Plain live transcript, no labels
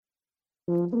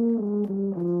Wake up!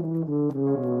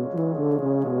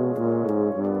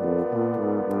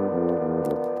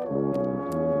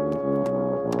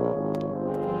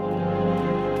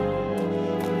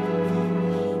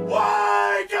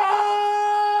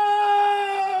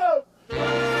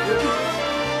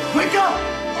 Wake up! Wake up!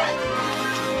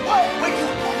 Wake up!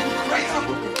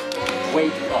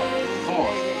 Wake up! Come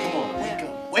on! Wake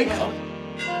up! Wake up!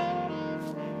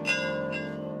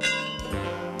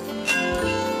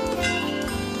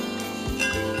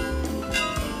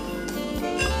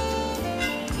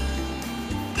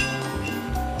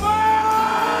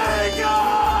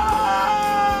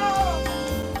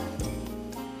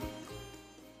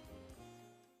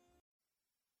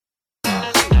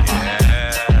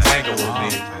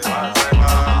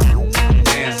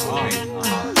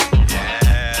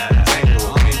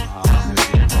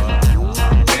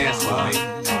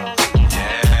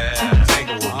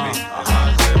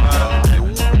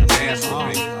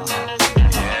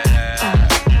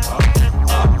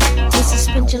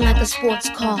 Like a sports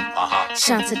car.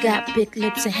 Shanta got big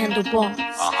lips and handlebars.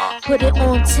 Put it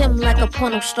on Tim like a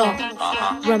porno star.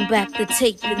 Run back the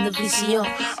tape in the VCR.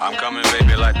 I'm coming,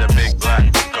 baby, like the big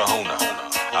black kahuna.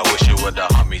 I wish you would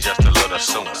have humped me just a little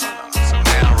sooner.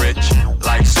 Now rich,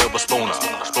 like silver spooner.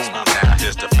 Now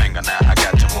here's the finger, now I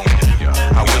got to wound you.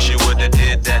 I wish you would have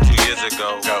did that 2 years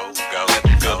ago. Let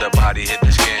me feel the body hit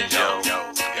the skin, yo.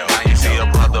 Now you see a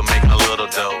brother making a little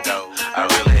dough. I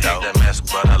really hate that mess,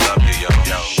 but I love you, yo.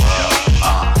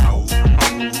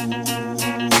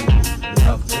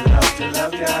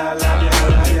 Love ya, love ya,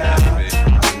 love ya.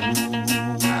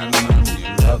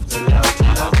 Love to love to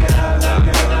love ya, love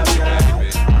ya, love ya.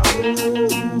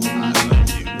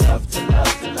 Love to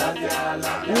love to love ya,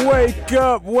 love ya. Wake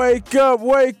up, wake up,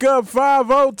 wake up,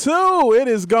 5:02. It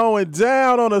is going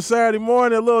down on a Saturday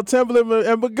morning. A little Timberland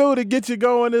and Magoo to get you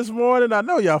going this morning. I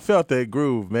know y'all felt that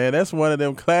groove, man. That's one of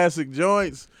them classic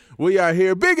joints. We are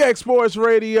here, Big X Sports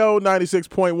Radio,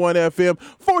 96.1 FM,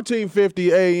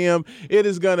 1450 AM. It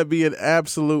is going to be an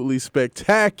absolutely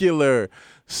spectacular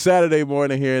Saturday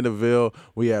morning here in the Ville.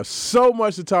 We have so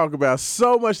much to talk about,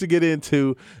 so much to get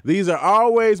into. These are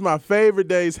always my favorite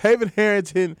days. Haven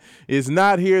Harrington is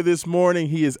not here this morning.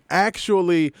 He is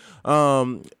actually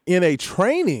in a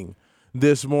training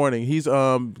this morning. He's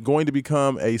going to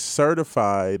become a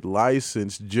certified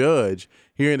licensed judge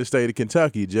here in the state of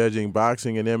Kentucky, judging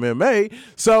boxing and MMA.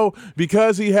 So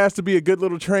because he has to be a good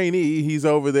little trainee, he's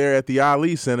over there at the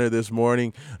Ali Center this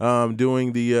morning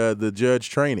doing the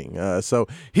judge training. So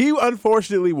he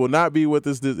unfortunately will not be with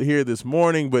us here this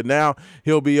morning, but now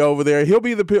he'll be over there. He'll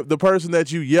be the person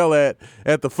that you yell at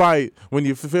the fight when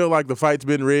you feel like the fight's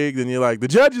been rigged and you're like, the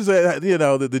judges,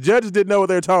 the judges didn't know what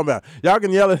they were talking about. Y'all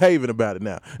can yell at Haven about it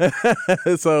now.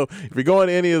 So if you're going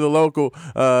to any of the local,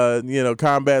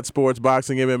 combat sports,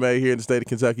 boxing, MMA here in the state of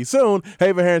Kentucky soon,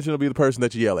 Haven Harrington will be the person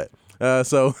that you yell at.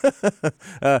 So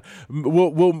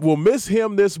we'll miss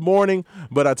him this morning,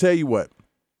 but I tell you what,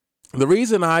 the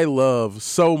reason I love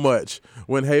so much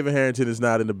when Haven Harrington is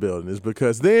not in the building is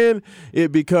because then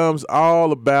it becomes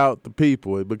all about the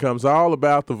people. It becomes all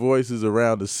about the voices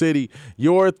around the city,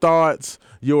 your thoughts,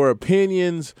 your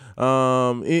opinions,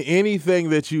 anything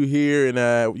that you hear and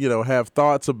have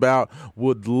thoughts about.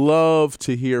 Would love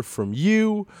to hear from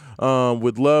you.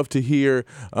 Would love to hear,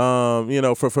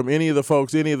 from any of the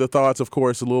folks, any of the thoughts. Of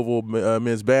course, Louisville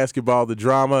men's basketball, the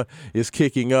drama is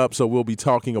kicking up, so we'll be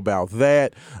talking about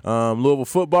that. Louisville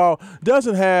football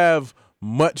doesn't have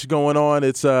much going on.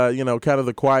 It's, kind of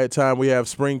the quiet time. We have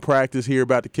spring practice here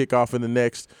about to kick off in the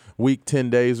next week, 10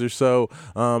 days or so.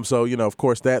 Of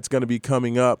course, that's going to be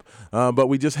coming up. But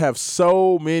we just have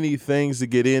so many things to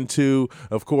get into.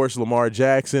 Of course, Lamar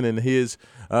Jackson and his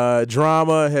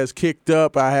drama has kicked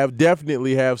up. I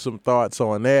definitely have some thoughts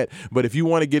on that. But if you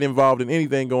want to get involved in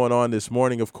anything going on this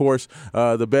morning, of course,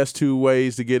 the best two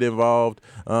ways to get involved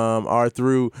are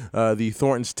through the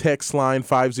Thornton's text line,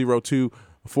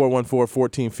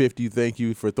 502-414-1450. Thank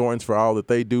you for Thornton's for all that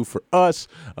they do for us.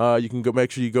 You can go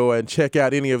make sure you go and check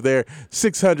out any of their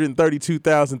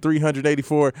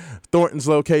 632,384 Thornton's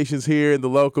locations here in the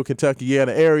local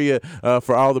Kentuckiana area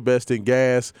for all the best in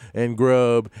gas and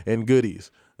grub and goodies.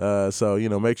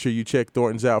 Make sure you check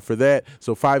Thornton's out for that.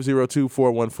 So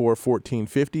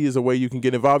 502-414-1450 is a way you can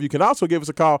get involved. You can also give us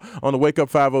a call on the Wake Up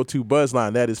 502 Buzz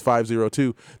line. That is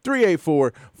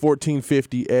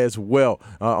 502-384-1450 as well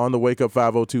on the Wake Up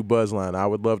 502 Buzz line. I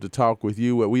would love to talk with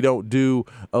you. We don't do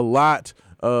a lot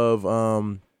of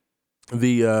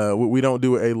the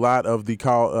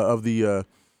call of the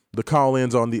the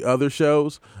call-ins on the other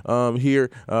shows here,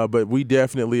 but we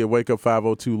definitely at Wake Up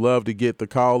 502 love to get the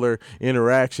caller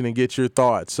interaction and get your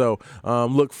thoughts. So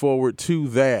look forward to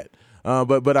that.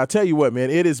 But I tell you what, man,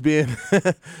 it has been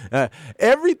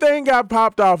everything got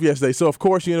popped off yesterday. So of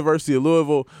course, University of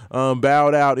Louisville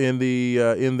bowed out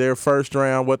in their first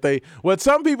round. What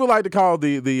some people like to call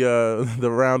the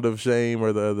round of shame,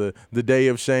 or the day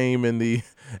of shame in the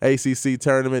ACC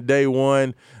tournament. Day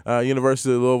one,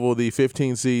 University of Louisville, the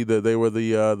 15 seed, they were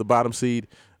the bottom seed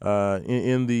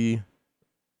in the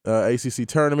ACC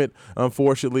tournament.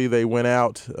 Unfortunately, they went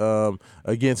out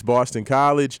against Boston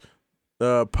College.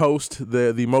 Post,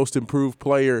 the most improved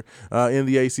player in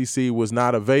the ACC, was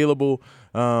not available,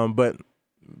 but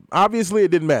obviously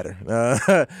it didn't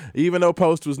matter. Even though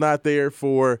Post was not there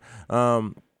for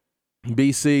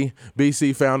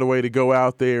BC found a way to go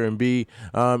out there and be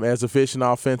as efficient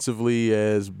offensively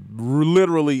as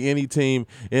literally any team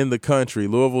in the country.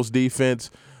 Louisville's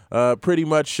defense pretty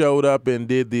much showed up and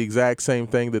did the exact same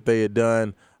thing that they had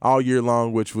done all year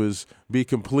long, which was be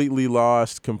completely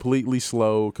lost, completely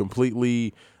slow,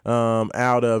 completely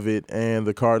out of it, and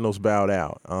the Cardinals bowed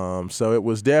out. So it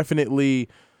was definitely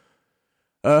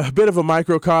a bit of a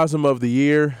microcosm of the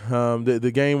year.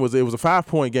 The game was a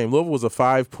 5-point game. Louisville was a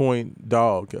 5-point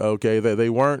dog. Okay, they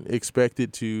weren't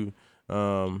expected to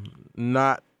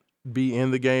not be in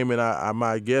the game, and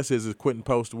my guess is Quentin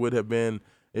Post would have been.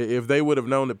 If they would have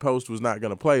known that Post was not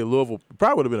going to play, Louisville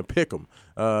probably would have been a pick 'em,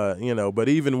 But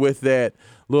even with that,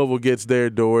 Louisville gets their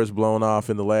doors blown off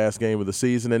in the last game of the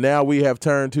season, and now we have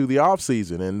turned to the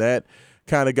offseason, and that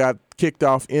kind of got kicked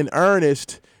off in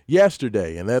earnest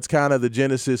yesterday, and that's kind of the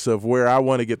genesis of where I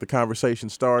want to get the conversation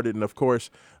started. And, of course,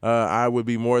 I would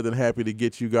be more than happy to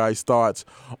get you guys' thoughts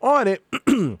on it,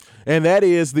 and that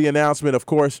is the announcement, of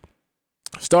course,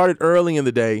 started early in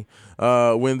the day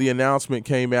when the announcement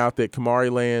came out that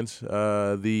Kamari Lands,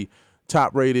 the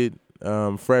top-rated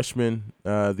freshman,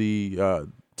 the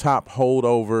top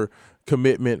holdover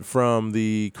commitment from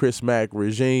the Chris Mack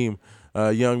regime,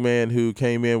 a young man who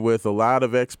came in with a lot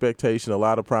of expectation, a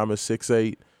lot of promise,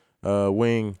 6'8",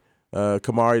 wing.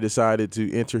 Kamari decided to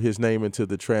enter his name into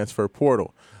the transfer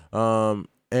portal.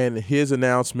 And his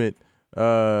announcement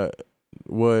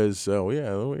was, we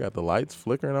got the lights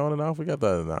flickering on and off. I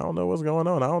don't know what's going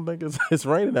on. I don't think it's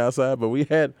raining outside, but we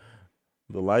had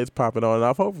the lights popping on and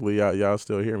off. Hopefully y'all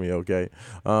still hear me okay.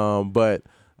 We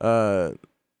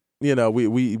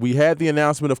had the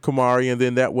announcement of Kamari, and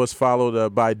then that was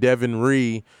followed by Devin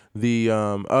Ree, the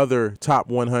other top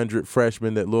 100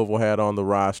 freshman that Louisville had on the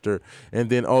roster, and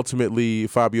then ultimately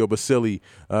Fabio Basili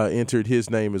entered his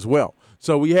name as well.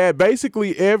 So we had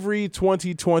basically every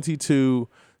 2022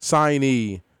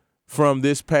 signee from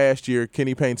this past year,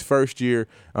 Kenny Payne's first year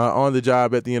on the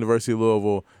job at the University of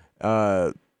Louisville,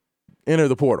 enter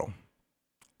the portal.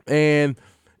 And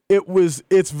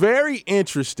it's very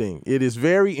interesting. It is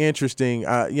very interesting.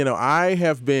 I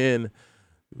have been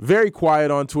very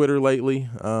quiet on Twitter lately,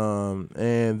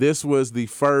 and this was the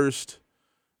first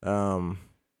time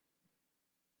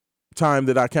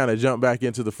that I kind of jumped back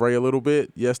into the fray a little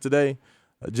bit yesterday,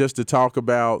 just to talk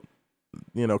about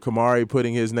Kamari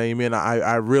putting his name in.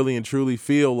 I really and truly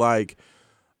feel like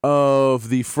of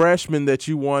the freshmen that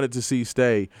you wanted to see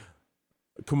stay,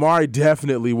 Kamari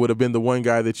definitely would have been the one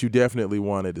guy that you definitely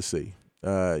wanted to see.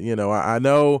 I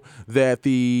know that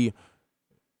the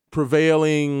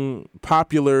prevailing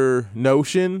popular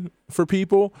notion for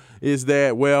people is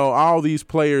that, well, all these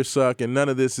players suck and none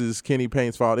of this is Kenny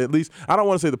Payne's fault. At least, I don't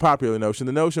want to say the popular notion.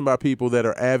 The notion by people that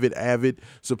are avid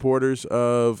supporters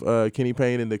of Kenny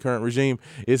Payne and the current regime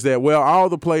is that, well, all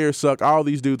the players suck. All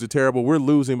these dudes are terrible. We're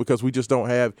losing because we just don't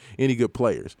have any good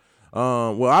players.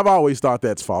 Well, I've always thought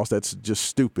that's false. That's just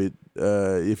stupid.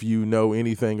 If you know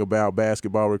anything about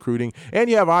basketball recruiting and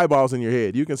you have eyeballs in your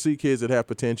head, you can see kids that have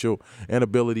potential and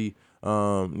ability.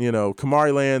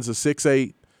 Kamari Lands a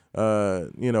 6'8",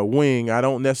 wing. I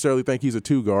don't necessarily think he's a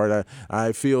two guard.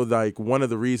 I feel like one of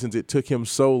the reasons it took him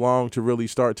so long to really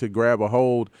start to grab a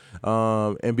hold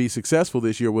and be successful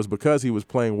this year was because he was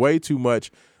playing way too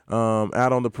much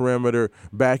out on the perimeter,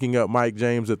 backing up Mike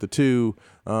James at the 2,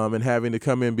 and having to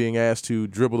come in being asked to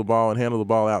dribble the ball and handle the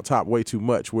ball out top way too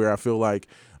much, where I feel like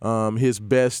his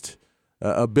best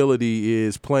ability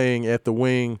is playing at the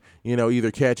wing,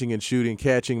 either catching and shooting,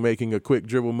 making a quick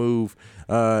dribble move,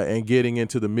 and getting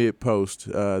into the mid post.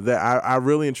 That I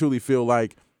really and truly feel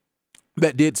like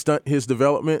that did stunt his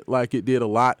development like it did a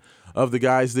lot of the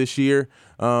guys this year.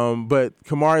 But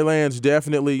Kamari Lands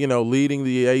definitely, leading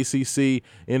the ACC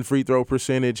in free throw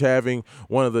percentage, having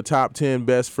one of the top 10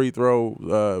 best free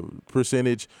throw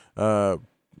percentage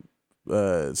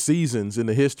seasons in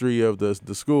the history of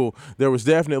the school, there was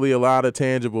definitely a lot of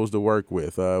tangibles to work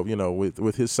with.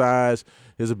 With his size,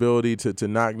 his ability to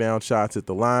knock down shots at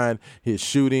the line, his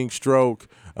shooting stroke.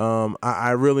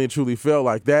 I really and truly felt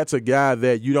like that's a guy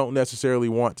that you don't necessarily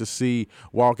want to see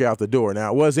walk out the door.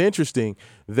 Now, it was interesting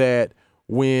that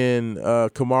when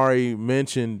Kamari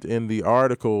mentioned in the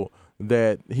article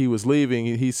that he was leaving,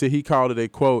 he said he called it a,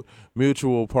 quote,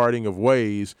 mutual parting of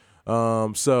ways.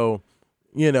 So,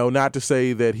 not to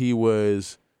say that he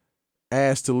was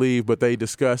asked to leave, but they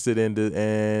discussed it,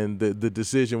 and the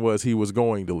decision was he was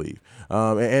going to leave.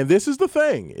 And this is the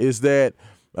thing, is that,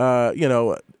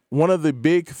 one of the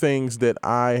big things that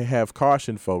I have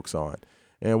cautioned folks on,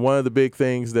 and one of the big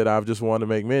things that I've just wanted to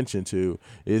make mention to,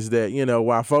 is that,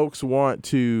 while folks want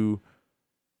to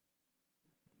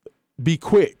be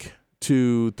quick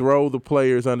to throw the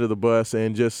players under the bus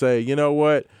and just say, you know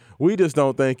what, we just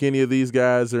don't think any of these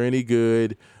guys are any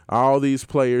good. All these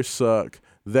players suck.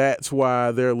 That's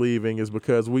why they're leaving, is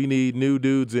because we need new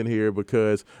dudes in here,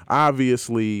 because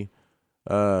obviously,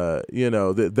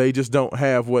 they just don't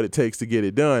have what it takes to get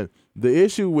it done. The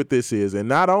issue with this is, and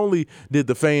not only did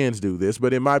the fans do this,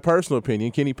 but in my personal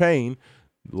opinion, Kenny Payne,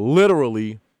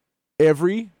 literally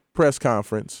every press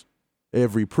conference,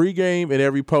 every pregame and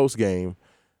every postgame,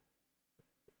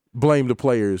 blamed the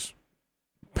players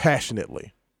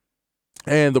passionately.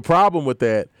 And the problem with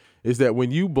that is that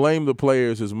when you blame the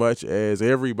players as much as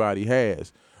everybody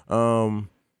has, the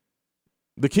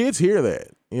kids hear that,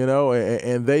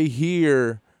 and they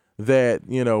hear that,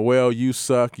 well, you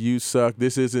suck.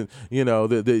 This isn't,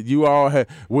 that you all have.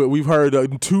 We've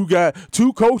heard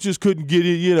two coaches couldn't get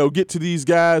it, get to these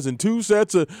guys, and two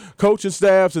sets of coaching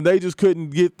staffs, and they just couldn't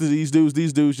get to these dudes.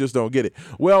 These dudes just don't get it.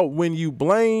 Well, when you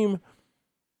blame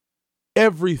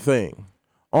everything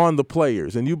on the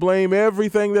players and you blame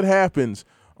everything that happens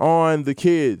on the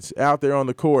kids out there on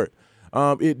the court,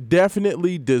 it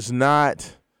definitely does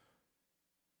not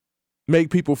make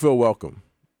people feel welcome.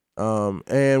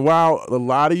 And while a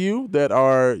lot of you that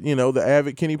are, the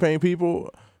avid Kenny Payne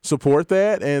people support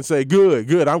that and say,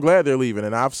 good, I'm glad they're leaving.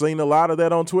 And I've seen a lot of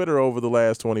that on Twitter over the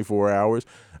last 24 hours.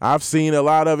 I've seen a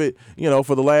lot of it,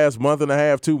 for the last month and a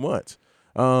half, 2 months.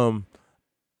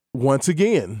 Once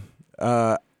again,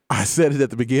 I said it at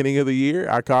the beginning of the year.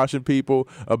 I cautioned people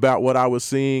about what I was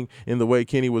seeing in the way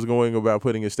Kenny was going about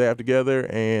putting his staff together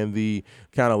and the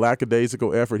kind of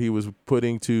lackadaisical effort he was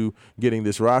putting to getting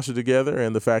this roster together,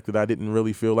 and the fact that I didn't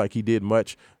really feel like he did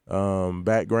much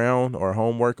background or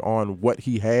homework on what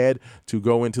he had to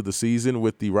go into the season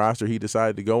with the roster he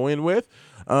decided to go in with.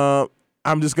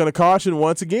 I'm just going to caution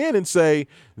once again and say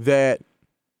that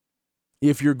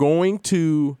if you're going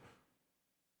to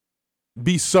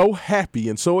be so happy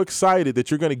and so excited that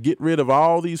you're going to get rid of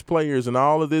all these players and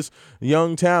all of this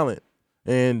young talent,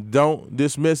 and don't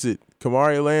dismiss it.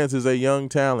 Kamari Lands is a young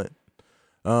talent.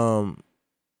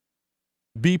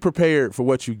 Be prepared for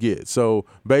what you get. So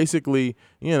basically,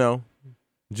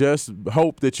 just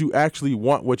hope that you actually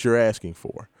want what you're asking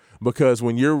for. Because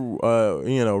when you're,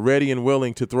 ready and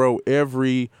willing to throw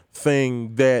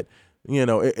everything that,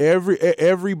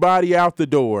 everybody out the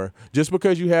door, just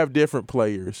because you have different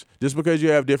players, just because you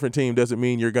have different team, doesn't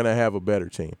mean you're going to have a better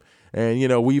team.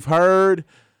 And, we've heard,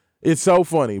 it's so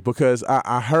funny because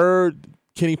I heard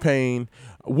Kenny Payne,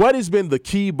 what has been the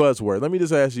key buzzword? Let me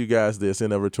just ask you guys this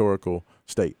in a rhetorical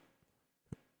state.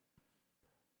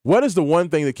 What is the one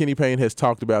thing that Kenny Payne has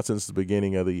talked about since the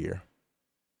beginning of the year?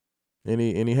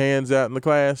 Any hands out in the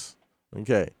class?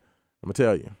 Okay, I'm going to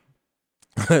tell you.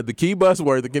 The key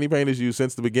buzzword that Kenny Payne has used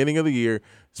since the beginning of the year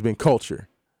has been culture.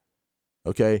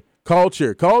 Okay?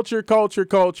 Culture, blah,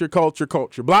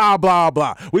 blah,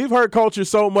 blah. We've heard culture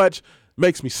so much,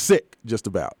 makes me sick just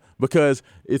about. Because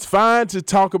it's fine to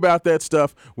talk about that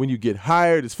stuff when you get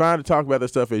hired. It's fine to talk about that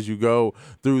stuff as you go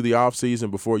through the offseason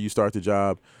before you start the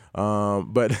job.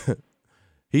 But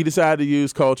he decided to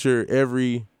use culture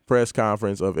every press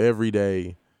conference of every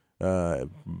day,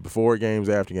 before games,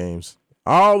 after games,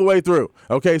 all the way through.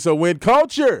 Okay, so when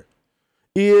culture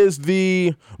is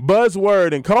the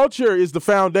buzzword and culture is the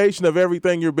foundation of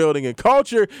everything you're building, and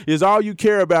culture is all you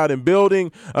care about in building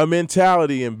a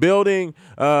mentality and building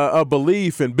a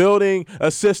belief and building a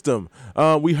system.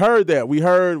 We heard that. We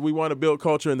want to build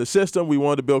culture in the system. We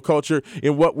want to build culture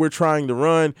in what we're trying to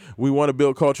run. We want to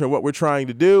build culture in what we're trying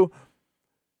to do.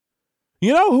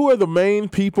 You know who are the main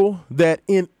people that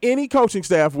in any coaching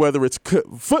staff, whether it's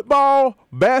football,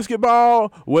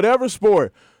 basketball, whatever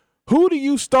sport, who do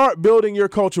you start building your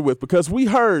culture with? Because we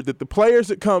heard that the players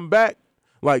that come back,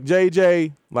 like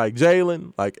JJ, like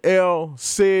Jalen, like L,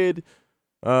 Sid,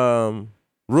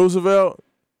 Roosevelt,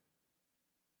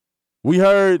 we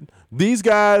heard these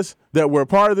guys that were a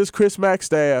part of this Chris Mack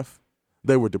staff,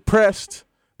 they were depressed.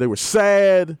 They were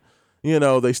sad.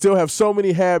 They still have so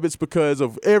many habits because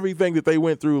of everything that they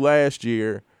went through last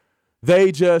year.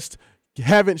 They just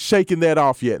haven't shaken that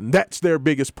off yet, and that's their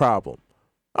biggest problem.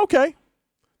 Okay,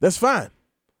 that's fine.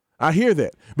 I hear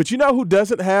that. But you know who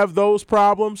doesn't have those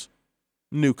problems?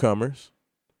 Newcomers.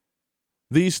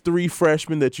 These 3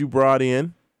 freshmen that you brought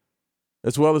in,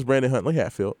 as well as Brandon Huntley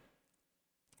Hatfield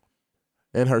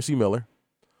and Hersey Miller.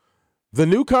 The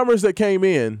newcomers that came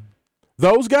in,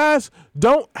 those guys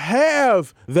don't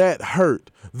have that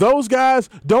hurt. Those guys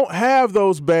don't have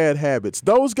those bad habits.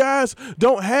 Those guys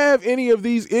don't have any of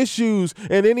these issues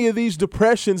and any of these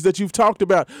depressions that you've talked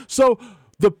about. So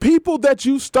the people that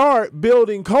you start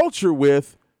building culture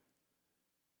with,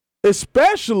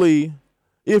 especially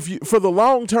for the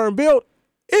long-term build,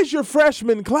 is your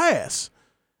freshman class.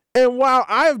 And while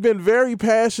I've been very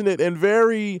passionate and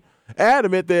very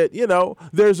adamant that,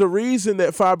 there's a reason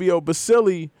that Fabio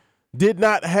Basili did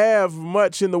not have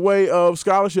much in the way of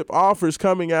scholarship offers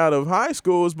coming out of high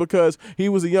school, is because he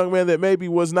was a young man that maybe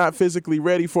was not physically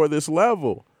ready for this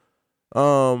level.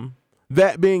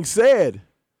 That being said,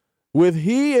 with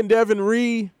he and Devin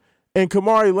Ree and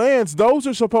Kamari Lance, those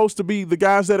are supposed to be the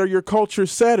guys that are your culture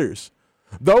setters.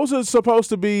 Those are supposed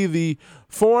to be the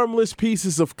formless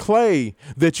pieces of clay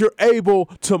that you're able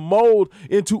to mold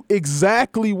into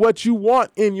exactly what you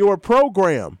want in your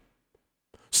program.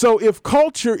 So if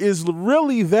culture is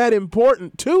really that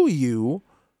important to you,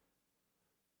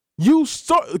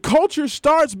 culture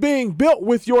starts being built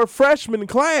with your freshman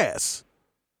class.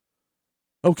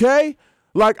 Okay?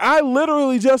 Like, I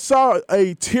literally just saw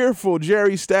a tearful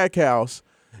Jerry Stackhouse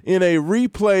in a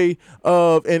replay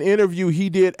of an interview he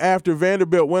did after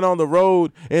Vanderbilt went on the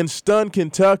road and stunned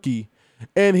Kentucky.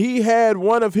 And he had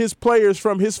one of his players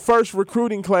from his first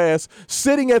recruiting class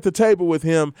sitting at the table with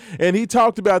him, and he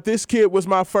talked about, this kid was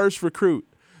my first recruit.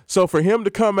 So for him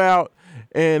to come out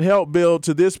and help build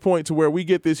to this point to where we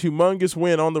get this humongous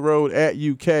win on the road at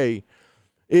UK,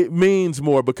 it means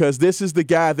more, because this is the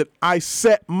guy that I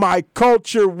set my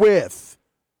culture with.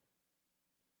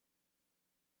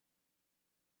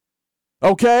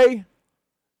 Okay?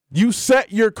 You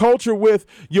set your culture with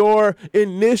your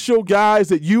initial guys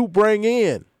that you bring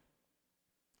in.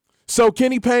 So,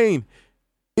 Kenny Payne,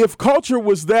 if culture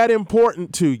was that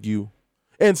important to you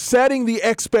and setting the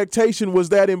expectation was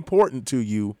that important to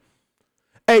you,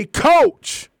 a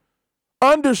coach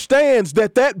understands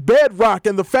that that bedrock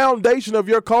and the foundation of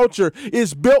your culture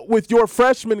is built with your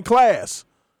freshman class.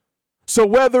 So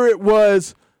whether it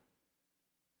was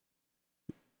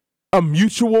a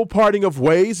mutual parting of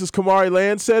ways, as Kamari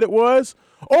Land said it was,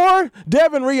 or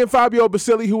Devin Ree and Fabio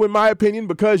Basili, who, in my opinion,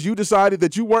 because you decided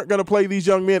that you weren't going to play these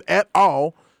young men at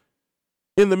all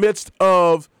in the midst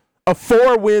of a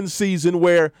 4-win season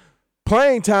where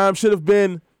playing time should have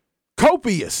been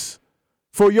copious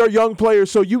for your young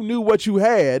players, so you knew what you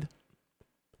had.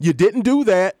 You didn't do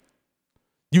that.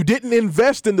 You didn't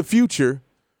invest in the future.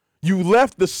 You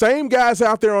left the same guys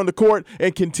out there on the court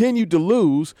and continued to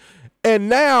lose. And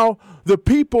now the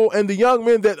people and the young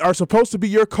men that are supposed to be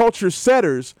your culture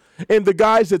setters and the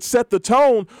guys that set the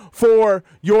tone for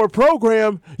your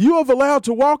program, you have allowed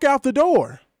to walk out the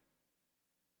door.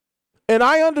 And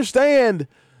I understand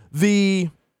the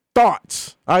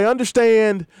thoughts. I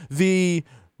understand the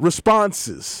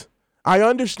responses. I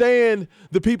understand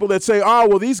the people that say, oh,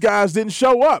 well, these guys didn't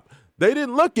show up. They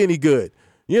didn't look any good.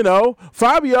 You know,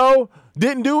 Fabio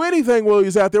didn't do anything while he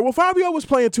was out there. Well, Fabio was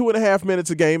playing 2.5 minutes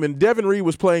a game, and Devin Ree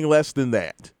was playing less than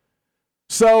that.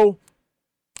 So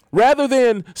rather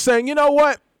than saying, you know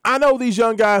what, I know these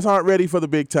young guys aren't ready for the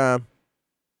big time.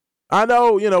 I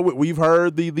know, you know, we've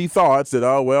heard the thoughts that,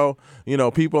 oh, well, you know,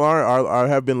 people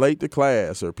have been late to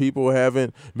class, or people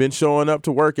haven't been showing up to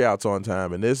workouts on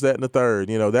time, and this, that, and the third.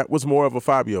 You know, that was more of a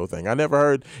Fabio thing. I never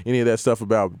heard any of that stuff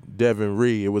about Devin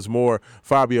Ree. It was more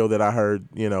Fabio that I heard,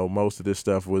 you know, most of this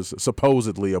stuff was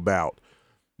supposedly about.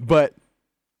 But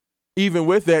even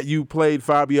with that, you played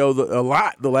Fabio a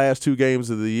lot the last 2 games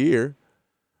of the year.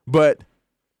 But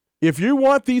if you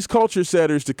want these culture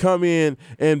setters to come in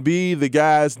and be the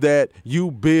guys that you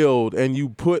build and you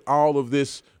put all of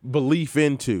this belief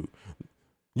into,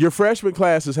 your freshman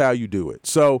class is how you do it.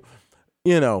 So,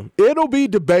 you know, it'll be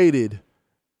debated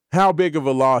how big of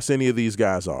a loss any of these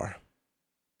guys are.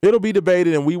 It'll be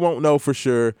debated, and we won't know for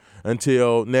sure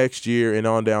until next year and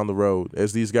on down the road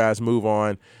as these guys move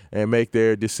on and make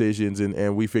their decisions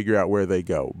and we figure out where they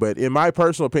go. But in my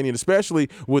personal opinion, especially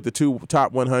with the two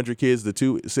top 100 kids, the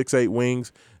 2 6'8"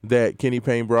 wings that Kenny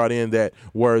Payne brought in that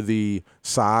were the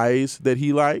size that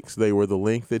he likes, they were the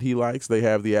length that he likes, they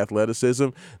have the athleticism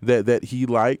that he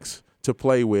likes to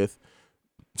play with,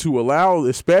 to allow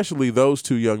especially those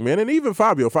two young men, and even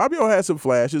Fabio. Fabio had some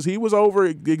flashes. He was over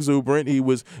exuberant. He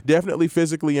was definitely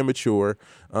physically immature,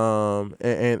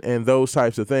 and those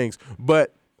types of things.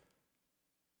 But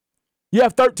you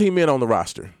have 13 men on the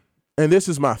roster, and this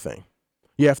is my thing.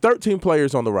 You have 13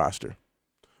 players on the roster.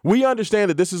 We understand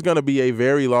that this is going to be a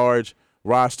very large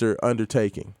roster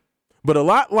undertaking, but a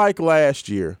lot like last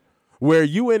year where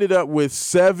you ended up with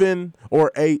 7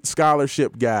 or 8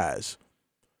 scholarship guys,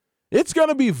 it's going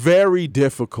to be very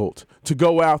difficult to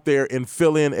go out there and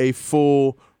fill in a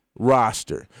full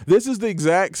roster. This is the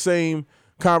exact same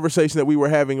conversation that we were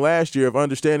having last year of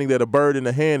understanding that a bird in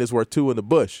the hand is worth 2 in the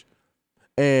bush.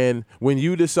 And when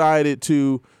you decided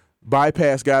to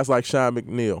bypass guys like Sean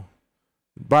McNeil,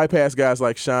 bypass guys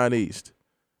like Sean East,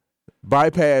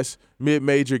 bypass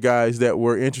mid-major guys that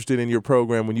were interested in your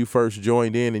program when you first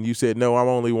joined in, and you said, no, I'm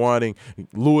only wanting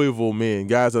Louisville men,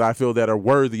 guys that I feel that are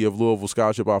worthy of Louisville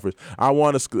scholarship offers. I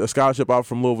want a scholarship offer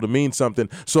from Louisville to mean something,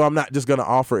 so I'm not just going to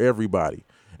offer everybody.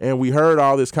 And we heard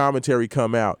all this commentary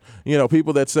come out. You know,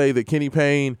 people that say that Kenny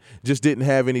Payne just didn't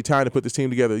have any time to put this team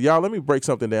together. Y'all, let me break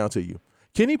something down to you.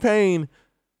 Kenny Payne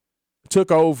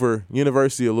took over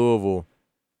University of Louisville,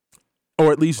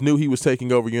 or at least knew he was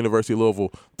taking over University of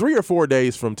Louisville 3 or 4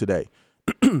 days from today.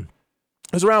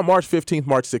 It was around March 15th,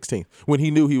 March 16th when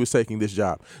he knew he was taking this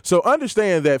job. So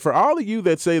understand that for all of you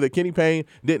that say that Kenny Payne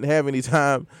didn't have any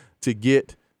time to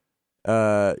get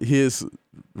his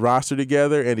roster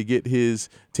together and to get his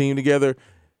team together,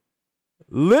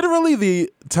 literally the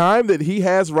time that he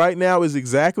has right now is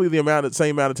exactly the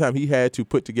same amount of time he had to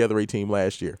put together a team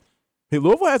last year.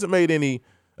 Louisville hasn't made any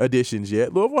additions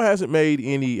yet. Louisville hasn't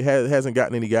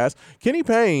gotten any guys. Kenny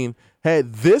Payne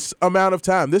had this amount of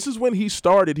time. This is when he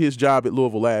started his job at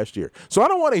Louisville last year. So I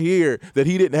don't want to hear that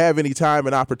he didn't have any time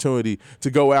and opportunity to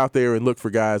go out there and look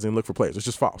for guys and look for players. It's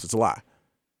just false. It's a lie.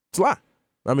 It's a lie.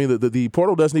 I mean, the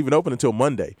portal doesn't even open until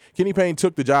Monday. Kenny Payne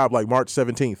took the job like March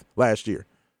 17th last year.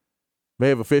 May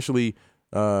have officially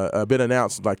been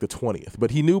announced like the 20th.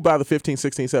 But he knew by the 15th,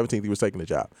 16th, 17th he was taking the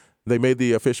job. They made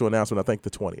the official announcement, I think,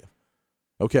 the 20th.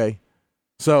 Okay?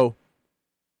 So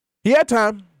he had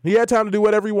time. He had time to do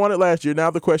whatever he wanted last year. Now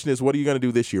the question is, what are you going to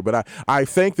do this year? But I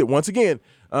think that, once again,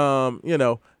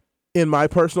 in my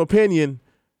personal opinion,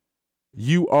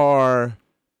 you are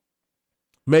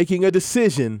making a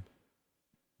decision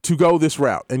to go this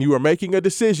route, and you are making a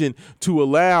decision to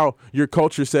allow your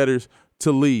culture setters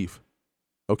to leave,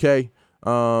 okay?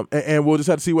 And we'll just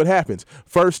have to see what happens.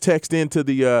 First, text into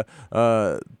the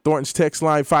Thornton's text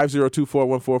line,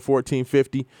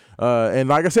 502-414-1450. And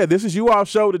like I said, this is you all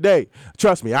show today.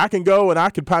 Trust me, I can go and I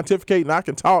can pontificate and I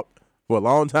can talk for a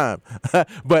long time.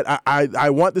 But I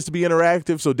want this to be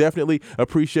interactive, so definitely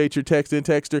appreciate your text in,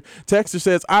 Texter. Texter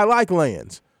says, I like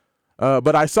Lands.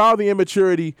 But I saw the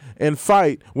immaturity and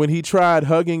fight when he tried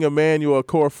hugging Emmanuel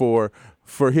Okorafor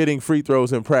for hitting free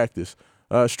throws in practice.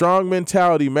 Strong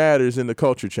mentality matters in the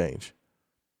culture change.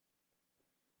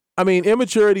 I mean,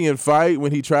 immaturity and fight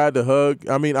when he tried to hug.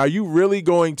 I mean, are you really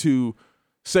going to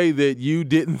say that you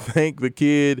didn't think the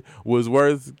kid was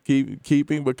worth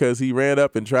keeping because he ran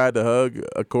up and tried to hug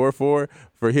Okorafor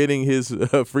for hitting his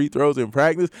free throws in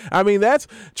practice? I mean, that's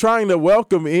trying to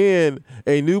welcome in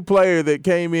a new player that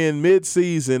came in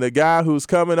mid-season, a guy who's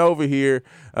coming over here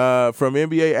from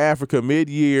NBA Africa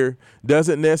mid-year,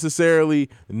 doesn't necessarily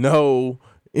know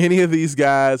any of these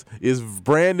guys, is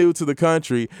brand new to the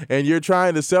country, and you're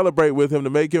trying to celebrate with him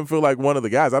to make him feel like one of the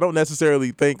guys. I don't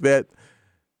necessarily think that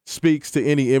speaks to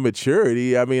any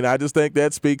immaturity. I mean, I just think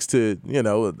that speaks to, an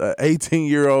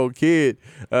 18-year-old kid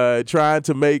trying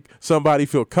to make somebody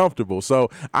feel comfortable. So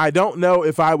I don't know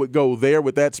if I would go there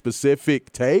with that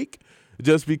specific take,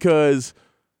 just because,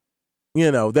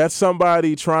 that's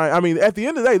somebody trying. I mean, at the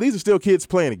end of the day, these are still kids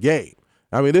playing a game.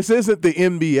 I mean, this isn't the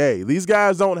NBA. These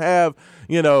guys don't have,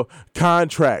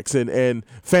 contracts and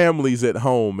families at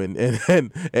home and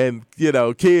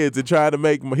kids and try to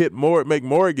make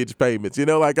mortgage payments.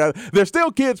 They're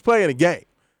still kids playing a game.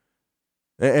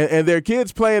 And they're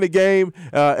kids playing a game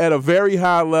at a very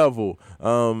high level,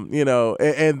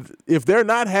 and if they're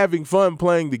not having fun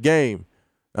playing the game,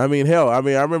 I mean, hell, I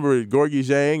remember Gorgie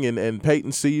Zhang and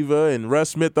Peyton Siva and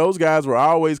Russ Smith. Those guys were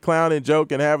always clowning,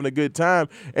 joking, having a good time.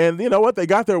 And you know what? They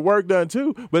got their work done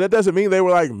too, but that doesn't mean they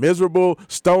were like miserable,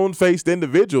 stone-faced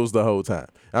individuals the whole time.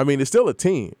 I mean, it's still a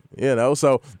team, you know?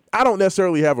 So I don't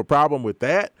necessarily have a problem with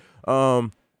that.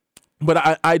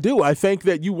 But I do. I think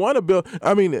that you want to build –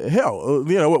 I mean, hell,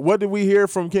 you know, what did we hear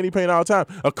from Kenny Payne all the time?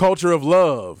 A culture of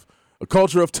love, a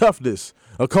culture of toughness,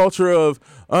 a culture of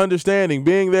understanding,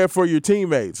 being there for your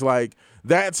teammates. Like,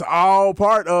 that's all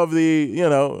part of the, you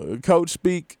know, coach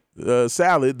speak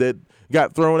salad that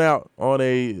got thrown out on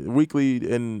a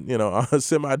weekly and, you know, on a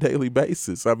semi-daily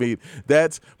basis. I mean,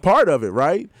 that's part of it,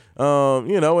 right?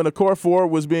 You know, and the core four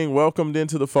was being welcomed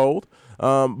into the fold.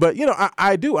 But, you know,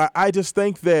 I do. I just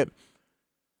think that,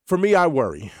 for me, I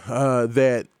worry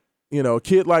that, you know, a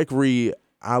kid like Reed,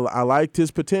 I liked his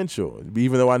potential,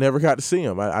 even though I never got to see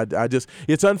him. I just,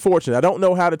 it's unfortunate. I don't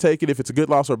know how to take it, if it's a good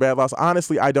loss or a bad loss.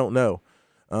 Honestly, I don't know.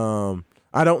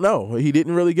 I don't know. He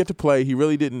didn't really get to play. He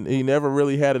never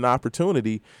really had an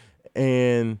opportunity.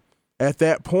 And at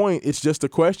that point, it's just a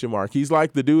question mark. He's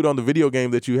like the dude on the video game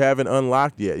that you haven't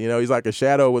unlocked yet. You know, he's like a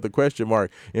shadow with a question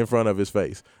mark in front of his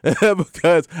face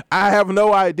because I have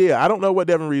no idea. I don't know what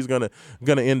Devin Reed's gonna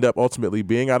end up ultimately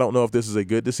being. I don't know if this is a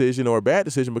good decision or a bad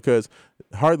decision because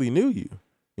hardly knew you.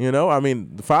 You know, I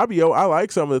mean, Fabio, I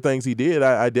like some of the things he did.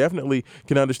 I definitely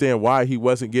can understand why he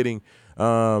wasn't getting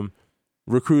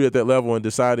recruited at that level and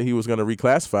decided he was going to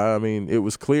reclassify. I mean, it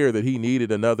was clear that he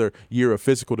needed another year of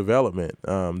physical development.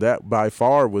 That by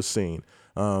far was seen.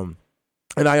 And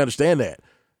I understand that.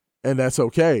 And that's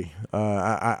okay.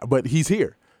 But he's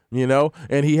here, you know,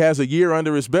 and he has a year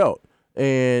under his belt.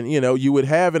 And, you know, you would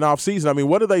have an offseason. I mean,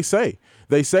 what do they say?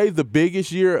 They say the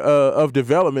biggest year of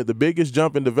development, the biggest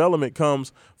jump in development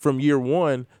comes from year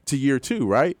 1 to year 2,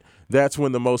 right? That's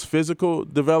when the most physical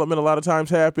development a lot of times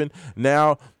happen.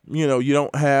 Now, you know, you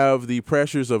don't have the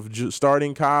pressures of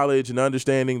starting college and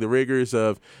understanding the rigors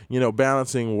of, you know,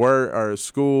 balancing work or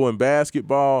school and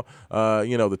basketball,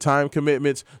 you know, the time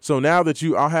commitments. So now that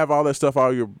I'll have all that stuff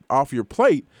off your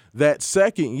plate, that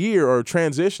second year or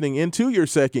transitioning into your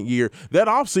second year, that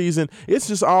offseason, it's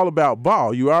just all about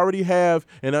ball. You already have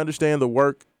and understand the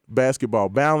work basketball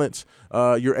balance.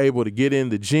 You're able to get in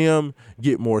the gym,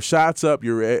 get more shots up.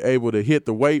 You're able to hit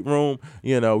the weight room,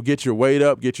 you know, get your weight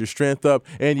up, get your strength up.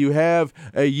 And you have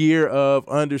a year of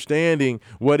understanding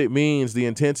what it means, the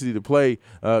intensity to play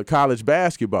college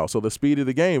basketball. So the speed of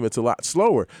the game, it's a lot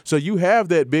slower. So you have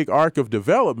that big arc of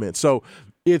development. So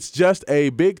it's just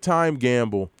a big time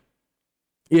gamble.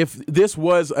 If this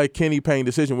was a Kenny Payne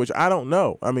decision, which I don't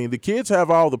know. I mean, the kids have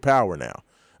all the power now.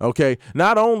 Okay,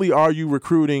 not only are you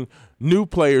recruiting new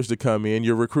players to come in,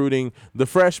 you're recruiting the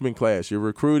freshman class, you're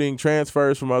recruiting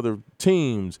transfers from other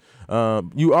teams.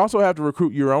 You also have to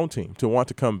recruit your own team to want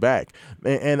to come back.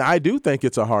 And I do think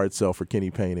it's a hard sell for Kenny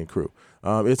Payne and crew.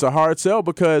 It's a hard sell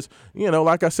because, you know,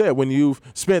 like I said, when you've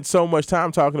spent so much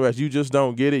time talking about you just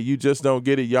don't get it,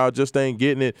 y'all just ain't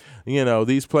getting it. You know,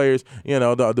 these players, you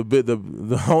know,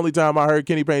 the only time I heard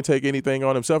Kenny Payne take anything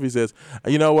on himself, he says,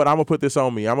 you know what, I'm going to put this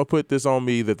on me. I'm going to put this on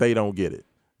me that they don't get it.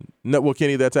 No, well,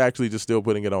 Kenny, that's actually just still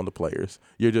putting it on the players.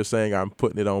 You're just saying I'm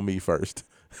putting it on me first.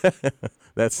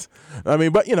 But,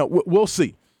 you know, we'll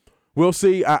see. We'll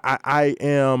see. I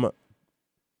am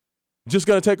just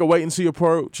going to take a wait-and-see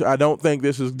approach. I don't think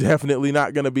this is definitely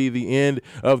not going to be the end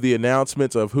of the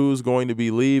announcements of who's going to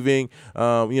be leaving.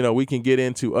 You know, we can get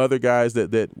into other guys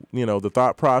that you know, the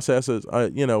thought processes,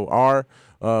 you know, are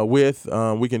with.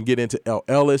 We can get into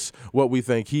Ellis, what we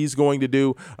think he's going to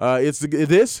do.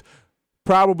 This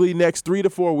probably next 3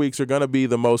 to 4 weeks are going to be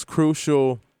the most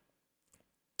crucial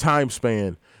time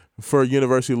span for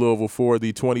University of Louisville for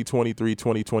the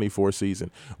 2023-2024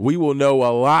 season. We will know a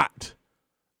lot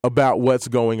about what's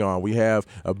going on. We have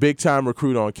a big-time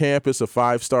recruit on campus. A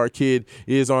 5-star kid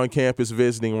is on campus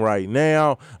visiting right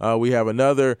now. We have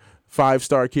another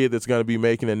 5-star kid that's going to be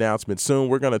making an announcement soon.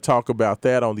 We're going to talk about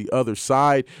that on the other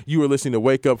side. You are listening to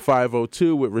Wake Up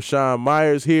 502 with Rashawn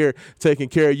Myers here, taking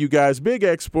care of you guys. Big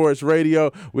X Sports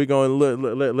Radio. We're going to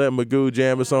let Magoo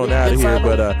jam us on out of here.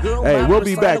 But, hey, we'll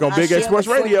be back on Big X Sports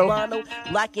Radio.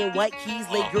 Black and white keys,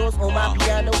 lay girls on my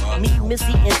piano. Me,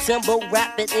 Missy, and Timbo,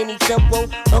 rap at any tempo.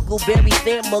 Uncle Barry,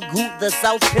 Fan, Magoo, the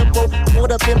South Pimpo.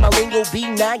 Caught up in my lingo,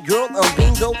 B9, girl, I'm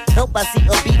bingo. Help, I see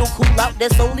a beetle, cool out,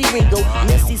 that's only Ringo.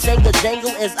 Missy sang the jangle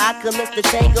as I commence the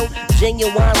tango.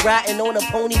 Genuine riding on a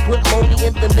pony, put money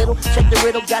in the middle. Check the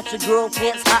riddle, got your girl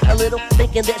pants hot a little.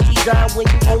 Thinking that she dying when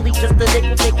you only just a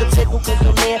nickel. Take a tickle, cause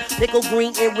your man pickle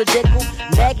green and ridiculous.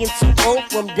 Nagging 2-0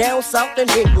 from down south and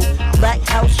Hickle. Black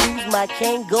house shoes, my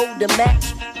cane go to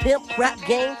match. Pimp crap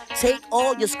game, take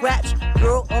all your scratch.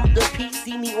 girl, I'm the P.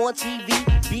 See me on TV.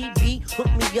 BB, hook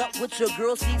me up with your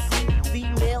girl CC.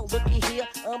 Female, looky here,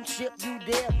 I'm Chip, you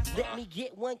there. Let me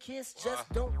get one kiss, just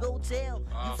don't go tell.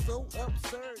 You so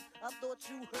absurd, I thought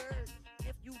you heard.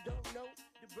 If you don't know,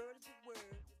 the bird is the word.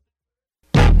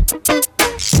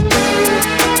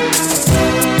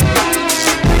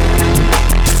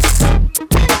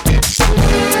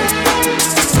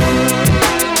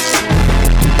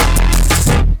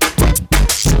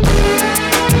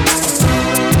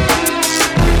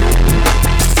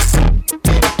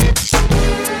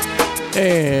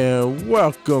 And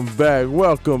welcome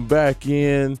back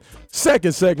in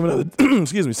second segment of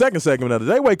the second segment of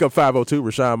the day. Wake Up 502,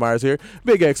 Rashawn Myers here.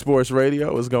 Big X Sports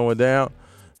Radio is going down.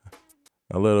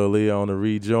 A little Leo on the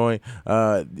rejoin.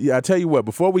 I tell you what,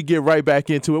 before we get right back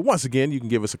into it, once again, you can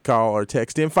give us a call or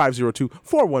text in.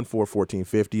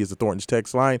 502-414-1450 is the Thornton's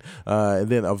text line. And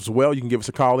then as well, you can give us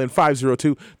a call in.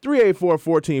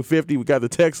 502-384-1450. We got the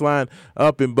text line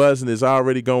up and buzzing. It's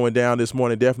already going down this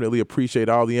morning. Definitely appreciate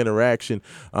all the interaction.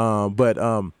 But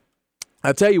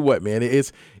I tell you what, man,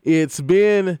 it's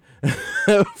been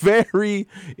very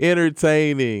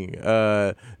entertaining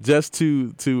just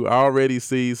to already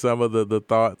see some of the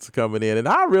thoughts coming in. And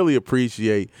I really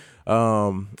appreciate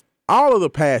all of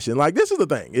the passion. Like, this is the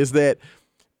thing, is that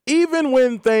even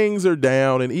when things are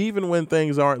down and even when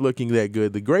things aren't looking that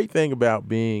good, the great thing about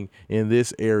being in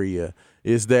this area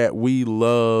is that we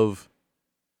love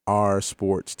our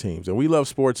sports teams and we love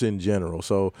sports in general.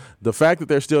 So the fact that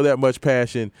there's still that much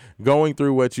passion going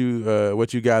through what you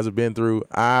guys have been through,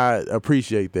 I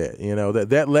appreciate that. You know,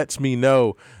 that lets me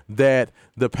know that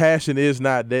the passion is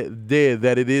not dead,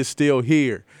 that it is still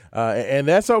here, and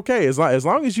that's okay as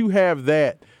long as you have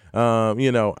that.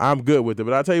 I'm good with it.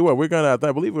 But I'll tell you what, I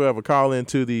believe we have a call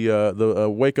into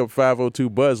the Wake Up 502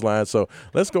 buzz line. So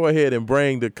let's go ahead and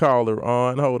bring the caller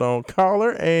on. Hold on,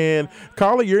 caller,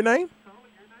 your name?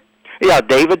 Yeah,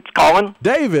 David calling.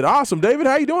 David, awesome. David,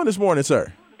 how you doing this morning,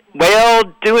 sir? Well,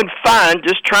 doing fine.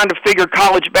 Just trying to figure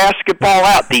college basketball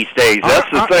out these days. That's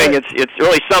the thing. It's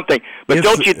really something. But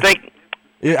don't you think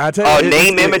I tell you,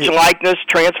 name, image, likeness,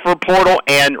 transfer portal,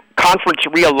 and conference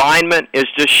realignment is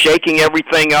just shaking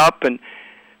everything up, and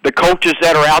the coaches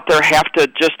that are out there have to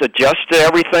just adjust to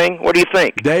everything? What do you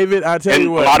think? David, I tell you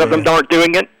what, a lot of them aren't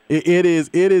doing it. It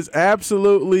is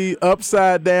absolutely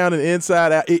upside down and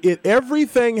inside out.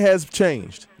 Everything has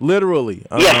changed, literally.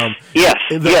 Yes.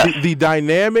 The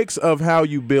dynamics of how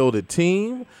you build a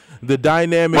team, the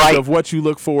dynamics of what you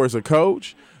look for as a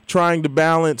coach, trying to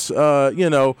balance,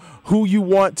 who you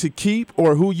want to keep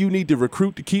or who you need to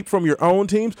recruit to keep from your own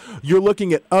teams. You're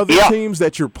looking at other teams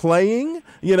that you're playing,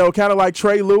 kind of like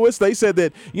Trey Lewis. They said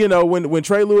that, when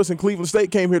Trey Lewis and Cleveland State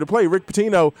came here to play, Rick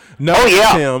Pitino knows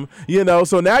him,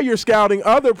 so now you're scouting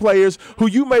other players who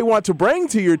you may want to bring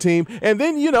to your team. And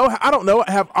then,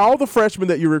 have all the freshmen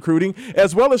that you're recruiting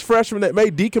as well as freshmen that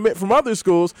may decommit from other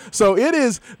schools. So it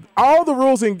is all the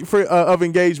rules of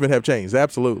engagement have changed.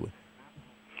 Absolutely.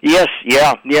 Yes,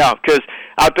 because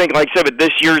I think, like I said, with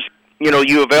this year's,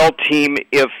 U of L team,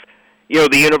 if,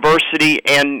 the university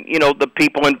and, the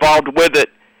people involved with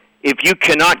it, if you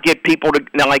cannot get people to,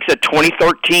 now, like I said,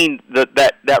 2013,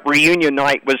 that reunion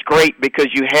night was great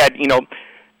because you had,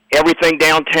 everything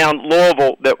downtown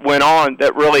Louisville that went on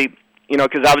that really,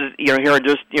 because I was, hearing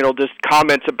just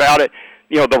comments about it,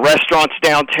 the restaurants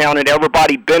downtown and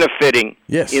everybody benefiting,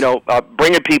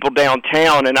 bringing people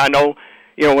downtown. And I know,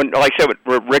 when, like I said,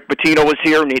 when Rick Pitino was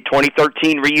here in the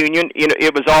 2013 reunion,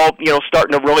 it was all,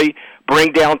 starting to really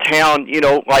bring downtown,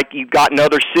 like you've got in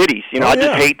other cities.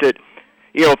 Just hate that,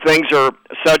 things are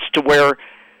such to where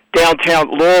downtown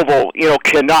Louisville,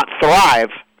 cannot thrive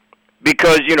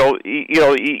because,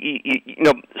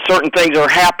 certain things are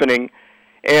happening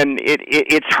and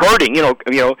it's hurting,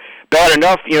 bad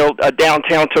enough,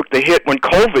 downtown took the hit when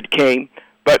COVID came.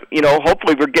 But,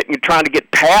 hopefully we're trying to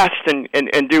get past and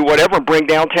do whatever and bring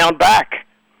downtown back.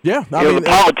 Yeah. The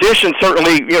politicians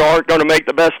certainly, aren't going to make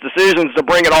the best decisions to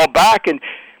bring it all back. And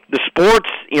the sports,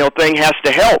 thing has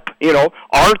to help.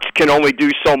 Arts can only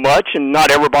do so much, and not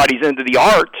everybody's into the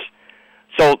arts.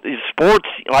 So sports,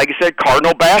 like I said,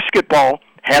 Cardinal basketball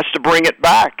has to bring it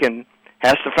back and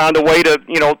has to find a way to,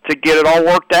 to get it all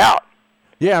worked out.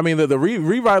 Yeah, I mean, the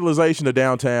revitalization of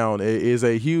downtown is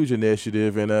a huge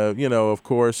initiative. And, of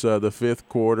course, the Fifth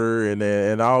Quarter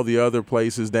and all the other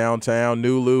places downtown,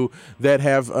 Nulu, that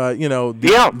have,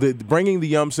 bringing the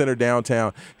Yum Center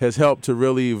downtown has helped to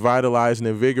really vitalize and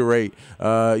invigorate,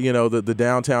 the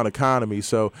downtown economy.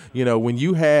 So, when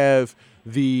you have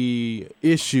the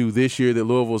issue this year that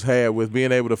Louisville's had with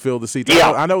being able to fill the seats.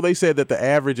 I know they said that the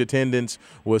average attendance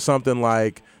was something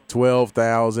like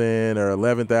 12,000 or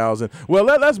 11,000. Well,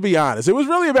 let's be honest. It was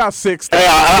really about 6,000.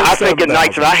 Yeah, I think at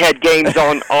nights when I had games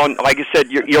on like I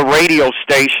said, your radio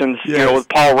stations, Yes. with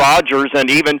Paul Rogers and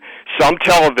even some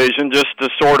television, just to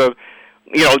sort of,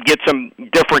 get some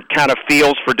different kind of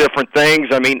feels for different things.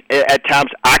 I mean, at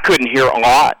times I couldn't hear a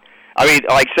lot. I mean,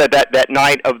 like I said, that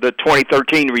night of the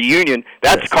 2013 reunion,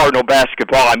 that's Yes. Cardinal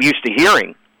basketball I'm used to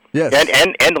hearing. Yes.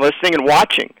 And listening and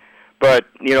watching. But,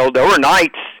 there were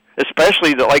nights,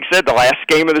 especially, like I said, the last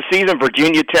game of the season,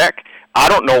 Virginia Tech. I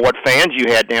don't know what fans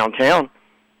you had downtown.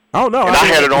 Oh, no. And I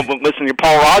had it on listening to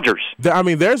Paul Rogers. I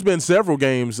mean, there's been several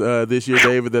games this year,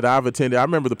 David, that I've attended. I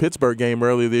remember the Pittsburgh game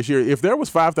earlier this year. If there was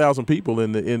 5,000 people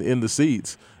in the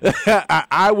seats,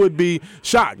 I would be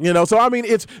shocked. So I mean,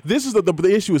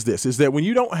 the issue is that when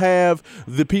you don't have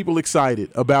the people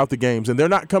excited about the games, and they're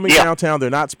not coming downtown, they're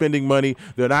not spending money,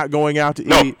 they're not going out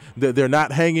to eat, they're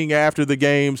not hanging after the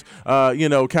games, kind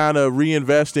of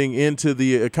reinvesting into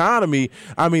the economy.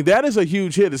 I mean, that is a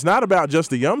huge hit. It's not about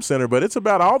just the Yum Center, but it's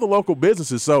about all the local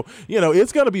businesses. So,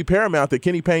 it's going to be paramount that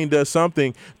Kenny Payne does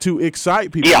something to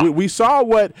excite people. Yeah. We saw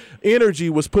what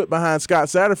energy was put behind Scott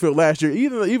Satterfield last year,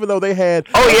 even though they had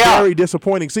a very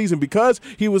disappointing season, because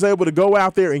he was able to go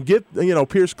out there and get,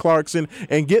 Pierce Clarkson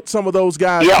and get some of those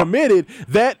guys committed.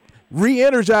 That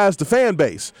re-energized the fan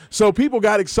base. So people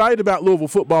got excited about Louisville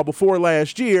football before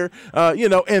last year,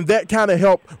 and that kind of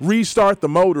helped restart the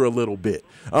motor a little bit.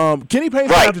 Kenny Payne's going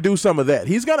to have to do some of that.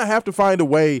 He's going to have to find a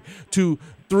way to,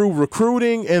 through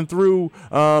recruiting and through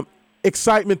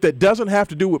excitement that doesn't have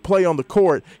to do with play on the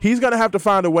court, he's going to have to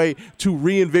find a way to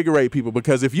reinvigorate people,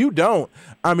 because if you don't,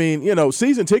 I mean,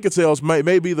 season ticket sales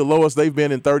may be the lowest they've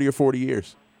been in 30 or 40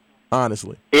 years,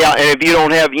 honestly. Yeah, and if you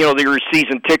don't have, your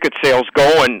season ticket sales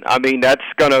going, I mean, that's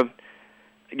going to,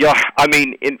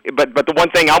 but the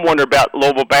one thing I wonder about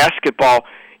Louisville basketball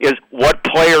is what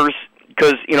players,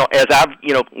 because, as I've,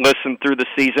 listened through the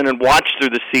season and watched through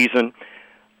the season,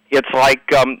 it's like,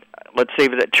 let's say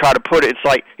that try to put it, it's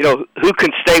like, who can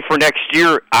stay for next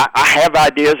year? I have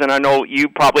ideas, and I know you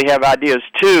probably have ideas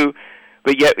too,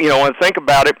 but yet, when I think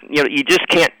about it, you just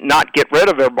can't not get rid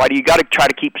of everybody. You got to try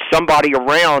to keep somebody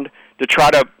around to try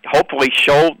to hopefully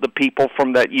show the people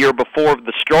from that year before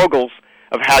the struggles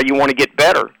of how you want to get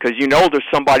better, because there's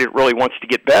somebody that really wants to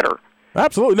get better.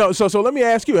 Absolutely. No, so let me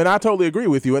ask you, and I totally agree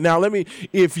with you. And now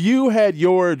if you had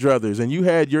your druthers and you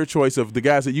had your choice of the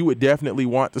guys that you would definitely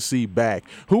want to see back,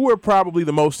 who are probably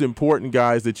the most important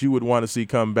guys that you would want to see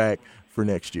come back for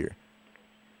next year?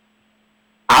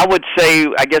 I would say,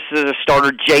 I guess as a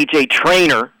starter, J.J.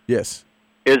 Traynor. Yes.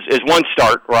 Is one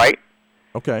start, right?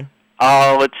 Okay.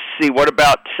 Let's see. What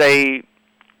about, say,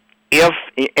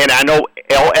 and I know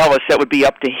L. Ellis, that would be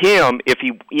up to him if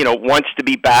he, wants to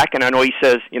be back, and I know he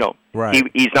says, right.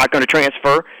 he's not going to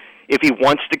transfer. If he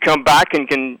wants to come back and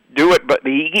can do it, but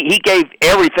he gave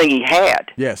everything he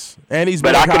had. Yes, and he's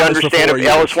been. But I could understand if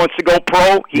Ellis wants to go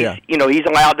pro. He's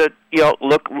allowed to,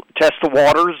 test the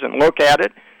waters and look at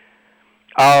it.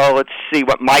 Let's see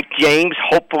what Mike James.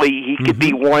 Hopefully, he could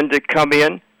be one to come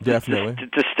in. Definitely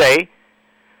to stay.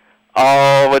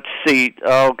 Let's see.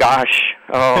 Oh gosh,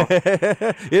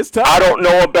 it's tough. I don't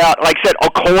know about, like I said,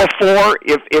 Okorafor.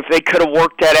 If they could have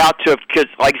worked that out because,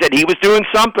 like I said, he was doing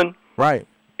something. Right.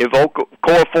 If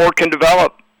Okorafor can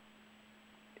develop,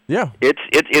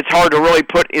 it's hard to really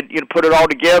put it all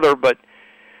together. But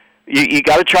you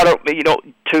got to try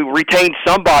to retain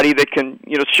somebody that can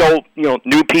show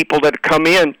new people that come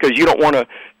in, because you don't want to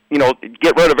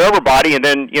get rid of everybody and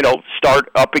then start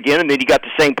up again, and then you got the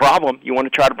same problem. You want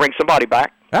to try to bring somebody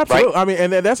back. Absolutely. Right? I mean,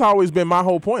 and that's always been my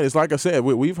whole point. It's like I said,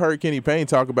 we've heard Kenny Payne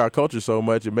talk about culture so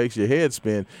much it makes your head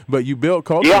spin. But you build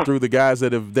culture through the guys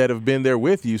that have been there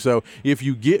with you. So if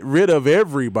you get rid of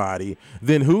everybody,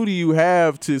 then who do you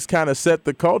have to kind of set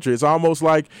the culture? It's almost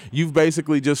like you've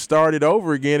basically just started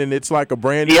over again, and it's like a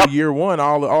brand new year one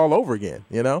all over again.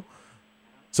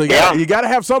 So you got to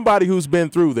have somebody who's been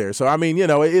through there. So I mean,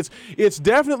 it's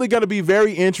definitely going to be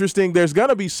very interesting. There's going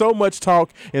to be so much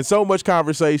talk and so much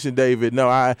conversation, David. No,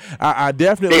 I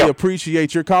definitely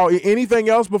appreciate your call. Anything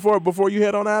else before you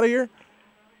head on out of here?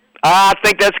 I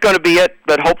think that's going to be it,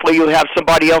 but hopefully you'll have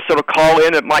somebody else that'll call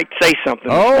in that might say something.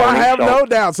 Oh, I have no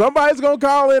doubt. Somebody's going to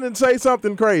call in and say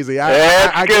something crazy.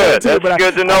 That's good. That's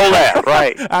good to know that,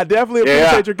 right. I definitely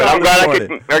appreciate your call. I'm glad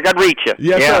I could reach you.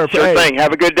 Yes, sir. Sure thing.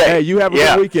 Have a good day. Hey, you have a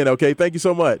good weekend, okay? Thank you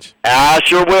so much. I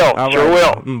sure will. All sure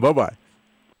right. will. Bye-bye.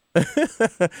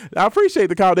 I appreciate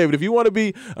the call, David. If you want to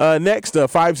be next,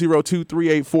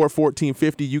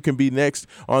 502-384-1450, you can be next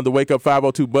on the Wake Up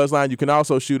 502 Buzz line. You can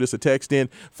also shoot us a text in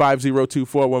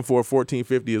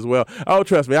 502-414-1450 as well. Oh,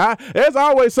 trust me, there's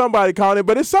always somebody calling in,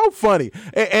 but it's so funny.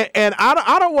 And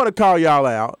I don't want to call y'all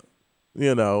out.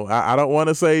 You know, I don't want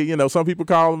to say, you know, some people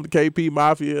call them the KP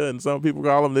Mafia and some people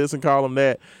call them this and call them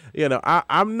that. You know,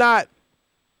 I'm not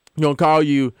going to call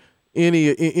you any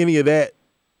of that.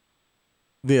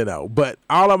 You know, but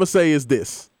all I'm going to say is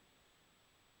this.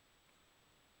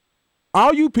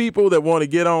 All you people that want to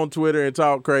get on Twitter and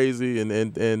talk crazy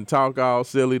and talk all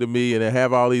silly to me and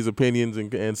have all these opinions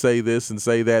and say this and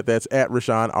say that, that's at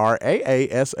Rashaan,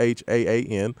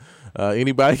 RAASHAAN.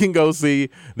 Anybody can go see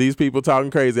these people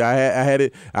talking crazy. I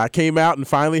came out and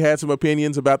finally had some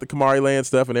opinions about the Kamari Land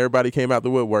stuff, and everybody came out the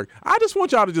woodwork. I just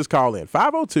want y'all to just call in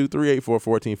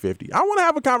 502-384-1450. I want to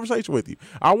have a conversation with you.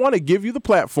 I want to give you the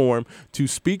platform to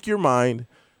speak your mind.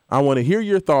 I want to hear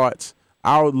your thoughts.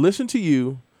 I'll listen to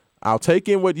you. I'll take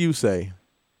in what you say.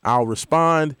 I'll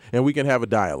respond, and we can have a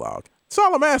dialogue. That's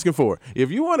all I'm asking for.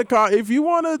 If you want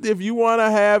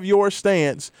to have your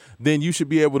stance, then you should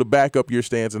be able to back up your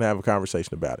stance and have a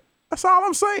conversation about it. That's all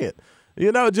I'm saying.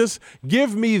 You know, just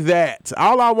give me that.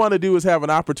 All I want to do is have an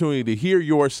opportunity to hear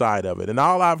your side of it. And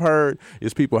all I've heard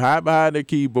is people hide behind their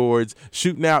keyboards,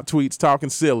 shooting out tweets, talking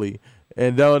silly,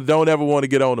 and don't ever want to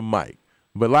get on the mic.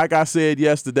 But like I said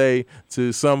yesterday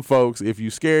to some folks, if you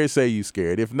scared, say you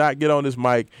scared. If not, get on this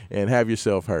mic and have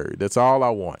yourself heard. That's all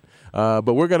I want.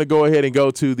 But we're going to go ahead and go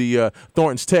to the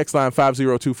Thornton's text line,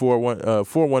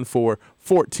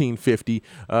 502-414-1450.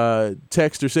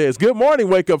 Texter says, good morning,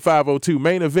 Wake Up 502,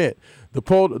 main event. The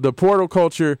portal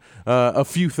culture, a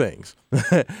few things.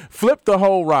 Flip the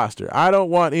whole roster. I don't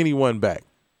want anyone back.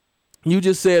 You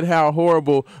just said how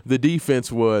horrible the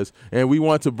defense was, and we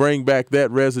want to bring back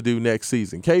that residue next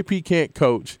season. KP can't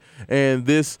coach, and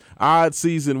this odd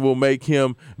season will make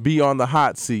him be on the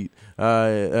hot seat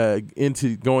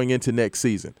going into next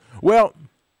season. Well,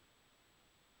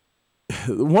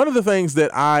 one of the things that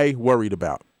I worried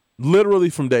about, literally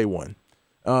from day one,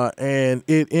 and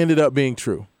it ended up being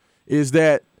true, is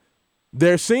that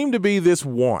there seemed to be this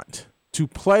want to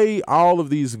play all of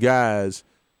these guys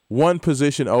one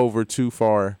position over too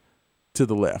far to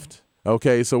the left.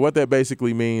 Okay, so what that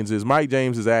basically means is Mike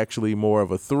James is actually more of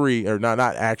a three, or not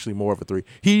actually more of a three.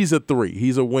 He's a three.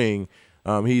 He's a wing.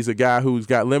 He's a guy who's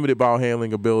got limited ball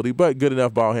handling ability, but good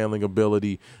enough ball handling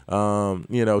ability,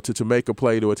 to make a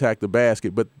play to attack the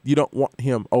basket. But you don't want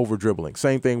him over dribbling.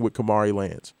 Same thing with Kamari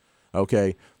Lands.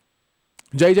 Okay,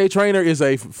 J.J. Traynor is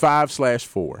a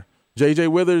 5/4. J.J.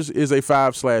 Withers is a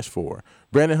 5/4.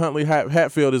 Brandon Huntley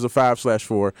Hatfield is a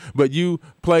 5/4, but you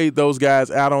played those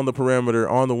guys out on the perimeter,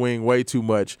 on the wing way too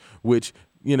much, which,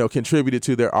 contributed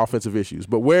to their offensive issues.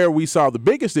 But where we saw the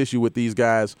biggest issue with these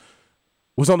guys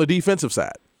was on the defensive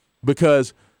side,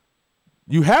 because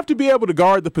you have to be able to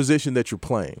guard the position that you're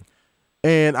playing.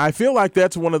 And I feel like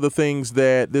that's one of the things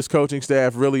that this coaching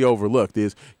staff really overlooked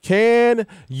is, can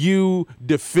you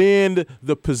defend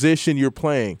the position you're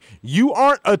playing? You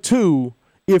aren't a 2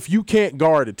 if you can't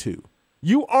guard a 2.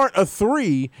 You aren't a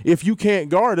 3 if you can't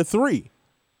guard a 3.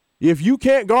 If you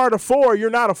can't guard a 4,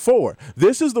 you're not a 4.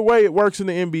 This is the way it works in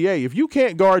the NBA. If you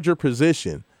can't guard your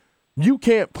position, you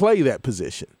can't play that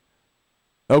position.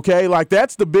 Okay? Like,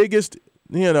 that's the biggest,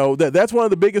 that's one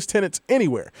of the biggest tenets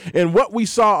anywhere. And what we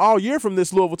saw all year from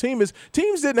this Louisville team is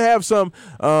teams didn't have some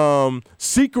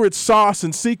secret sauce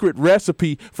and secret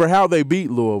recipe for how they beat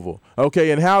Louisville,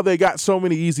 okay, and how they got so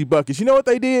many easy buckets. You know what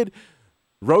they did?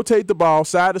 Rotate the ball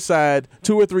side to side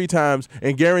 2 or 3 times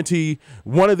and guarantee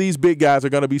one of these big guys are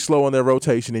going to be slow on their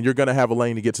rotation, and you're going to have a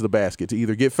lane to get to the basket to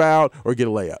either get fouled or get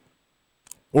a layup.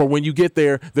 Or when you get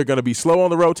there, they're going to be slow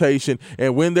on the rotation,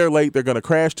 and when they're late, they're going to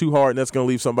crash too hard, and that's going to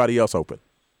leave somebody else open.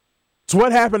 So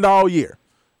what happened all year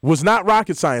was not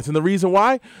rocket science, and the reason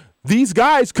why, these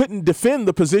guys couldn't defend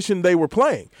the position they were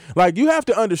playing. Like, you have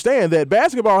to understand that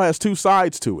basketball has 2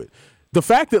 sides to it. The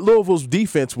fact that Louisville's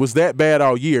defense was that bad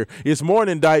all year is more an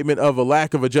indictment of a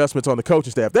lack of adjustments on the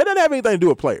coaching staff. That doesn't have anything to do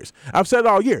with players. I've said it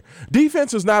all year.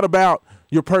 Defense is not about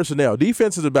your personnel.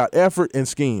 Defense is about effort and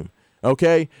scheme.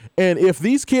 Okay? And if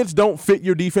these kids don't fit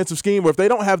your defensive scheme, or if they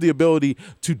don't have the ability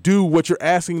to do what you're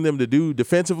asking them to do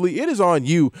defensively, it is on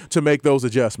you to make those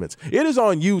adjustments. It is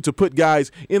on you to put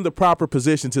guys in the proper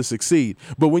position to succeed.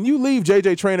 But when you leave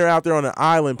J.J. Traynor out there on an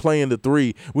island playing the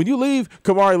 3, when you leave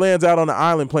Kamari Lands out on the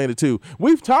island playing the 2,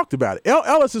 we've talked about it.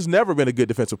 Ellis has never been a good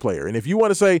defensive player. And if you want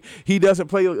to say he doesn't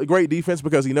play a great defense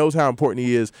because he knows how important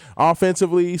he is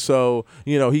offensively, so,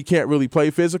 he can't really play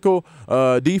physical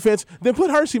defense, then put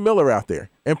Hercy Miller Miller out there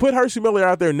and put Hercy Miller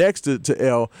out there next to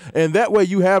L, and that way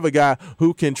you have a guy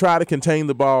who can try to contain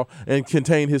the ball and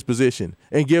contain his position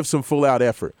and give some full-out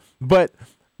effort. But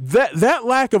that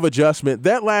lack of adjustment,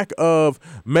 that lack of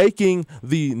making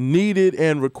the needed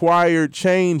and required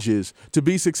changes to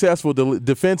be successful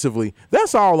defensively,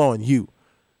 that's all on you.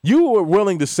 You were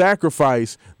willing to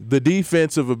sacrifice the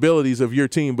defensive abilities of your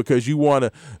team because you want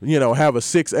to, have a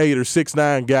 6'8" or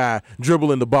 6'9" guy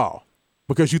dribbling the ball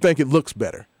because you think it looks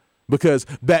better, because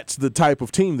that's the type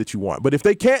of team that you want. But if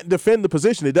they can't defend the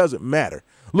position, it doesn't matter.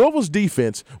 Louisville's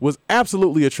defense was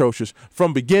absolutely atrocious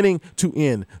from beginning to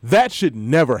end. That should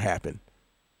never happen.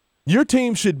 Your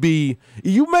team should be –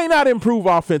 you may not improve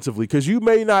offensively because you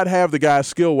may not have the guys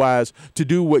skill-wise to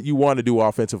do what you want to do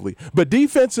offensively. But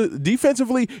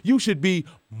defensively, you should be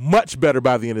much better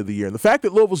by the end of the year. And the fact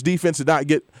that Louisville's defense did not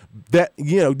get that –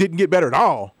 didn't get better at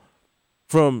all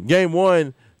from game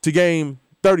 1 to game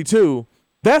 32,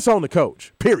 that's on the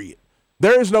coach, period.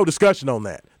 There is no discussion on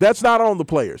that. That's not on the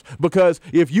players, because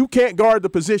if you can't guard the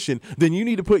position, then you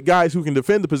need to put guys who can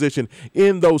defend the position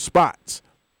in those spots.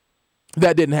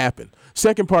 That didn't happen.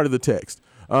 Second part of the text.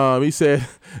 He said,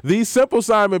 these Simple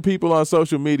Simon people on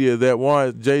social media that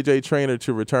want J.J. Traynor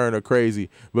to return are crazy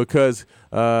because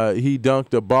he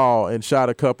dunked a ball and shot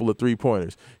a couple of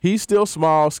three-pointers. He's still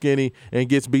small, skinny, and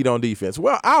gets beat on defense.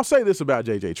 Well, I'll say this about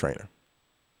J.J. Traynor.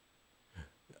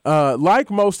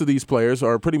 Like most of these players,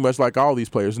 or pretty much like all these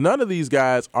players, none of these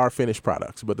guys are finished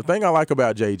products. But the thing I like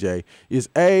about J.J. is,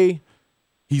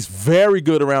 he's very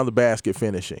good around the basket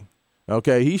finishing.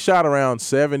 Okay, he shot around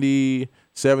 70,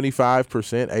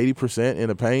 75%, 80% in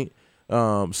the paint.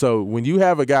 So when you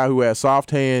have a guy who has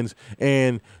soft hands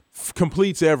and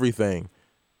completes everything,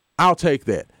 I'll take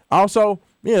that. Also,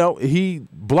 he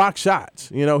blocked shots.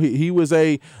 He was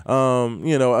a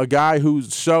guy who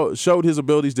showed his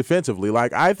abilities defensively.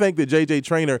 Like, I think that J.J.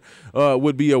 Traynor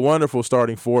would be a wonderful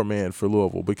starting four-man for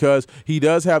Louisville because he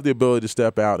does have the ability to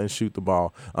step out and shoot the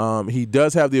ball. He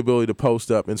does have the ability to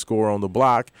post up and score on the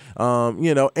block,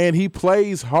 and he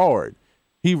plays hard.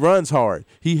 He runs hard.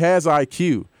 He has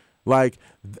IQ. Like,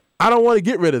 I don't want to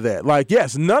get rid of that. Like,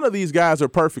 yes, none of these guys are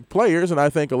perfect players, and I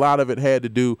think a lot of it had to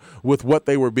do with what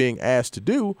they were being asked to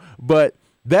do, but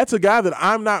that's a guy that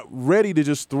I'm not ready to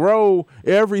just throw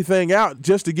everything out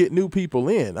just to get new people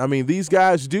in. I mean, these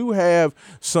guys do have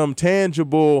some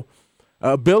tangible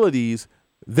abilities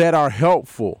that are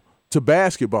helpful to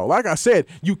basketball. Like I said,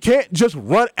 you can't just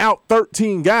run out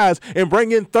 13 guys and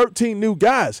bring in 13 new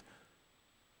guys.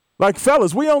 Like,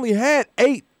 fellas, we only had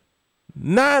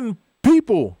 9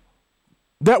 people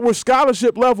that were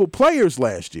scholarship-level players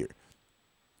last year.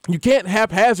 You can't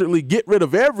haphazardly get rid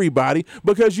of everybody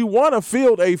because you want to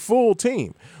field a full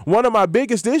team. One of my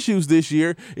biggest issues this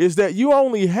year is that you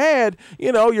only had,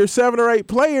 your 7 or 8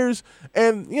 players,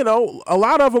 and, a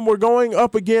lot of them were going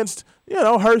up against,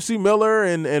 Hercy Miller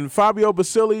and Fabio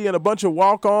Basili and a bunch of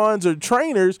walk-ons or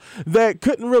trainers that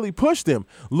couldn't really push them.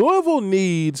 Louisville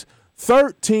needs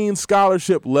 13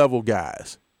 scholarship-level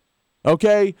guys.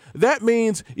 Okay, that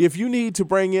means if you need to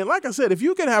bring in, like I said, if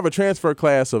you can have a transfer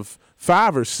class of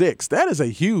 5 or 6, that is a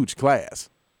huge class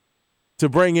to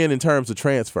bring in terms of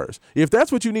transfers. If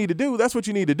that's what you need to do, that's what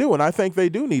you need to do, and I think they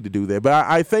do need to do that. But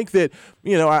I think that,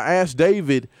 I asked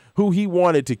David who he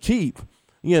wanted to keep.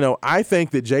 I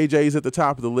think that JJ's at the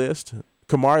top of the list.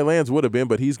 Kamari Lands would have been,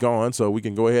 but he's gone, so we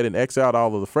can go ahead and X out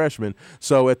all of the freshmen.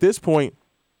 So at this point,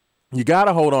 you got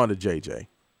to hold on to JJ.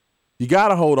 You got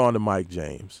to hold on to Mike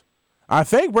James. I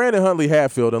think Brandon Huntley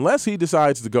Hatfield, unless he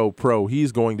decides to go pro,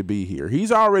 he's going to be here. He's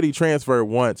already transferred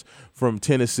once from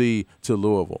Tennessee to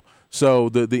Louisville. So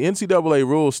the NCAA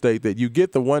rules state that you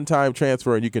get the one-time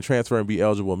transfer and you can transfer and be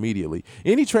eligible immediately.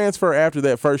 Any transfer after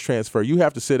that first transfer, you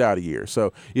have to sit out a year.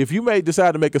 So if you may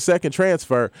decide to make a second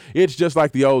transfer, it's just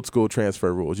like the old school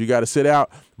transfer rules. You got to sit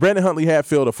out. Brandon Huntley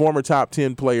Hatfield, a former top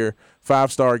 10 player,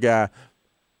 5-star guy,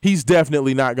 he's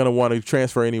definitely not going to want to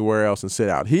transfer anywhere else and sit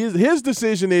out. His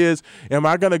decision is, am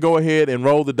I going to go ahead and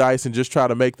roll the dice and just try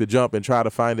to make the jump and try to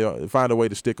find a way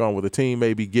to stick on with a team,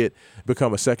 maybe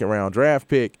become a second-round draft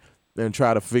pick and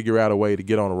try to figure out a way to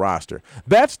get on a roster.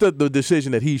 That's the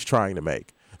decision that he's trying to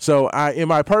make. So, in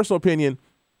my personal opinion,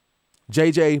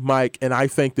 JJ, Mike, and I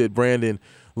think that Brandon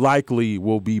likely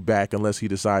will be back unless he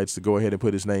decides to go ahead and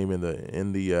put his name in the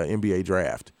NBA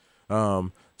draft.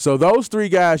 So those 3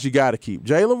 guys you got to keep.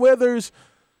 Jalen Withers,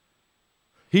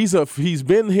 he's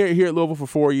been here at Louisville for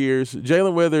 4 years.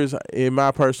 Jalen Withers, in my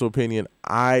personal opinion,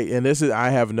 I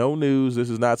have no news.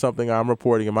 This is not something I'm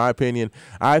reporting. In my opinion,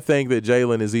 I think that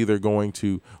Jalen is either going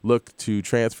to look to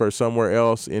transfer somewhere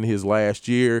else in his last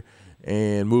year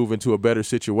and move into a better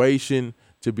situation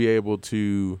to be able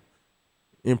to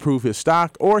improve his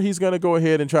stock, or he's going to go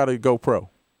ahead and try to go pro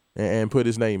and put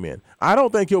his name in. I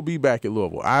don't think he'll be back at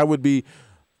Louisville. I would be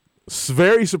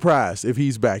very surprised if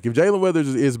he's back. If Jalen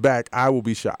Withers is back, I will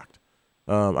be shocked.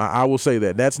 I will say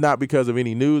that. That's not because of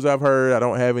any news I've heard. I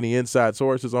don't have any inside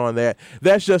sources on that.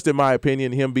 That's just in my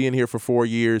opinion, him being here for 4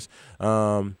 years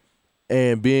and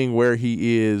being where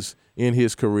he is in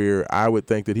his career, I would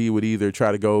think that he would either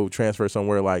try to go transfer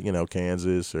somewhere like,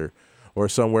 Kansas or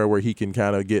somewhere where he can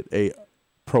kind of get a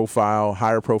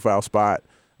higher profile spot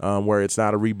where it's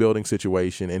not a rebuilding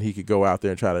situation and he could go out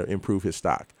there and try to improve his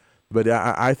stock. But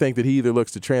I think that he either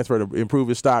looks to transfer to improve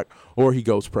his stock or he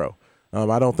goes pro.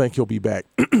 I don't think he'll be back.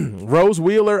 Rose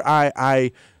Wheeler,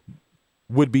 I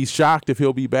would be shocked if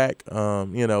he'll be back.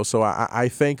 So I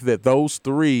think that those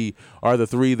three are the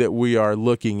three that we are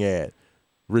looking at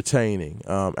retaining.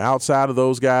 Outside of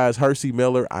those guys, Hersey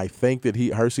Miller, I think that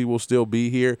Hersey will still be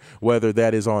here, whether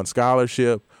that is on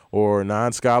scholarship or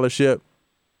non-scholarship.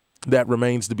 That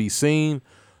remains to be seen.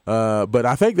 But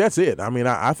I think that's it. I mean,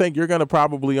 I think you're going to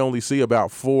probably only see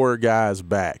about 4 guys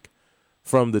back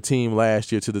from the team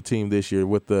last year to the team this year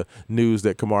with the news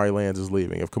that Kamari Lands is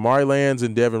leaving. If Kamari Lands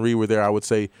and Devin Reed were there, I would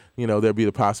say, there'd be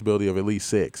the possibility of at least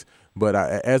 6. But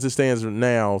as it stands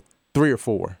now, 3 or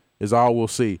 4 is all we'll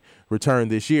see return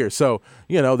this year. So,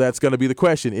 that's going to be the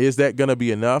question. Is that going to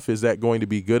be enough? Is that going to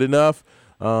be good enough?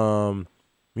 Who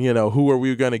are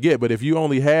we going to get? But if you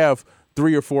only have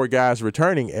 3 or 4 guys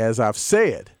returning, as I've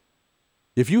said,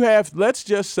 if you have, let's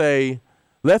just say,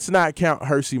 let's not count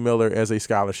Hersey Miller as a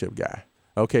scholarship guy.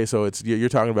 Okay, so you're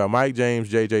talking about Mike James,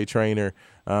 J.J. Traynor,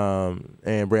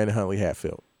 and Brandon Huntley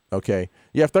Hatfield. Okay,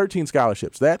 you have 13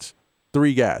 scholarships. That's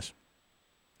 3 guys.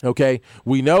 Okay,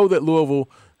 we know that Louisville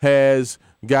has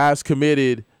guys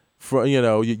committed for,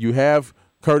 you have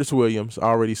Curtis Williams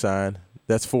already signed.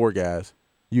 That's 4 guys.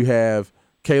 You have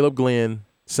Caleb Glenn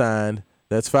signed.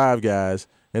 That's 5 guys.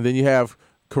 And then you have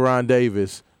Karan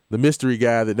Davis, the mystery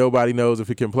guy that nobody knows if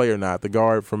he can play or not, the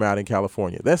guard from out in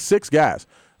California. That's 6 guys.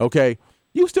 Okay,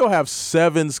 you still have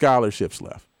 7 scholarships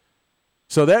left.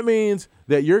 So that means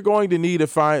that you're going to need to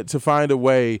find a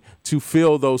way to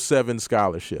fill those 7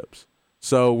 scholarships.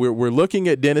 So we're looking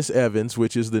at Dennis Evans,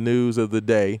 which is the news of the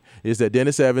day, is that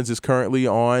Dennis Evans is currently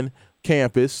on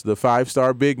campus, the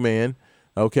 5-star big man,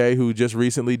 okay, who just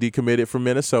recently decommitted from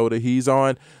Minnesota. He's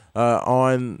on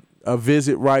a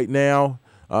visit right now.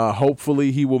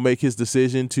 Hopefully he will make his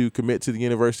decision to commit to the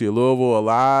University of Louisville. A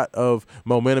lot of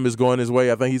momentum is going his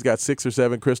way. I think he's got 6 or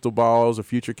 7 crystal balls or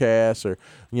future casts or,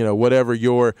 whatever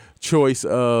your choice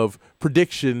of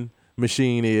prediction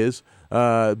machine is.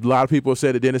 A lot of people have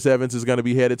said that Dennis Evans is going to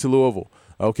be headed to Louisville.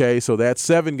 Okay, so that's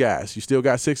 7 guys. You still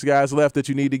got 6 guys left that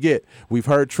you need to get. We've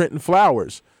heard Trenton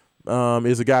Flowers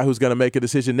is a guy who's going to make a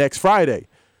decision next Friday.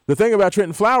 The thing about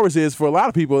Trenton Flowers is, for a lot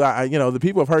of people, the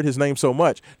people have heard his name so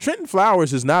much. Trenton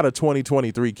Flowers is not a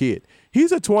 2023 kid.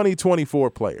 He's a 2024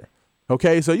 player.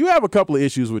 Okay, so you have a couple of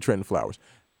issues with Trenton Flowers.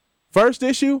 First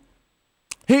issue,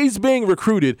 he's being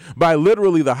recruited by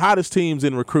literally the hottest teams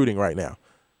in recruiting right now.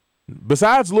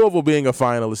 Besides Louisville being a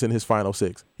finalist in his Final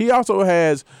 6, he also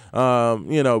has,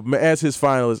 as his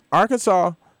finalists,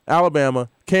 Arkansas, Alabama,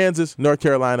 Kansas, North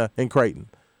Carolina, and Creighton.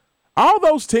 All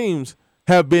those teams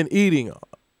have been eating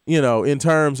in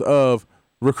terms of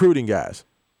recruiting guys.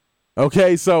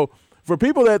 Okay, so for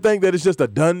people that think that it's just a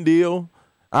done deal,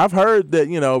 I've heard that,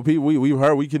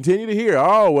 we continue to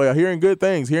hear, hearing good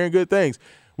things.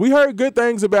 We heard good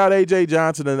things about A.J.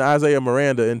 Johnson and Isaiah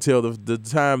Miranda until the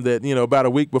time that, about a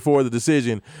week before the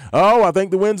decision, I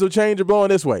think the winds of change are blowing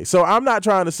this way. So I'm not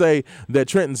trying to say that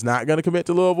Trenton's not going to commit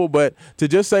to Louisville, but to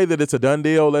just say that it's a done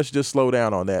deal, let's just slow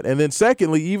down on that. And then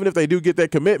secondly, even if they do get that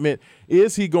commitment,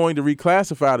 is he going to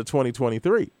reclassify to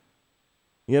 2023?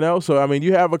 So, I mean,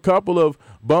 you have a couple of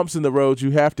bumps in the road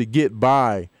you have to get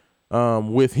by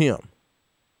with him.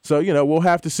 So, we'll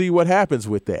have to see what happens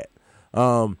with that.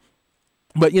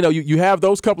 But, you have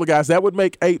those couple of guys. That would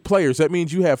make 8 players. That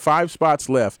means you have 5 spots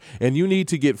left, and you need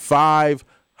to get 5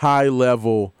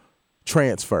 high-level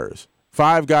transfers,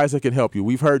 5 guys that can help you.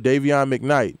 We've heard Davion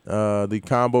McKnight, the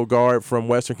combo guard from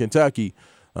Western Kentucky.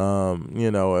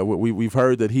 We've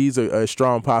heard that he's a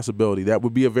strong possibility. That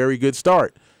would be a very good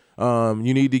start.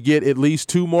 You need to get at least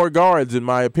 2 more guards, in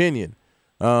my opinion.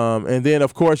 And then,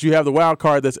 of course, you have the wild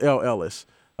card that's El Ellis.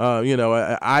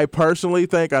 I personally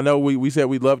think, I know we said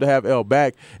we'd love to have El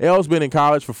back. El's been in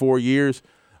college for 4 years.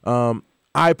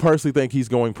 I personally think he's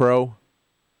going pro.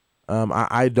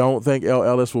 I don't think El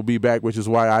Ellis will be back, which is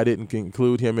why I didn't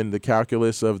include him in the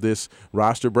calculus of this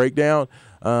roster breakdown.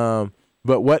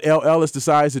 But what Ellis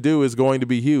decides to do is going to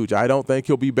be huge. I don't think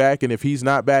he'll be back, and if he's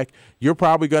not back, you're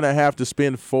probably going to have to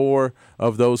spend 4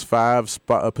 of those 5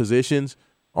 positions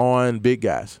on big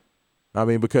guys. I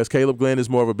mean, because Caleb Glenn is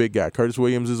more of a big guy. Curtis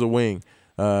Williams is a wing.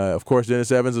 Of course,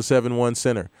 Dennis Evans is a 7-1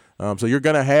 center. So you're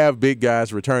going to have big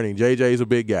guys returning. JJ is a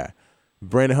big guy.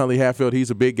 Brandon Huntley-Hatfield,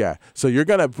 he's a big guy. So you're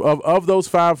going to, of those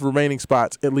 5 remaining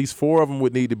spots, at least 4 of them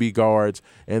would need to be guards,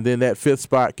 and then that 5th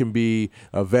spot can be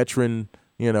a veteran,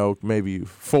 maybe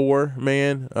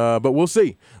 4-man, but we'll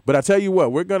see. But I tell you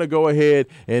what, we're going to go ahead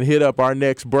and hit up our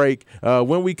next break.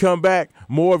 When we come back,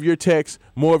 more of your texts,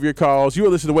 more of your calls. You are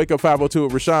listening to Wake Up 502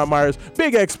 with Rashawn Myers,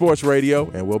 Big X Sports Radio,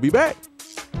 and we'll be back.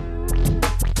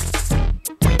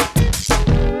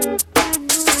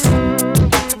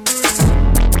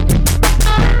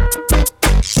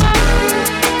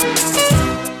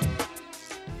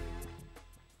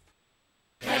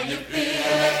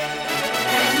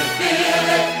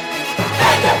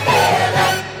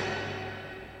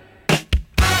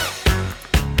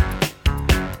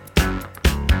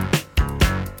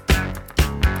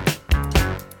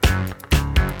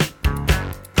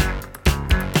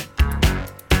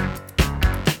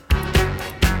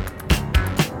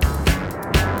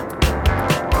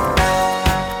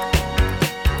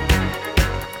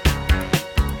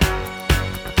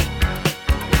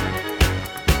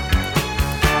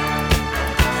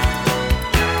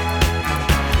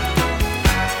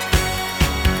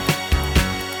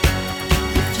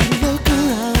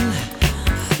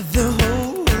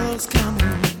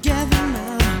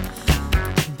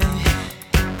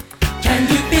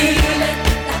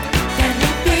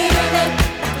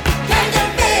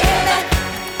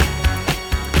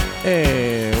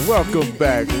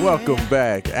 Welcome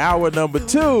back. Hour number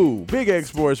 2, Big X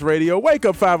Sports Radio. Wake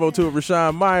Up 502 with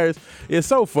Rashawn Myers. It's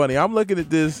so funny. I'm looking at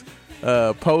this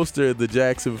poster, the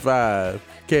Jackson 5.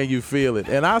 Can you feel it?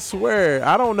 And I swear,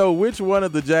 I don't know which one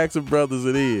of the Jackson brothers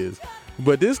it is,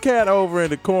 but this cat over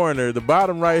in the corner, the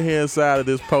bottom right-hand side of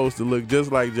this poster, looked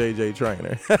just like J.J.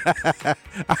 Traynor.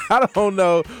 I don't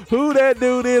know who that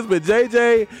dude is, but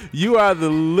J.J., you are the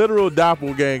literal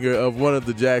doppelganger of one of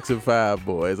the Jackson 5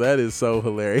 boys. That is so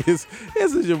hilarious.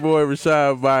 This is your boy,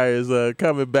 Rashawn Myers,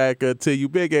 coming back to you,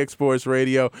 Big X Sports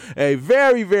Radio. A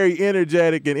very, very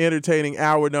energetic and entertaining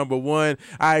hour number 1.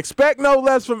 I expect no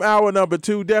less from hour number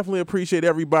 2. Definitely appreciate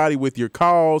everybody with your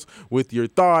calls, with your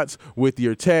thoughts, with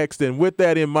your text, and with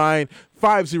that in mind,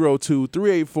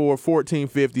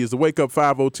 502-384-1450 is the Wake Up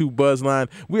 502 Buzz Line.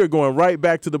 We are going right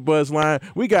back to the Buzz Line.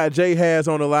 We got Jay Haz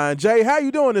on the line. Jay, how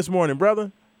you doing this morning,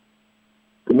 brother?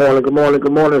 Good morning,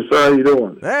 sir. How you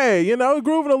doing? Hey,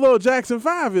 grooving a little Jackson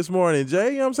 5 this morning,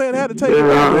 Jay. You know what I'm saying? I had to take it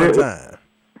one time.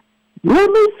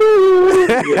 Let me see.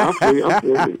 Yeah, I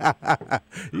feel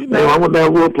you. Man, I went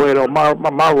there, we'll play it on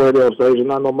my radio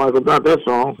station. I know Michael got that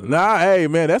song. Nah, hey,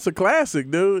 man, that's a classic,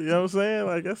 dude. You know what I'm saying?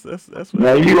 Like, that's what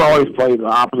man, you always play the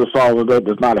opposite song of that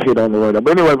that's not a hit on the radio.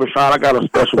 But anyway, Rashawn, I got a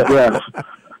special guest,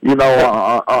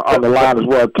 on the line as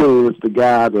well, too. It's the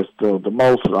guy that's the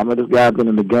most, this guy's been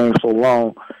in the game so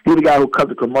long. He's the guy who cut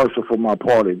the commercial for my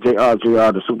party, JR,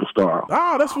 the superstar.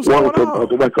 Oh, that's what's going on.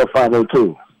 To Wake Up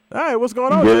 502. All right, what's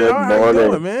going on, JR? How you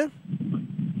doing, man?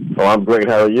 Oh, I'm great.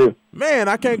 How are you? Man,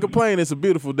 I can't complain. It's a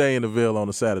beautiful day in the Ville on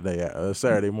a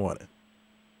Saturday morning.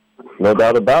 No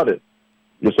doubt about it.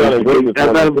 You sound great.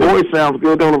 That voice sounds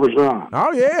good, don't it, Rashawn?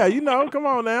 Oh yeah, come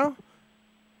on now.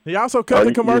 He also cut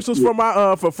the commercials for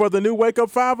my for the new Wake Up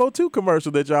 502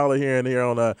 commercial that y'all are hearing here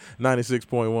on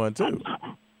 96.1 too.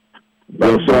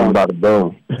 That's something about the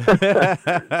boom.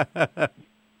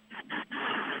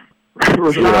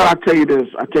 Rashawn, I'll tell you this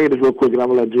real quick, and I'm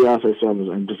going to let JR say something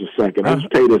in just a second. I'll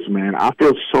just tell you this, man. I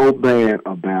feel so bad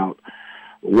about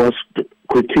what's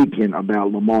critiquing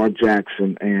about Lamar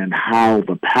Jackson and how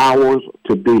the powers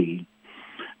to be,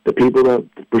 the people that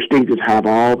the prestigious have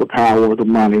all the power, the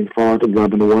money, as far as the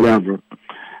governor, whatever,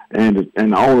 and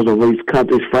the owners of these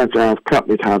companies, franchise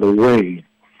companies, how they weigh.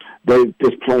 They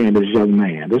just playing this young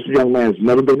man. This young man has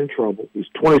never been in trouble. He's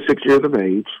 26 years of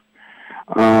age.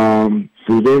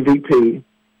 He's MVP,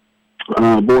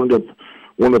 one of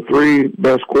the 3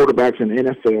 best quarterbacks in the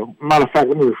NFL. Matter of fact,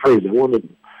 let me rephrase it. One of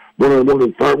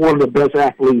the best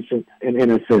athletes in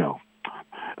NFL,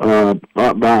 by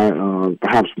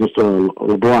perhaps Mr.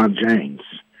 LeBron James.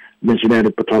 Mentioned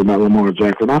that talking about Lamar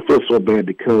Jackson. I feel so bad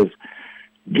because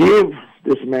give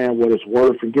this man what it's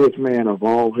worth and give this man of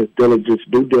all his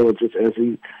due diligence as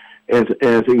he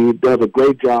does a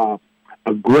great job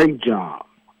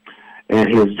at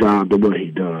his job, the way he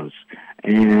does.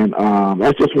 And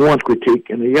that's just one critique.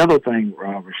 And the other thing,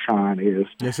 Rashawn, is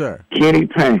yes, sir. Kenny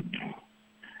Payne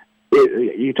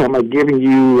You talking about giving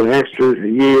you an extra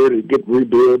year to get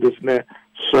rebuild this and that,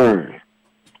 sir?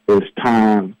 It's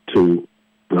time to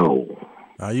go.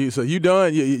 So you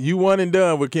done? You one and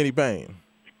done with Kenny Payne?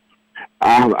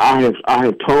 I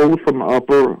have told from the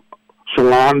upper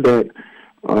salon that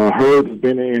Herb has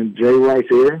been in Jay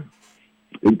Rice's ear.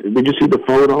 Did you see the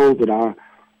photos that I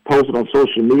posted on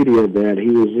social media that he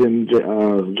was in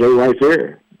Jay Rice's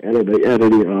ear at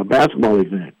a basketball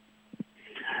event?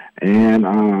 And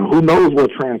who knows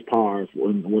what transpires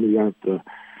when he got the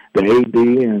AD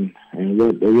and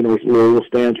what Louisville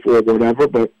stands for, whatever.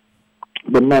 But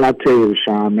man, I tell you,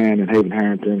 Rashawn, man, and Haven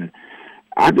Harrington,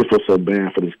 I just feel so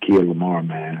bad for this kid Lamar,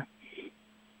 man.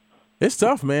 It's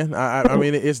tough, man. I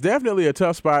mean, it's definitely a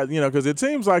tough spot, because it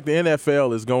seems like the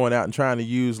NFL is going out and trying to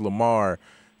use Lamar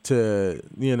to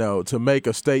make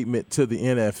a statement to the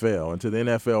NFL and to the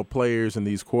NFL players and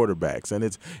these quarterbacks. And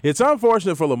it's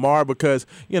unfortunate for Lamar because,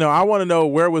 I want to know,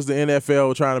 where was the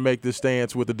NFL trying to make this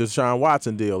stance with the Deshaun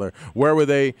Watson deal, or where were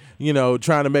they,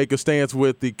 trying to make a stance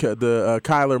with the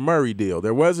Kyler Murray deal?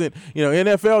 There wasn't,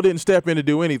 NFL didn't step in to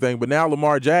do anything, but now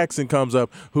Lamar Jackson comes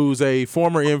up, who's a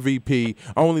former MVP,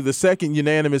 only the second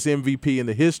unanimous MVP in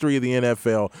the history of the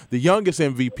NFL, the youngest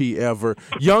MVP ever,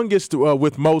 youngest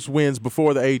with most wins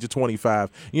before the age of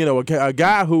 25. A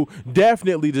guy who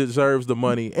definitely deserves the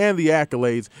money and the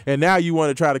accolades, and now you want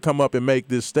to try to come up and make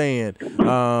this stand.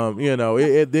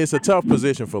 It's a tough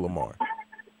position for Lamar.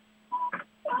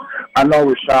 I know,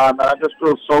 Rashawn, man. I just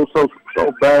feel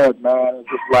so bad, man. It's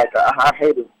just like I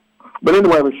hate it. But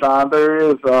anyway, Rashawn, there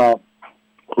is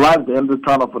light at the end of the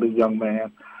tunnel for the young man,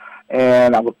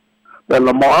 and that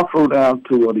Lamar flew down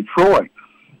to Detroit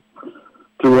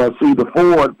to see the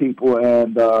Ford people,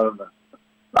 and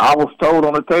I was told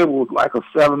on the table it was like a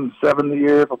 7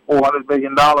 year for $400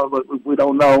 million, but we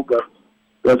don't know, because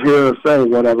that's here to say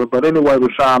whatever. But anyway,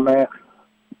 Rashawn, man,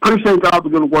 appreciate all the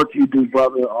good work you do,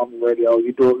 brother, on the radio.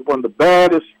 You do one of the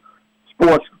baddest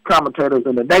sports commentators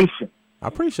in the nation. I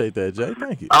appreciate that, Jay.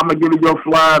 Thank you. I'm going to give you your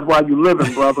flyers while you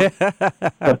living, brother.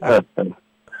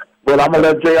 But I'm going to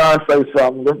let JR say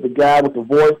something. This is the guy with the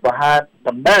voice behind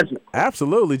the magic.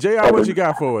 Absolutely. JR, what you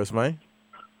got for us, man?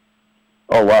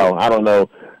 Oh, wow. I don't know.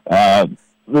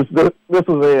 This was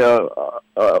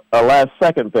a last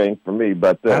second thing for me,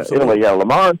 but anyway, yeah,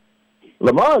 Lamar,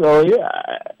 oh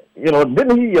yeah,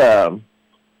 didn't he? Let's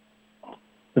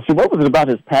see, what was it about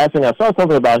his passing? I saw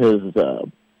something about his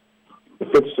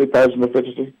passing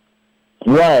efficiency.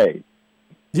 Right.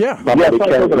 Yeah. I saw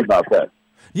something about that.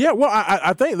 Yeah, well,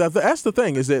 I think that's the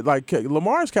thing, is that like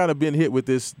Lamar's kind of been hit with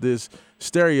this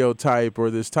stereotype or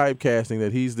this typecasting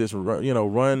that he's this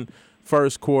run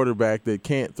first quarterback that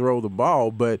can't throw the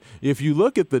ball. But if you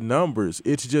look at the numbers,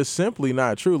 it's just simply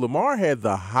not true. Lamar had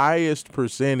the highest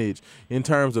percentage in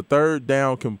terms of third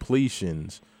down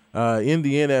completions in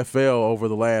the NFL over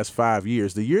the last 5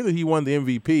 years. The year that he won the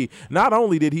MVP, not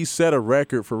only did he set a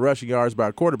record for rushing yards by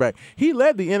a quarterback, he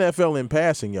led the NFL in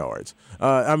passing yards.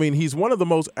 He's one of the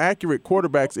most accurate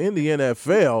quarterbacks in the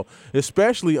NFL,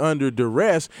 especially under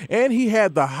duress, and he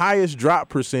had the highest drop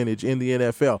percentage in the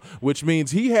NFL, which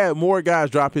means he had more guys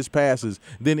drop his passes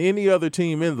than any other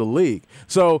team in the league.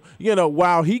 So,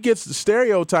 while he gets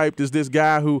stereotyped as this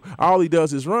guy who all he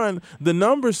does is run, the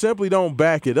numbers simply don't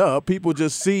back it up. People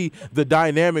just see the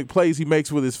dynamic plays he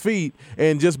makes with his feet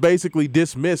and just basically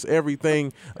dismiss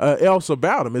everything else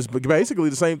about him. It's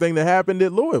basically the same thing that happened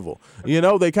at Louisville.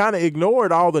 They kind of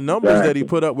ignored all the numbers that he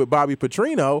put up with Bobby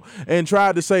Petrino and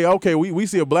tried to say, okay, we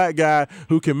see a black guy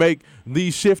who can make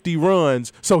these shifty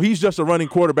runs, so he's just a running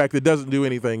quarterback that doesn't do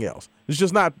anything else. It's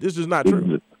just not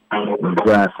true.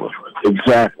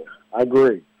 Exactly. I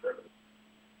agree.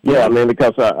 Yeah,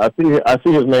 because I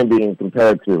see his name being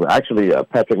compared to actually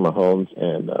Patrick Mahomes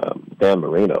and Dan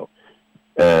Marino,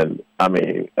 and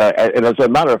and as a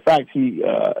matter of fact, he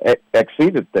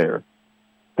exceeded their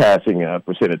passing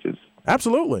percentages.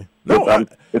 Absolutely. No,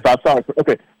 if I saw it,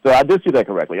 okay, so I did see that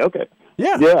correctly. Okay.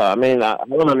 Yeah. Yeah, I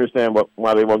don't understand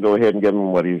why they won't go ahead and give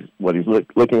him what he's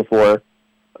looking for.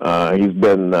 He's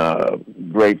been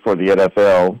great for the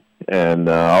NFL, and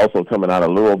also coming out of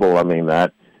Louisville.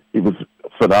 He was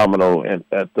phenomenal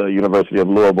at the University of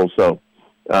Louisville. So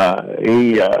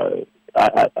I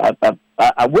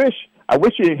wish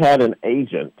he had an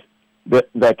agent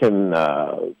that can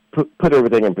put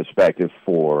everything in perspective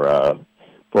for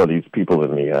these people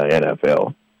in the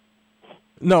NFL.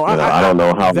 No, I don't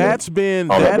know how that has been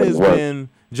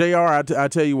JR. I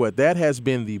tell you what, that has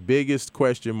been the biggest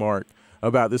question mark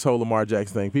about this whole Lamar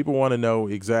Jackson thing. People want to know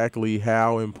exactly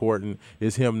how important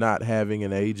is him not having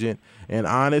an agent. And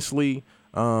honestly,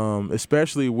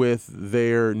 especially with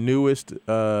their newest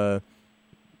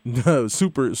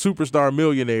superstar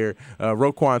millionaire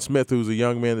Roquan Smith, who's a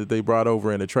young man that they brought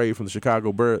over in a trade from the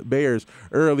Chicago Bears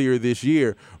earlier this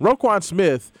year. Roquan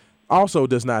Smith also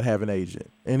does not have an agent.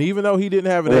 And even though he didn't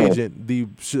have an agent, the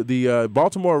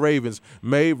Baltimore Ravens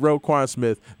made Roquan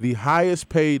Smith the highest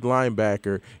paid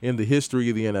linebacker in the history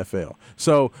of the NFL.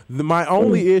 So my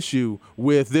only issue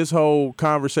with this whole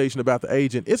conversation about the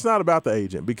agent, it's not about the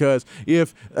agent, because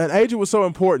if an agent was so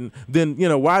important, then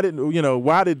were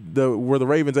the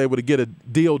Ravens able to get a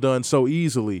deal done so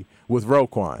easily with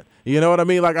Roquan? You know what I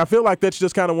mean? Like, I feel like that's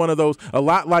just kind of one of those, a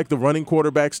lot like the running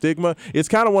quarterback stigma. It's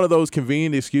kind of one of those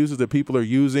convenient excuses that people are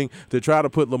using to try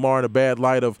to put Lamar in a bad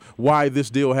light of why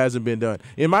this deal hasn't been done.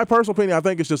 In my personal opinion, I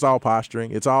think it's just all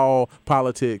posturing. It's all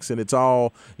politics, and it's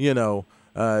all,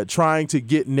 trying to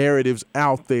get narratives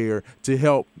out there to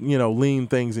help, lean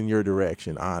things in your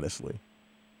direction, honestly.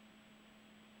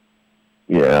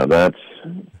 Yeah, that's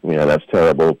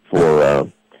terrible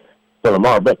for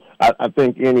Lamar, but I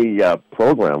think any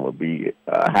program would be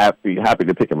happy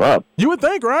to pick him up. You would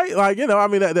think, right? Like,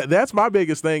 that's my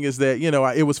biggest thing is that,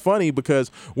 it was funny because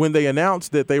when they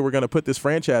announced that they were going to put this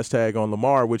franchise tag on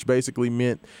Lamar, which basically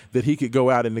meant that he could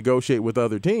go out and negotiate with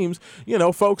other teams,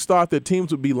 folks thought that teams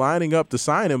would be lining up to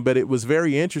sign him, but it was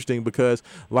very interesting because,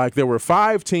 like, there were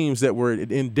 5 teams that were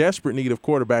in desperate need of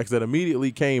quarterbacks that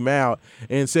immediately came out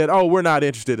and said, oh, we're not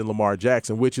interested in Lamar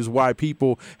Jackson, which is why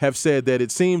people have said that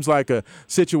it seems like a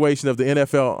situation of the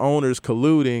NFL owners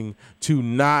colluding to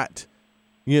not,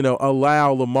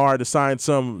 allow Lamar to sign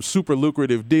some super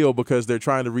lucrative deal because they're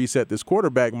trying to reset this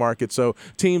quarterback market. So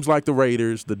teams like the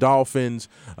Raiders, the Dolphins,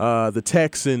 the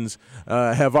Texans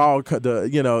have all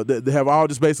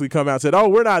just basically come out and said, oh,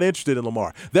 we're not interested in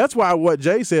Lamar. That's why what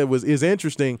Jay said is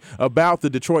interesting about the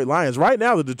Detroit Lions. Right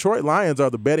now, the Detroit Lions are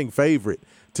the betting favorite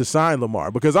to sign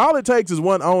Lamar, because all it takes is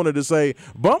one owner to say,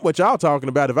 bump what y'all talking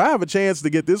about. If I have a chance to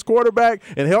get this quarterback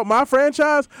and help my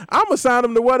franchise, I'm going to sign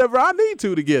him to whatever I need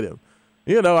to get him.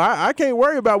 I can't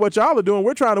worry about what y'all are doing.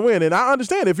 We're trying to win. And I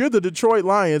understand if you're the Detroit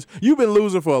Lions, you've been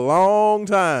losing for a long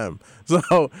time.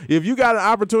 So if you got an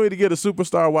opportunity to get a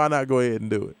superstar, why not go ahead and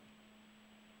do it?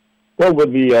 Well,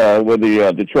 with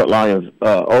the Detroit Lions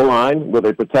O-line, will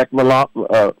they protect Lamar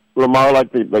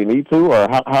like they need to, or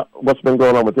what's been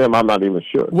going on with them? I'm not even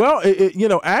sure. Well,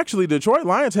 actually, Detroit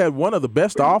Lions had one of the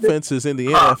best offenses in the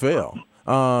NFL.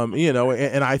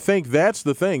 And I think that's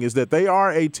the thing, is that they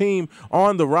are a team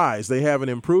on the rise. They have an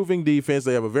improving defense.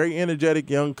 They have a very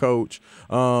energetic young coach.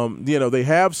 They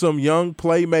have some young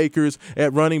playmakers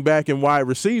at running back and wide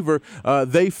receiver.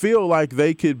 They feel like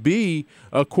they could be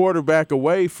a quarterback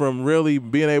away from really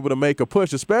being able to make a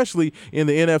push, especially in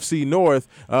the NFC North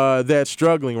that's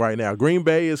struggling right now. Green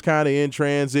Bay is kind of in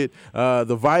transit.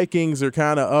 The Vikings are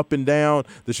kind of up and down.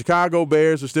 The Chicago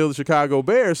Bears are still the Chicago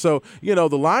Bears. So,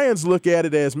 the Lions look at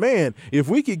it as, man, if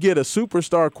we could get a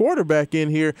superstar quarterback in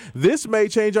here, this may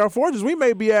change our fortunes. We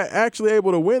may be actually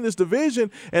able to win this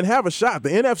division and have a shot. The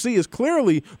NFC is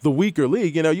clearly the weaker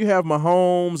league. You have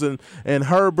Mahomes and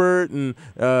Herbert and,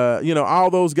 all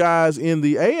those guys in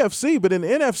the AFC, but in the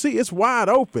NFC, it's wide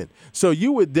open. So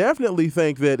you would definitely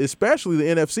think that especially the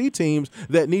NFC teams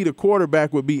that need a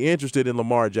quarterback would be interested in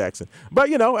Lamar Jackson. But,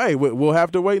 hey, we'll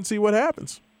have to wait and see what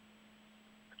happens.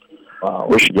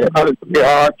 We should get JR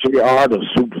the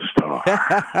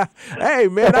superstar. Hey,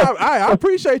 man, I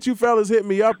appreciate you fellas hitting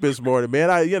me up this morning, man.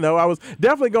 I was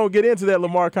definitely going to get into that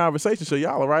Lamar conversation, so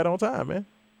y'all are right on time, man.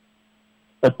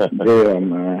 Yeah,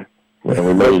 man.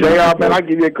 JR, man, I'll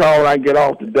give you a call when I get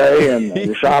off today, and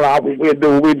Rashawn, we'll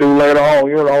do what we do later on,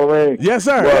 you know what I mean? Yes,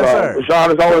 sir. Yes, sir.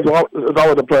 Rashawn, it's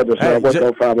always a pleasure, sir. What's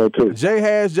up, 502? Jay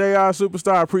has JR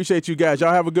Superstar. I appreciate you guys.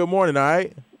 Y'all have a good morning, all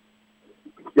right?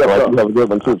 Yeah, you have a good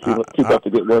one, too. Keep up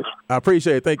the good work. I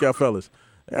appreciate it. Thank y'all, fellas.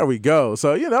 There we go.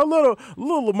 So, little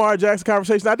Lamar Jackson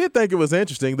conversation. I did think it was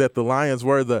interesting that the Lions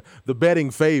were the betting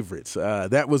favorites.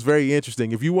 That was very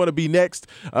interesting. If you want to be next,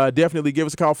 definitely give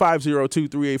us a call,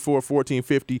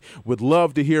 502-384-1450. Would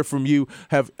love to hear from you.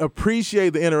 Have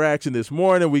appreciated the interaction this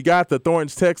morning. We got the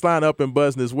Thornton's text line up and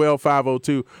buzzing as well,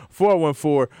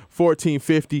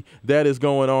 502-414-1450. That is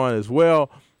going on as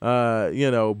well.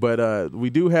 But we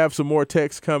do have some more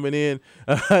texts coming in.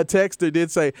 Texter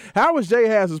did say, how was Jay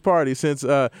Hass's party, since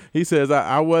he says,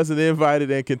 I wasn't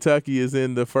invited and Kentucky is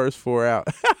in the first 4 out.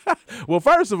 Well,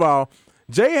 first of all,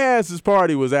 Jay Hass's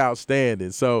party was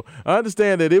outstanding. So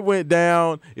understand that it went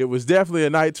down. It was definitely a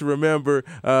night to remember.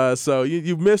 So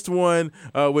you missed one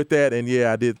with that. And,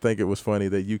 yeah, I did think it was funny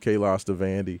that UK lost to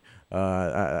Vandy.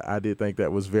 I did think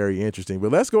that was very interesting.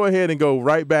 But let's go ahead and go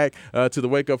right back to the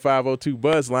Wake Up 502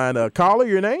 Buzz line. Caller,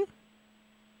 your name?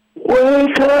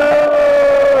 Wake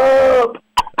up!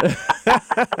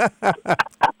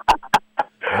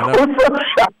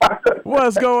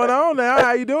 What's going on now?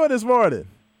 How you doing this morning?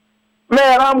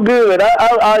 Man, I'm good.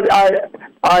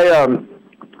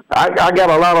 I got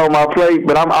a lot on my plate,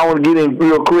 but I want to get in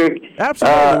real quick.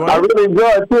 Absolutely. I really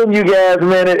enjoyed seeing you guys,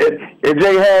 man. At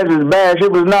Jay Hazard's bash,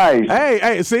 it was nice.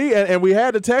 Hey, see, and we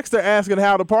had the texter asking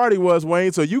how the party was,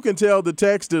 Wayne, so you can tell the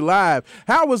texter live.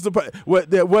 How was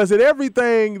was it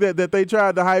everything that they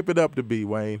tried to hype it up to be,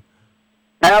 Wayne?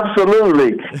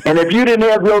 Absolutely. And if you didn't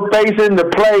have your face in the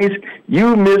place,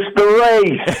 you missed the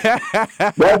race.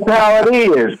 That's how it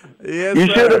is. Yes, you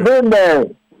should have been there.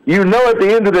 You know, at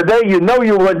the end of the day, you know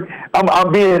you would.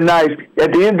 I'm being nice.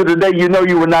 At the end of the day, you know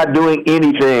you were not doing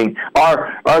anything,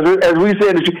 or as we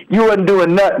said, you wasn't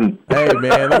doing nothing. Hey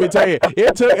man, let me tell you,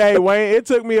 Wayne, it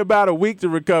took me about a week to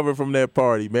recover from that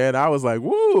party, man. I was like,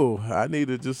 woo, I need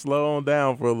to just slow on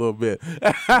down for a little bit.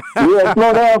 Yeah,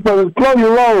 slow down, so slow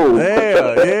your roll.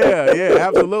 Yeah,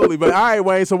 absolutely. But all right,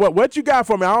 Wayne. So what you got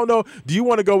for me? I don't know. Do you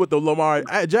want to go with the Lamar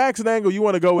Jackson angle? You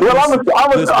want to go with? Well, I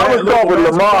was start with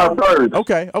Lamar first.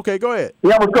 Okay, go ahead.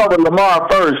 Yeah, I'm going to start with Lamar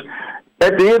first.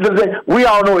 At the end of the day, we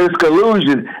all know it's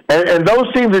collusion. And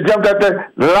those teams that jumped out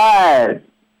there lied.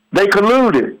 They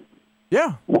colluded.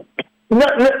 Yeah.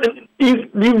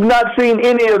 You've not seen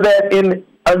any of that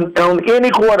on any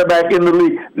quarterback in the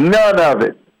league. None of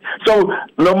it. So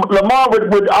Lamar,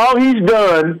 with all he's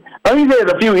done, he's had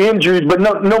a few injuries, but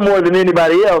no more than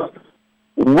anybody else.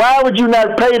 Why would you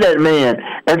not pay that man?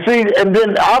 And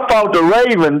then I thought the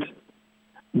Ravens,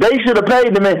 they should have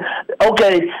paid the man.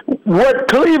 Okay, what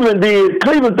Cleveland did,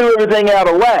 Cleveland threw everything out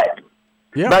of whack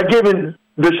by giving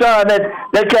Deshaun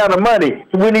that kind of money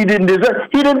when he didn't deserve.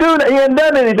 He didn't do that. He hadn't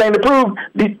done anything to prove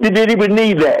that he would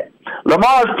need that.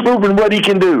 Lamar's proven what he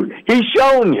can do. He's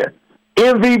shown you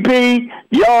MVP,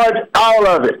 yards, all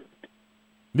of it.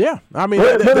 Yeah, I mean,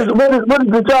 what does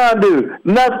Deshaun do?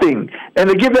 Nothing. And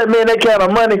to give that man that kind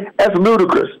of money, that's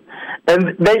ludicrous.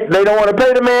 And they don't want to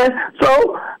pay the man,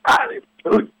 so.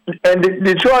 And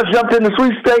Detroit jumped in the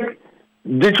sweepstakes.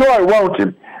 Detroit wants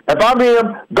him. If I'm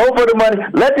him, go for the money.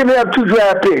 Let them have 2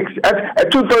 draft picks. At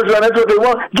 2 first round, that's what they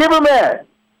want. Give them that.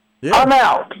 Yeah. I'm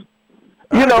out.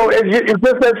 You know, it's just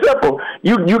that simple.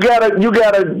 You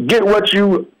gotta get what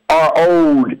you are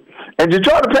owed, and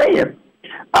Detroit to pay him.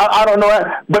 I don't know,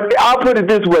 but I'll put it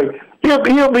this way: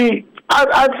 he'll be.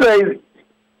 I'd say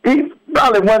he's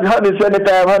probably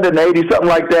 175, 180, something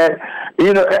like that.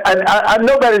 You know, I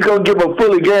nobody's going to give a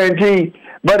fully guaranteed,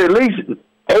 but at least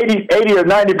 80 or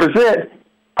 90%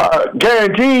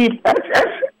 guaranteed.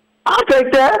 I'll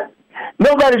take that.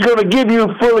 Nobody's going to give you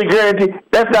fully guaranteed.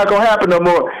 That's not going to happen no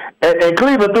more. And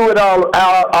Cleveland threw it all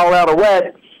out of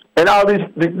whack. And all these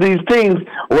teams,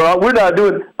 well, we're not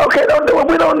doing. Okay, don't do it.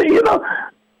 We don't need, you know.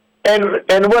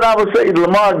 And what I would say,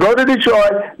 Lamar, go to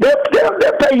Detroit.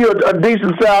 They'll pay you a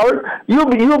decent salary. You'll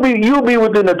be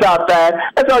within the top 5.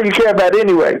 That's all you care about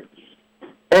anyway.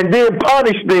 And then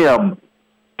punish them.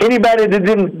 Anybody that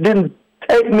didn't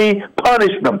take me,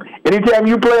 punish them. Anytime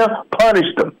you play them, punish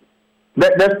them.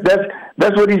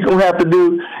 That's what he's gonna have to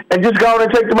do. And just go on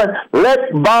and take the money.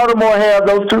 Let Baltimore have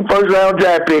those 2 first-round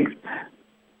draft picks,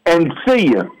 and see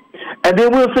you. And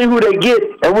then we'll see who they get,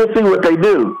 and we'll see what they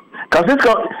do. Because it's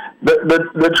going,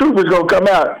 the truth is going to come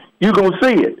out. You're going to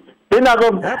see it. They're not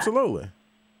going. Absolutely.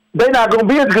 They're not going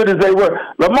to be as good as they were.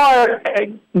 Lamar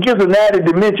gives an added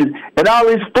dimension, and all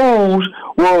these fools.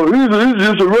 Well, he's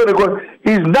just a running quarterback.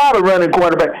 He's not a running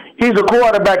quarterback. He's a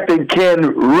quarterback that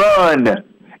can run.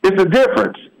 It's a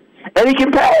difference, and he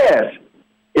can pass.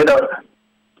 You know,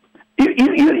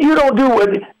 you don't do what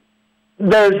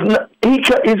there's. He's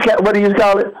what do you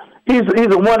call it? He's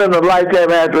a one in a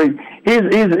lifetime athlete. He's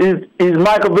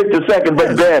Michael Vick II,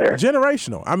 but better.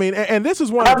 Generational. I mean, and this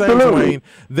is one of the things, Wayne,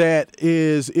 that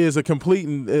is a complete.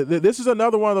 This is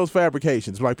another one of those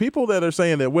fabrications. Like people that are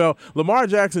saying that, well, Lamar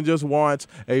Jackson just wants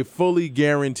a fully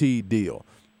guaranteed deal.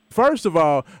 First of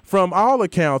all, from all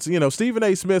accounts, you know, Stephen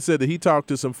A. Smith said that he talked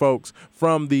to some folks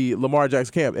from the Lamar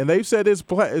Jackson camp, and they've said it's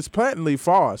patently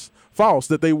false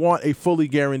that they want a fully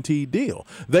guaranteed deal.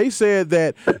 They said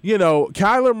that, you know,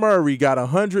 Kyler Murray got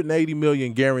 $180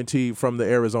 million guaranteed from the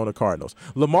Arizona Cardinals.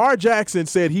 Lamar Jackson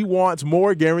said he wants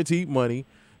more guaranteed money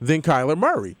than Kyler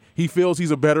Murray. He feels he's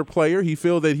a better player. He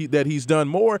feels that he's done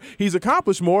more. He's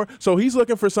accomplished more. So he's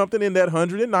looking for something in that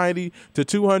 $190 to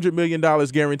 $200 million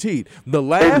guaranteed. The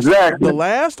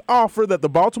last offer that the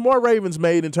Baltimore Ravens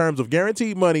made in terms of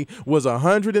guaranteed money was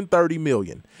 $130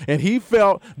 million. And he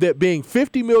felt that being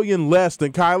 $50 million less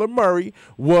than Kyler Murray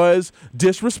was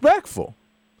disrespectful.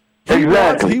 He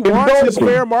wants his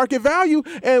fair market value.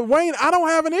 And Wayne, I don't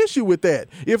have an issue with that.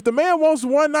 If the man wants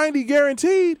 $190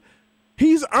 guaranteed,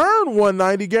 He's earned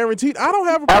 190 guaranteed. I don't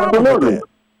have a problem with that.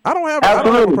 I don't have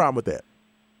a problem with that.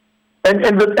 And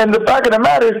the fact of the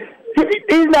matter is,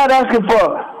 he's not asking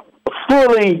for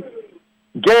fully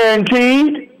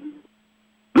guaranteed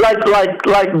like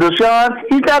Deshaun.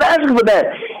 He's not asking for that.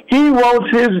 He wants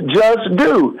his just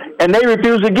due, and they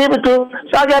refuse to give it to him.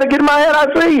 So I got to get in my head.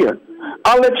 I see you.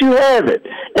 I'll let you have it.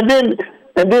 And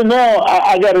then now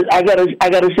I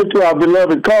gotta shift to our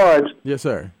beloved Cards. Yes,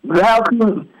 sir.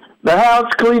 The house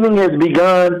cleaning has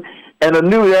begun, and a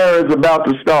new era is about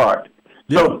to start.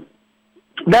 Yeah. So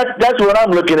that's what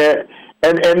I'm looking at.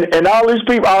 And all these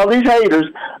people, all these haters,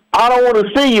 I don't want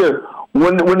to see you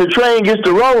when the train gets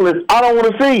to rolling. I don't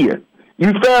want to see you.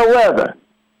 You fair weather.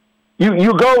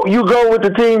 You go with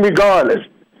the team regardless.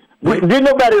 Didn't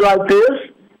nobody like this.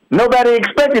 Nobody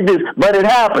expected this, but it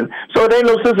happened. So it ain't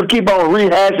no sense of keep on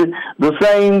rehashing the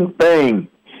same thing.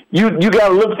 You got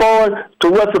to look forward to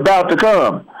what's about to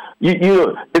come.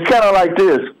 It's kind of like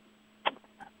this.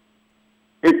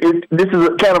 This is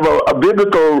kind of a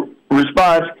biblical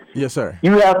response. Yes, sir.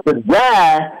 You have to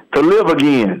die to live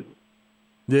again.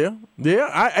 Yeah.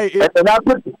 And I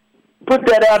put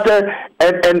that out there,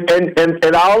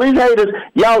 and all these haters,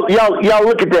 y'all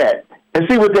look at that and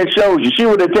see what that shows you. See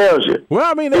what it tells you. Well,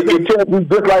 I mean, it tells you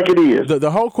just like it is. The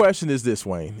whole question is this,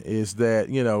 Wayne, is that,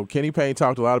 Kenny Payne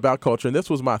talked a lot about culture, and this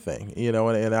was my thing,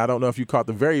 and I don't know if you caught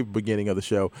the very beginning of the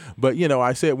show, but,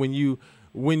 I said when you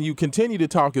continue to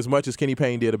talk as much as Kenny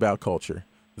Payne did about culture,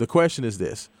 the question is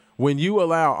this. When you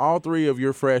allow all three of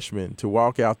your freshmen to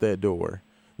walk out that door,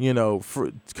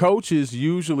 coaches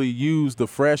usually use the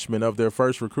freshmen of their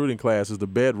first recruiting class as the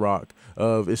bedrock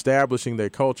of establishing their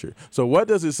culture. So what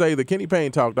does it say that Kenny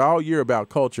Payne talked all year about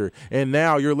culture, and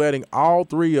now you're letting all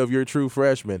three of your true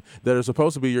freshmen that are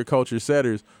supposed to be your culture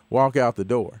setters walk out the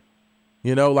door?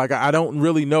 I don't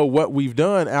really know what we've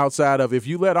done outside of if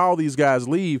you let all these guys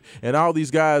leave and all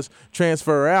these guys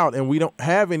transfer out and we don't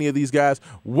have any of these guys,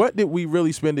 what did we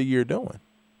really spend a year doing?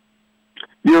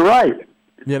 You're right.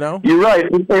 You're right.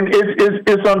 And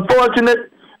it's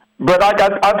unfortunate, but I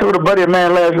told a buddy of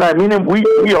mine last night, we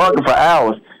argued for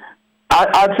hours.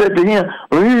 I said to him,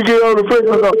 well, you get all the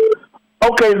freshmen.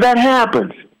 Okay, that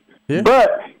happens. Yeah.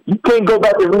 But you can't go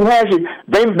back to rehash it.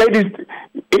 They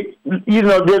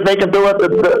can throw out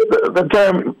the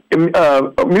term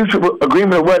mutual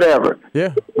agreement or whatever.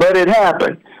 Yeah. But it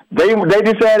happened. They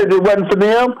decided it wasn't for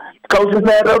them. Coaches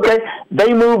said, okay,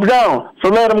 they moved on, so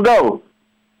let them go.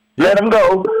 Yeah. Let them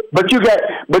go. But you got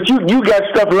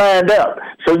stuff lined up,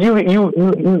 so you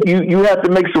have to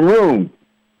make some room.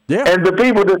 Yeah. And the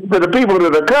people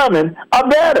that are coming are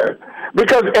better.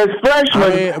 Because as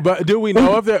freshmen, but do we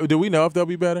know if they'll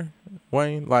be better,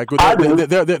 Wayne? Like they're going to be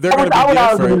different.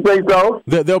 I would say so.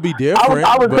 They'll be different.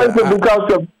 I would say so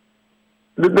because of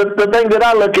the thing that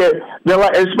I look at,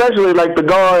 especially like the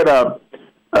guard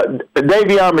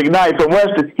Davion McKnight from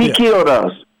Western. He killed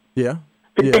us. Yeah.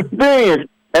 Experience,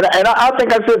 and I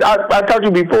think I said I told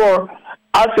you before.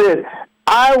 I said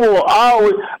I will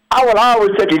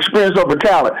always take experience over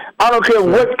talent. I don't care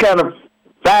what kind of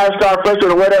 5-star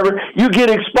freshman or whatever, you get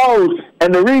exposed.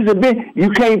 And the reason being,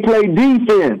 you can't play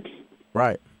defense.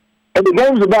 Right. And the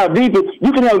game's about defense.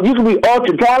 You can be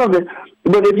ultra talented,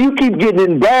 but if you keep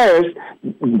getting embarrassed,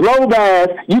 blow-bys,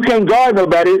 you can't guard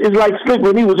nobody. It's like Slick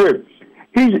when he was here.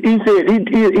 He said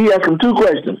he asked him 2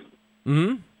 questions.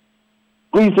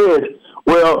 Mm-hmm. He said,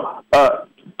 well,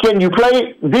 can you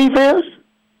play defense?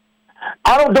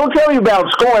 Don't tell me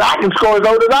about scoring. I can score as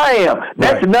old as I am.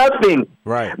 That's nothing.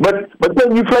 Right. But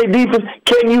when you play defense,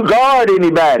 can you guard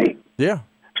anybody? Yeah.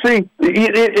 See,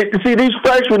 these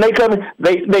freshmen, they come in,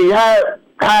 they high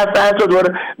 5 or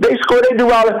whatever. They score, they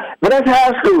do all that. But that's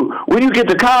high school. When you get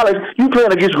to college, you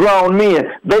playing against grown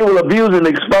men. They will abuse and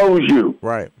expose you.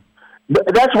 Right.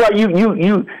 That's why you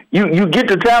get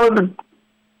the talent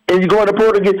and you go in the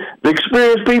pool to get the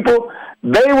experienced people.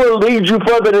 They will lead you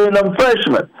further than them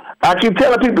freshmen. I keep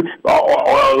telling people,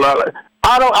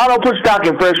 I don't put stock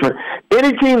in freshmen.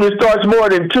 Any team that starts more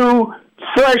than 2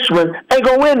 freshmen ain't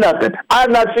gonna win nothing. I've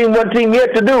not seen one team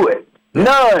yet to do it.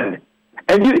 None.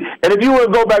 And if you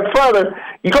want to go back further,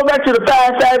 you go back to the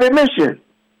 5-5 admission.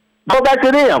 Go back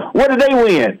to them. What did they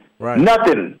win? Right.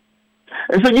 Nothing.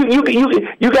 And so you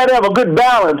got to have a good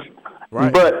balance.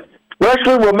 Right. But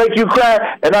wrestling will make you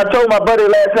cry. And I told my buddy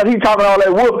last night, he talking all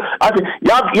that whoop. I said,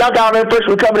 y'all got that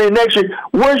freshmen coming in next year.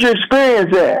 Where's your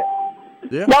experience at?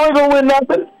 Yeah. Y'all ain't gonna win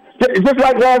nothing. Just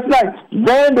like last night,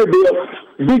 Vanderbilt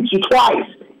beat you twice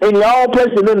in your own place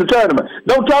and in the tournament.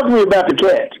 Don't talk to me about the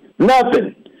Cats.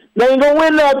 Nothing. They ain't gonna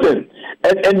win nothing.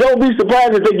 And don't be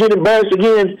surprised if they get embarrassed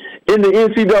again in the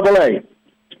NCAA.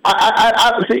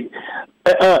 I see.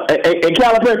 And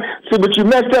Calipari, see, but you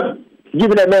messed up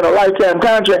giving that man a lifetime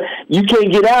contract. You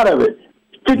can't get out of it.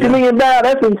 $50 million,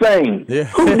 that's insane. Yeah.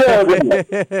 Who does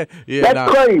that? Yeah,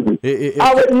 that's crazy.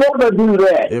 I would never do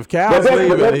that. If Cal's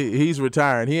leaving, he's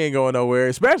retiring. He ain't going nowhere,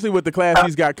 especially with the class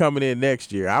he's got coming in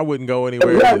next year. I wouldn't go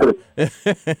anywhere. Exactly. But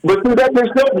see, that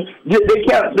just shows they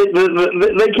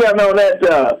count on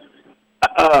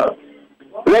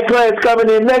that class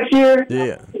coming in next year.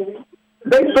 Yeah.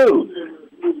 They through.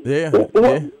 Yeah.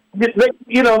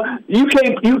 You know, you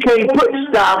can't put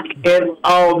stock in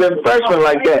all them freshmen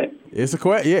like that. It's a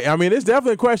question. Yeah, I mean, it's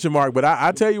definitely a question mark. But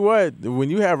I tell you what, when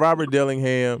you have Robert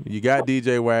Dillingham, you got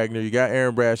DJ Wagner, you got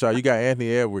Aaron Bradshaw, you got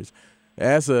Anthony Edwards.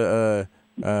 That's a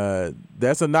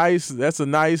nice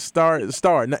start.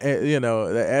 You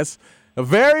know, that's a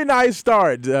very nice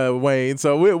start, Wayne.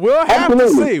 So we'll have to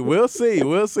see. We'll see.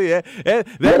 I'm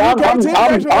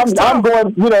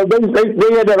going. You know,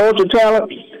 they had that ultra talent.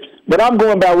 But I'm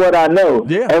going by what I know.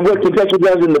 Yeah. And what Kentucky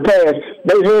does in the past.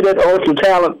 They had that ultra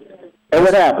talent, and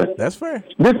what happened? That's fair.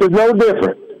 This is no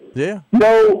different. Yeah.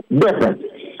 No different.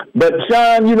 But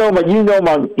Sean, you're my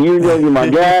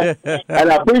guy,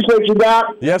 and I appreciate you,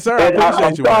 Doc. Yes, sir. And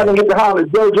I'm starting to get the holler.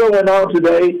 JoJo went on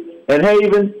today, and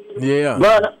Haven. Yeah.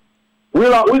 But we're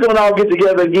gonna all get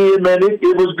together again, man.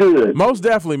 It was good. Most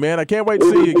definitely, man. I can't wait to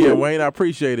see you again, Wayne. I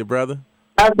appreciate it, brother.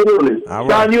 Absolutely. All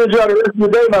right. Sean, you enjoy the rest of your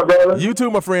day, my brother. You too,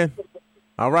 my friend.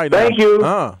 All right. Thank you.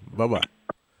 Bye-bye.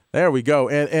 There we go.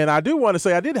 And I do want to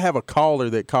say I did have a caller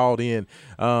that called in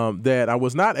that I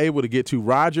was not able to get to.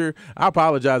 Roger, I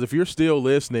apologize. If you're still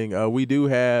listening, we do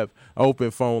have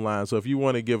open phone lines. So if you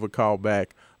want to give a call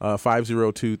back,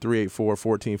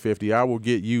 502-384-1450, I will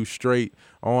get you straight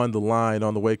on the line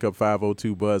on the Wake Up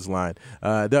 502 Buzz line.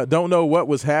 Don't know what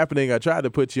was happening. I tried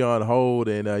to put you on hold,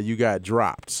 and you got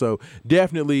dropped. So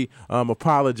definitely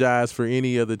apologize for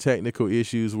any of the technical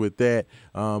issues with that.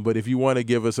 But if you want to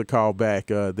give us a call back,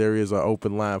 there is an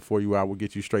open line for you. I will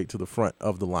get you straight to the front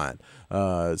of the line.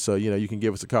 So, you can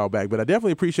give us a call back. But I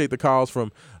definitely appreciate the calls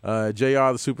from JR,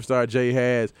 the superstar, Jay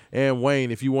Has, and Wayne.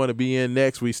 If you want to be in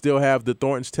next, we still have the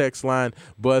Thornton's text line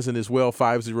buzzing as well,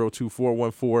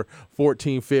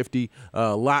 502-414-1450.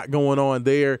 A lot going on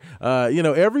there.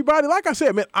 Everybody, like I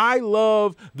said, man, I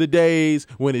love the days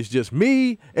when it's just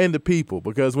me and the people,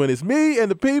 because when it's me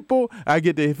and the people, I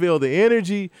get to feel the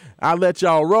energy. I let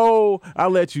y'all roll. I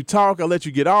let you talk. I let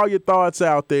you get all your thoughts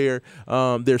out there.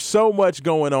 There's so much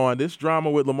going on. This drama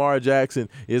with Lamar Jackson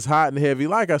is hot and heavy.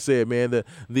 Like I said, man,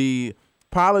 the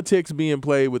politics being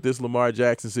played with this Lamar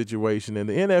Jackson situation, and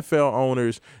the NFL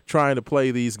owners trying to play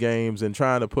these games and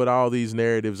trying to put all these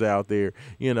narratives out there.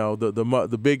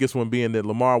 The biggest one being that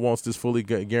Lamar wants this fully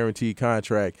guaranteed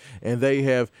contract, and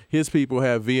his people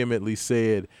have vehemently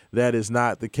said that is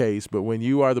not the case. But when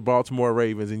you are the Baltimore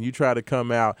Ravens and you try to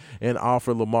come out and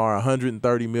offer Lamar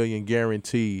 $130 million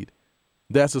guaranteed,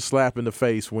 that's a slap in the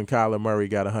face when Kyler Murray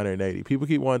got 180. People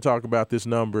keep wanting to talk about this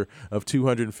number of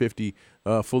 250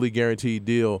 fully guaranteed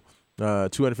deal,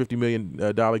 $250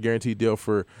 million guaranteed deal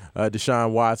for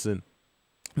Deshaun Watson.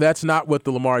 That's not what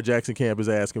the Lamar Jackson camp is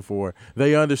asking for.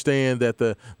 They understand that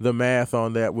the math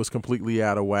on that was completely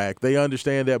out of whack. They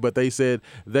understand that, but they said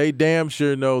they damn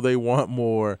sure know they want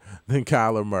more than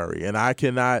Kyler Murray, and I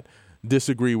cannot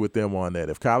disagree with them on that.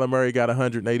 If Kyler Murray got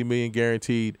 $180 million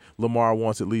guaranteed, Lamar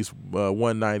wants at least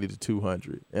 190 to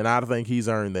 200, and I think he's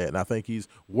earned that, and I think he's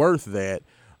worth that.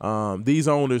 These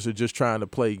owners are just trying to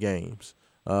play games,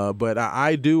 but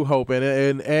I do hope,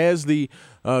 and as the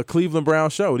Cleveland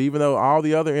Browns showed, even though all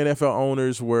the other NFL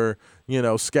owners were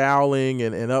scowling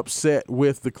and upset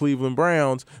with the Cleveland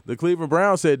Browns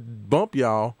said, bump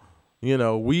y'all.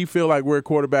 We feel like we're a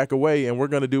quarterback away, and we're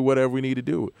going to do whatever we need to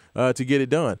do to get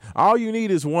it done. All you need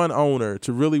is one owner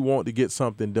to really want to get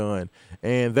something done,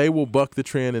 and they will buck the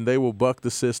trend, and they will buck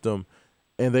the system,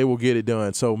 and they will get it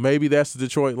done. So maybe that's the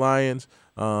Detroit Lions.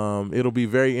 It'll be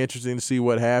very interesting to see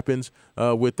what happens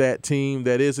with that team.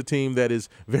 That is a team that is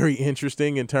very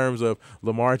interesting in terms of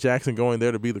Lamar Jackson going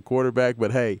there to be the quarterback.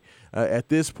 But, hey, at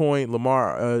this point,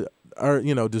 Lamar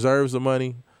deserves the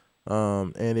money.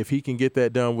 And if he can get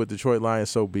that done with Detroit Lions,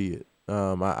 so be it.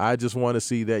 I just want to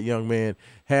see that young man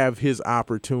have his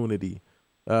opportunity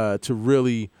to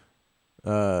really,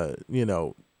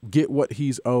 get what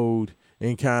he's owed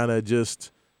and kind of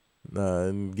just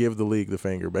give the league the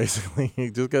finger, basically.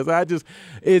 Just because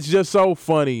it's just so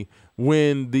funny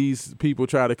when these people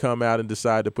try to come out and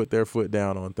decide to put their foot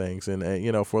down on things.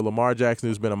 And for Lamar Jackson,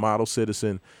 who's been a model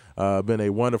citizen, been a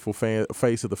wonderful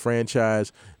face of the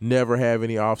franchise, never have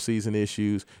any offseason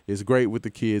issues, is great with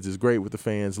the kids, is great with the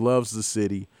fans, loves the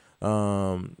city,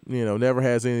 never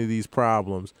has any of these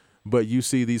problems. but you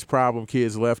see these problem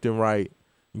kids left and right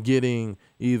getting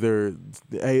either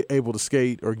able to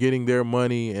skate or getting their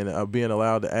money and being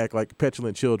allowed to act like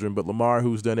petulant children. But Lamar,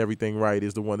 who's done everything right,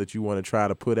 is the one that you want to try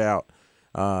to put out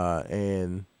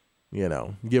and,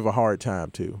 give a hard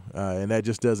time to. And that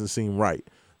just doesn't seem right.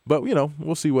 But,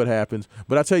 we'll see what happens.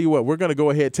 But I tell you what, we're going to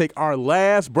go ahead and take our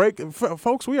last break.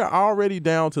 Folks, we are already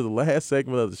down to the last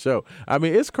segment of the show. I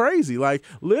mean, it's crazy. Like,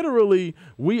 literally,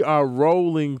 we are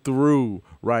rolling through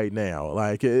right now.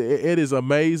 Like, it is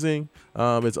amazing.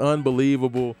 It's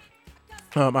unbelievable.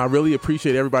 I really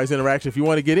appreciate everybody's interaction. If you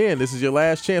want to get in, this is your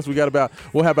last chance. We'll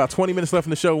have about 20 minutes left in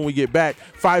the show when we get back.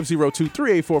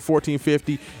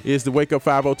 502-384-1450 is the Wake Up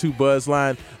 502 Buzz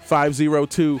line.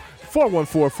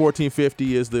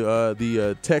 502-414-1450 is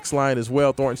the text line as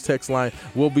well, Thornton's text line.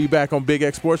 We'll be back on Big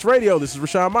X Sports Radio. This is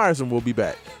Rashawn Myers, and we'll be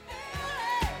back.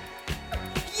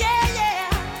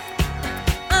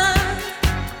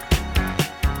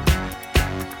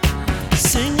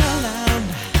 Sing aloud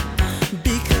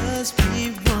because we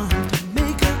want to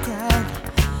make a crowd.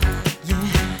 Yeah,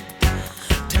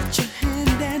 touch your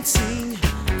hand and sing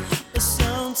a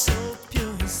song so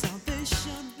pure,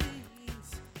 salvation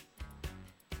means.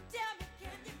 Tell me,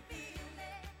 can you feel it?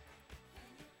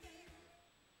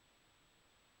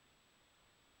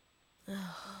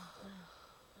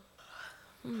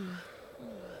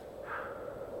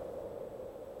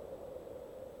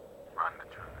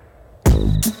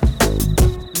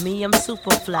 Me, I'm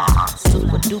super fly,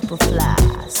 super duper fly,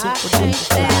 super duper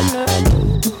fly.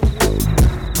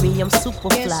 Me, I'm super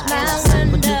fly,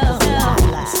 super duper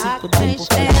fly, super duper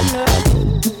fly.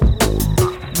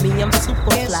 Me, I'm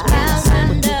super fly,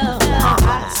 super duper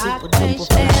fly, super duper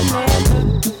fly.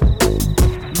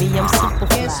 Me, I'm super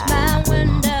fly.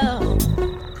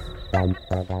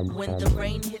 When the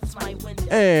rain hits my window.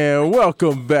 And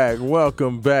welcome back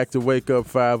to Wake Up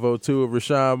 502 of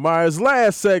Rashawn Myers.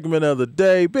 Last segment of the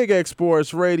day, Big X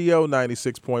Sports Radio,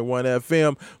 96.1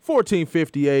 FM,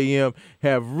 1450 AM.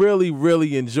 Have really,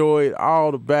 really enjoyed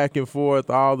all the back and forth,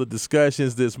 all the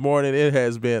discussions this morning. It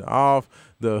has been off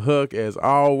the hook as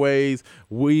always.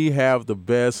 We have the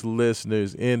best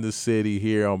listeners in the city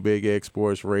here on Big X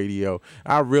Sports Radio.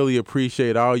 I really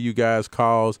appreciate all you guys'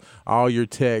 calls, all your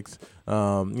texts,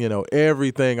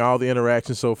 everything, all the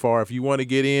interactions so far. If you want to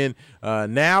get in,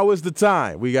 now is the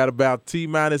time. We got about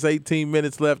T-minus 18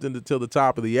 minutes left until the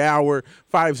top of the hour.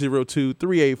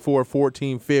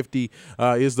 502-384-1450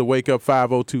 is the Wake Up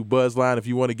 502 Buzz line. If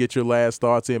you want to get your last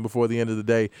thoughts in before the end of the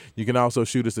day, you can also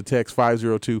shoot us a text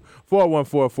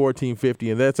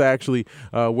 502-414-1450. And that's actually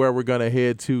where we're going to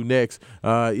head to next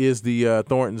is the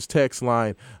Thornton's text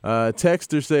line.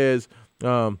 Texter says,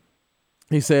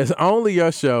 he says, only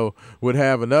your show would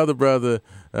have another brother,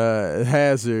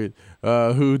 Hazard,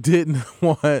 who didn't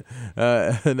want,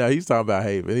 no, he's talking about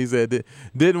Haven. He said,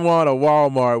 didn't want a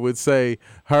Walmart would say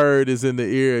Hurd is in the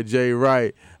ear of Jay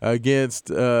Wright against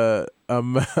another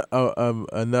brother,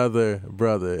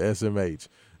 SMH.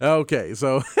 Okay,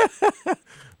 so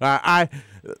I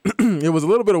it was a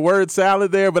little bit of word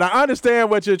salad there, but I understand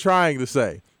what you're trying to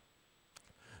say.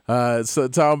 So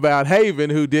talking about Haven,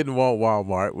 who didn't want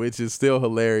Walmart, which is still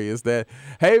hilarious. That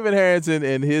Haven Harrington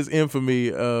and his infamy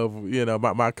of,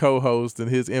 my co-host and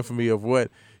his infamy of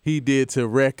what he did to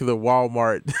wreck the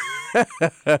Walmart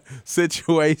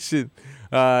situation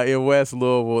in West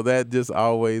Louisville, that just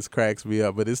always cracks me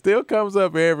up. But it still comes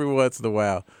up every once in a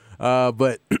while.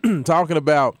 But talking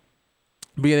about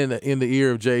being in the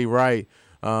ear of Jay Wright,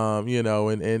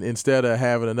 and instead of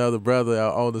having another brother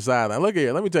on the sideline. Look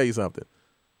here, let me tell you something.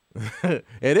 And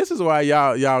this is why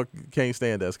y'all can't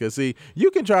stand us, because see,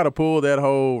 you can try to pull that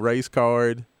whole race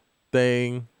card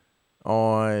thing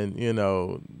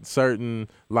on certain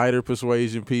lighter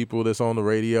persuasion people that's on the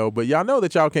radio, but y'all know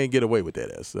that y'all can't get away with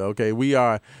that. Okay, we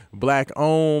are black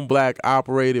owned, black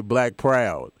operated, black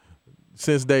proud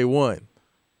since day one.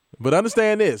 But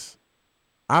understand this,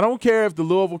 I don't care if the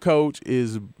Louisville coach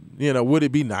is, would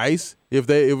it be nice if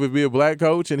it would be a black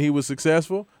coach and he was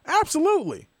successful?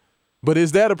 Absolutely. But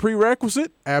is that a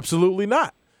prerequisite? Absolutely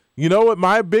not. You know what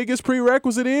my biggest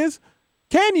prerequisite is?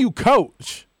 Can you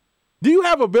coach? Do you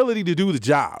have ability to do the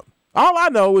job? All I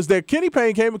know is that Kenny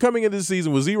Payne coming into the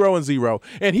season was 0-0,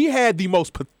 and he had the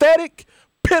most pathetic,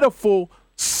 pitiful,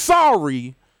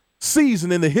 sorry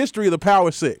season in the history of the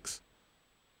Power Six.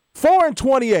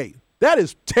 4-28. That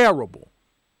is terrible.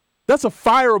 That's a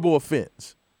fireable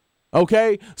offense.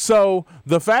 Okay, so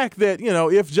the fact that,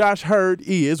 if Josh Hurd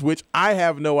is, which I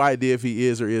have no idea if he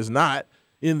is or is not,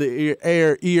 in the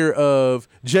ear of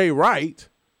Jay Wright,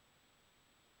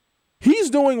 he's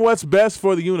doing what's best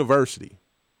for the university.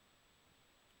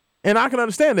 And I can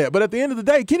understand that. But at the end of the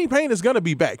day, Kenny Payne is going to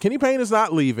be back. Kenny Payne is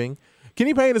not leaving.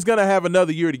 Kenny Payne is going to have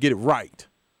another year to get it right.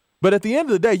 But at the end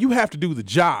of the day, you have to do the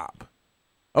job.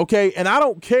 Okay? And I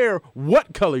don't care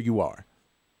what color you are.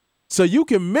 So you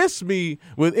can miss me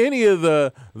with any of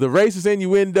the racist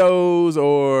innuendos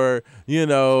or,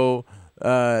 why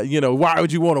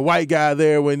would you want a white guy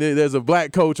there when there's a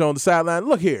black coach on the sideline?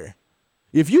 Look here.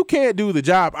 If you can't do the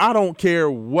job, I don't care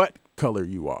what color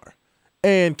you are.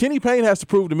 And Kenny Payne has to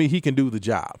prove to me he can do the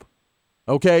job.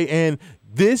 Okay? And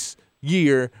this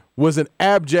year was an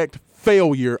abject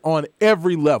failure on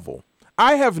every level.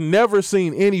 I have never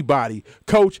seen anybody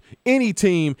coach any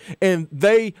team and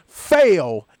they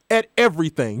fail at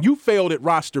everything. You failed at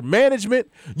roster management.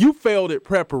 You failed at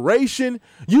preparation.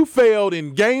 You failed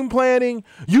in game planning.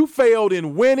 You failed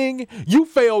in winning. You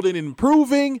failed in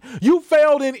improving. You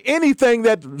failed in anything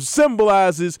that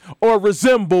symbolizes or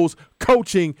resembles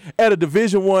coaching at a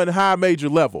Division I high major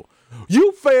level.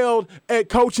 You failed at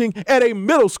coaching at a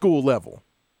middle school level.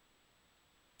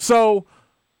 So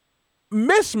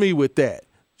miss me with that.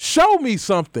 Show me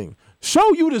something.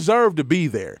 Show you deserve to be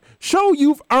there. Show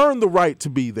you've earned the right to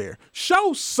be there.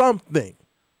 Show something.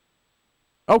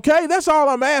 Okay, that's all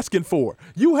I'm asking for.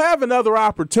 You have another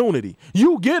opportunity.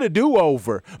 You get a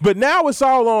do-over, but now it's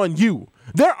all on you.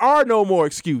 There are no more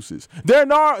excuses.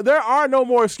 There are no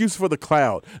more excuses for the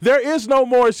cloud. There is no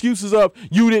more excuses of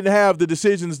you didn't have the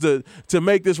decisions to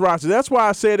make this roster. That's why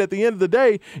I said at the end of the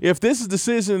day, if this is the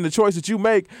decision and the choice that you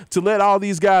make to let all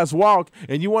these guys walk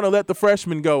and you want to let the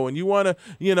freshmen go and you want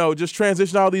to, just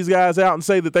transition all these guys out and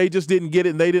say that they just didn't get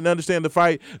it and they didn't understand the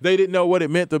fight, they didn't know what it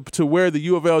meant to wear the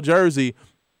U of L jersey,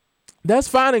 that's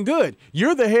fine and good.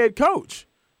 You're the head coach.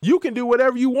 You can do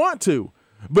whatever you want to.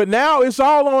 But now it's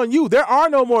all on you. There are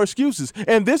no more excuses.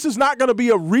 And this is not going to be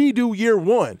a redo year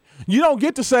one. You don't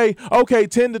get to say, okay,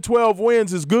 10 to 12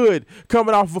 wins is good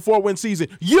coming off of a 4-win season.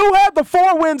 You had the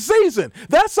 4-win season.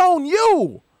 That's on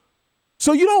you.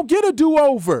 So you don't get a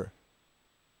do-over.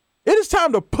 It is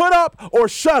time to put up or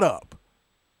shut up.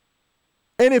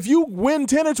 And if you win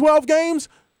 10 or 12 games,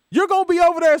 you're going to be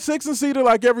over there 6-and-seeder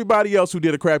like everybody else who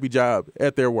did a crappy job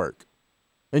at their work.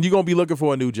 And you're going to be looking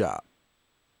for a new job.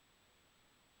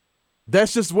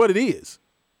 That's just what it is.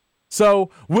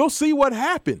 So we'll see what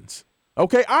happens.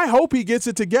 Okay, I hope he gets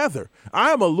it together.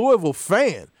 I am a Louisville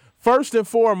fan, first and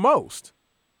foremost.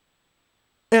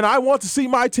 And I want to see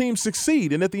my team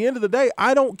succeed. And at the end of the day,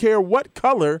 I don't care what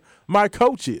color my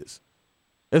coach is.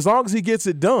 As long as he gets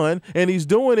it done and he's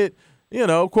doing it,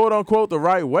 quote unquote, the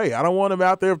right way. I don't want him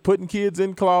out there putting kids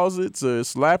in closets or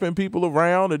slapping people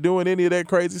around or doing any of that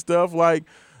crazy stuff like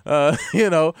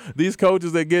these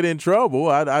coaches that get in trouble.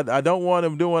 I don't want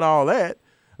them doing all that.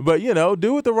 But,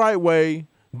 do it the right way.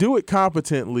 Do it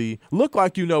competently. Look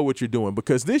like you know what you're doing,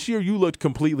 because this year you looked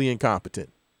completely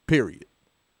incompetent, period.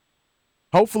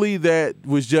 Hopefully that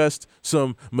was just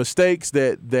some mistakes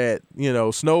that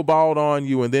snowballed on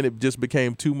you, and then it just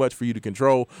became too much for you to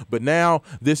control. But now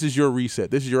this is your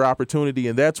reset. This is your opportunity,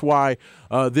 and that's why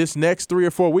this next 3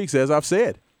 or 4 weeks, as I've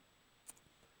said,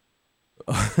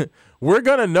 we're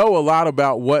going to know a lot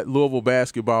about what Louisville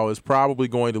basketball is probably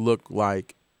going to look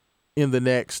like in the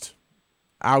next,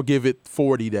 I'll give it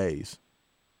 40 days,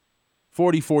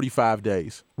 45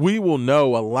 days. We will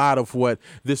know a lot of what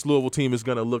this Louisville team is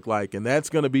going to look like, and that's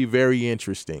going to be very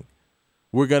interesting.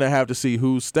 We're going to have to see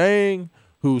who's staying,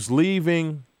 who's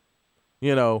leaving.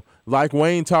 Like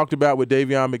Wayne talked about with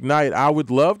Davion McKnight, I would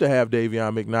love to have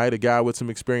Davion McKnight, a guy with some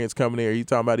experience coming here. He's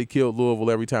talking about he killed Louisville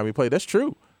every time he played. That's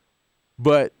true.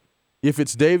 But if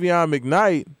it's Davion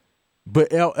McKnight,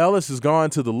 but El Ellis has gone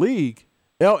to the league,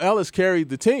 El Ellis carried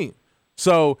the team.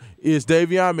 So is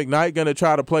Davion McKnight going to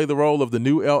try to play the role of the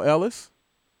new El Ellis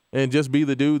and just be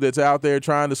the dude that's out there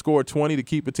trying to score 20 to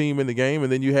keep a team in the game,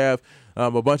 and then you have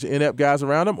a bunch of inept guys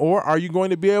around him? Or are you going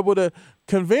to be able to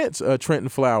convince Trenton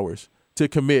Flowers to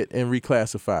commit and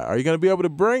reclassify? Are you going to be able to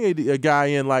bring a guy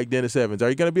in like Dennis Evans? Are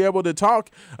you going to be able to talk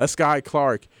a Sky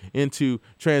Clark into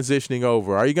transitioning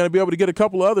over? Are you going to be able to get a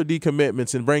couple other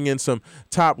decommitments and bring in some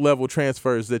top-level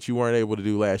transfers that you weren't able to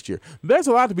do last year? There's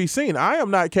a lot to be seen. I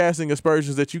am not casting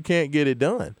aspersions that you can't get it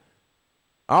done.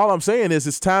 All I'm saying is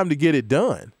it's time to get it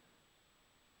done.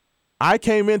 I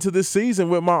came into this season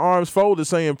with my arms folded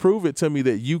saying, prove it to me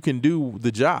that you can do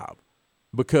the job,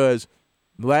 because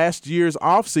last year's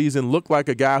offseason looked like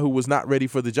a guy who was not ready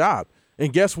for the job.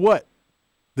 And guess what?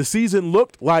 The season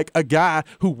looked like a guy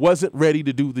who wasn't ready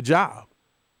to do the job.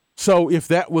 So if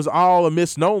that was all a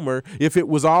misnomer, if it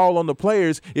was all on the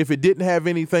players, if it didn't have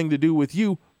anything to do with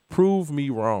you, prove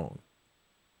me wrong.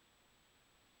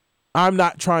 I'm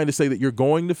not trying to say that you're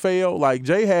going to fail. Like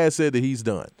Jay has said that he's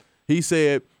done. He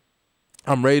said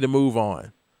I'm ready to move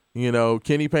on. You know,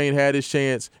 Kenny Payne had his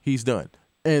chance. He's done.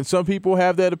 And some people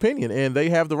have that opinion, and they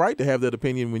have the right to have that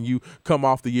opinion when you come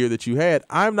off the year that you had.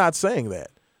 I'm not saying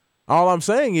that. All I'm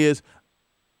saying is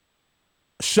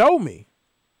show me.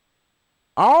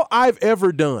 All I've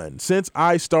ever done since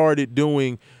I started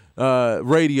doing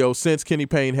radio, since Kenny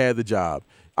Payne had the job,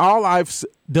 all I've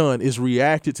done is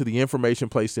reacted to the information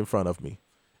placed in front of me.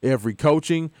 Every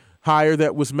coaching hire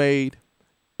that was made,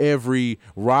 every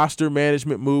roster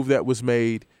management move that was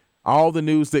made, all the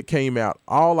news that came out,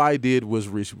 all I did was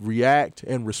react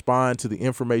and respond to the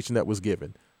information that was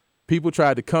given. People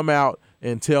tried to come out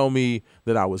and tell me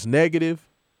that I was negative.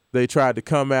 They tried to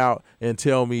come out and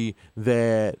tell me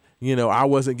that, you know, I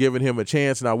wasn't giving him a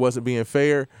chance and I wasn't being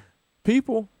fair.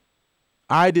 People,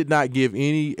 I did not give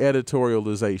any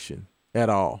editorialization at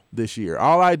all this year.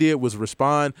 All I did was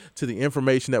respond to the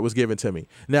information that was given to me.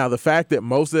 Now, the fact that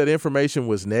most of that information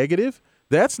was negative,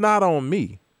 that's not on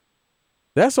me.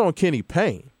 That's on Kenny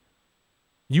Payne.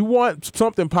 You want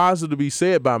something positive to be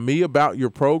said by me about your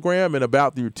program and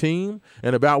about your team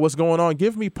and about what's going on,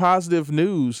 give me positive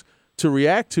news to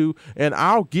react to, and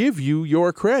I'll give you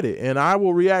your credit, and I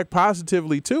will react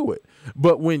positively to it.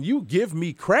 But when you give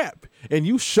me crap and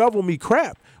you shovel me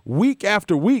crap week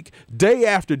after week, day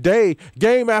after day,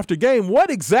 game after game,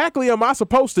 what exactly am I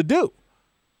supposed to do?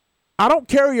 I don't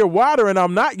carry your water, and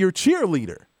I'm not your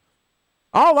cheerleader.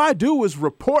 All I do is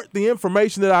report the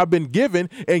information that I've been given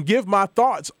and give my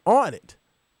thoughts on it.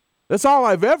 That's all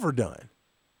I've ever done.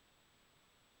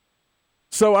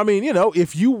 So, I mean, you know,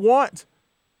 if you want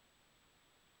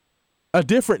a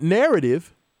different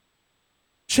narrative,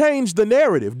 change the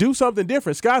narrative. Do something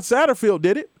different. Scott Satterfield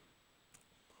did it.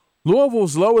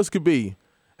 Louisville's low as could be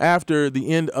after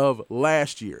the end of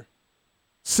last year.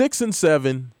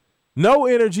 6-7, no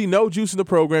energy, no juice in the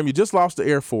program. You just lost the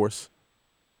Air Force.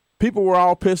 People were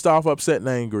all pissed off, upset, and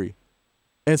angry.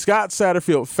 And Scott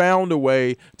Satterfield found a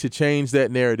way to change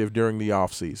that narrative during the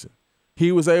offseason.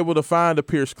 He was able to find a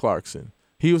Pierce Clarkson.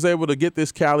 He was able to get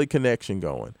this Cali connection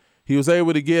going. He was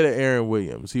able to get an Aaron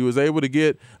Williams. He was able to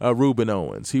get Reuben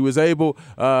Owens. He was able,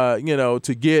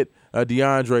 to get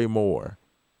DeAndre Moore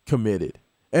committed.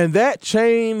 And that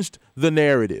changed the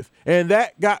narrative. And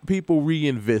that got people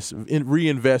reinvested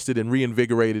and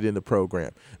reinvigorated in the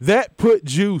program. That put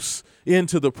juice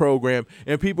into the program,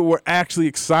 and people were actually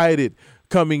excited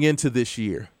coming into this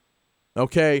year.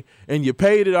 Okay? And you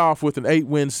paid it off with an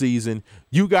 8-win season.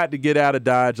 You got to get out of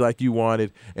Dodge like you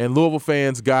wanted, and Louisville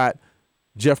fans got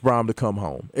Jeff Brom to come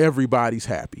home. Everybody's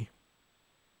happy.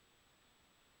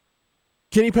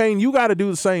 Kenny Payne, you got to do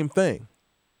the same thing.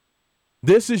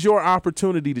 This is your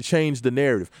opportunity to change the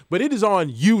narrative, but it is on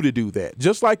you to do that.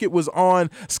 Just like it was on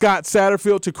Scott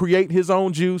Satterfield to create his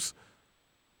own juice,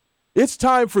 it's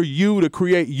time for you to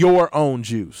create your own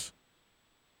juice.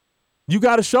 You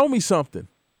got to show me something,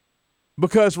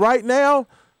 because right now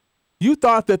you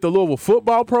thought that the Louisville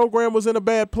football program was in a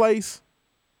bad place.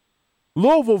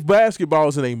 Louisville basketball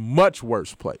is in a much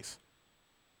worse place.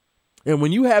 And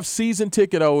when you have season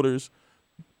ticket holders,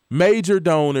 major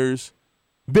donors,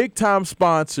 big-time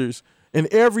sponsors, and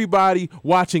everybody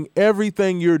watching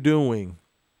everything you're doing,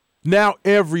 now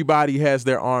everybody has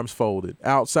their arms folded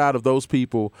outside of those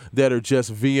people that are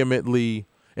just vehemently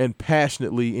and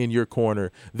passionately in your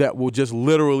corner that will just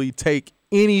literally take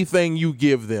anything you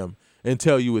give them and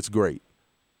tell you it's great.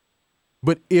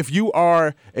 But if you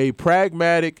are a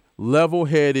pragmatic,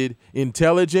 level-headed,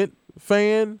 intelligent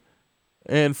fan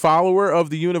and follower of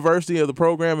the university, of the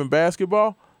program in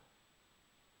basketball,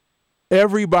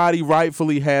 everybody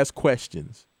rightfully has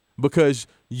questions because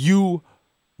you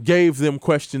gave them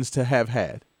questions to have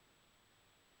had.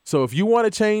 So if you want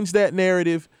to change that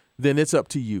narrative, then it's up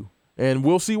to you. And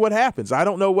we'll see what happens. I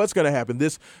don't know what's going to happen.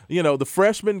 The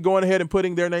freshmen going ahead and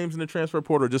putting their names in the transfer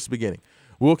portal are just the beginning.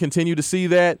 We'll continue to see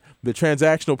that. The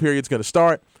transactional period is going to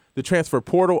start. The transfer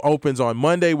portal opens on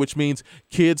Monday, which means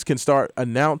kids can start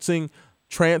announcing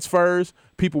transfers.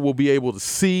 People will be able to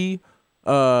see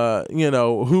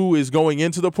who is going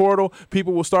into the portal.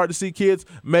 People will start to see kids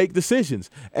make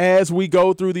decisions as we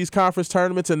go through these conference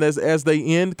tournaments, and as they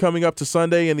end coming up to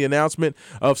Sunday and the announcement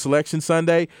of Selection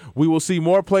Sunday, we will see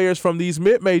more players from these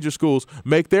mid-major schools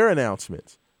make their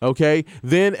announcements. Okay,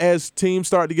 then as teams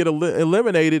start to get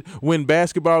eliminated, when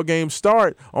basketball games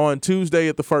start on Tuesday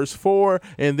at the first four,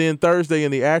 and then Thursday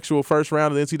in the actual first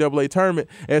round of the NCAA tournament,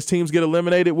 as teams get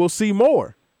eliminated, we'll see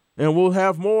more. And we'll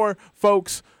have more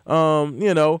folks,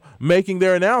 making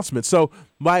their announcements. So,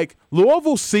 like,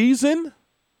 Louisville season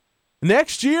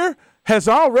next year has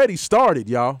already started,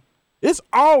 y'all. It's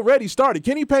already started.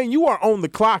 Kenny Payne, you are on the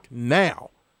clock now.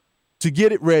 to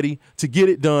get it ready, to get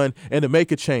it done, and to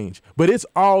make a change. But it's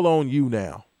all on you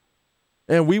now.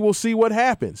 And we will see what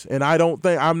happens. And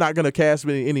I'm not going to cast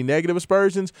any negative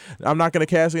aspersions. I'm not going to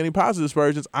cast any positive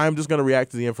aspersions. I'm just going to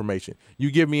react to the information.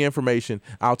 You give me information,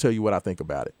 I'll tell you what I think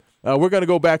about it. We're going to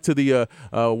go back to the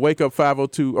Wake Up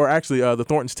 502, or actually the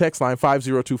Thornton's text line,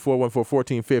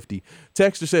 502-414-1450.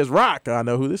 Texter says, Rock, I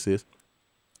know who this is.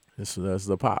 This is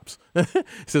the Pops. It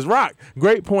says, Rock,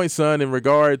 great point, son, in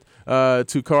regard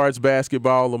to Cards,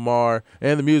 basketball, Lamar,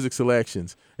 and the music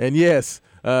selections. And yes,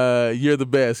 you're the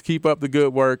best. Keep up the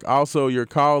good work. Also, your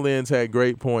call-ins had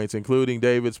great points, including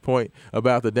David's point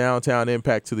about the downtown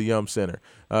impact to the Yum Center.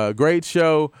 Great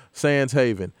show, Sands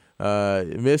Haven.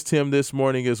 Missed him this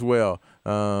morning as well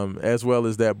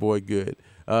as that boy Good.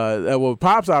 Well,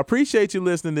 Pops, I appreciate you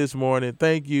listening this morning.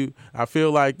 Thank you. I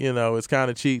feel like, it's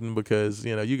kind of cheating because,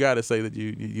 you got to say that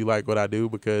you like what I do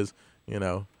because,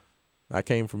 I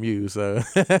came from you. So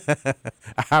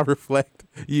I reflect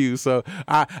you. So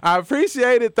I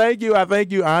appreciate it. Thank you. I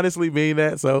thank you. Honestly mean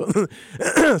that. So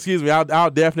excuse me.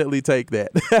 I'll definitely take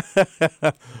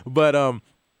that. But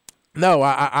no,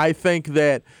 I think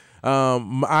that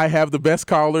I have the best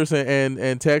callers and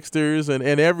texters and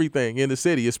everything in the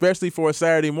city, especially for a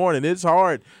Saturday morning. It's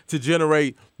hard to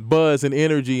generate buzz and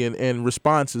energy and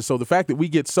responses. So the fact that we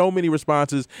get so many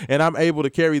responses and I'm able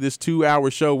to carry this 2-hour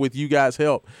show with you guys'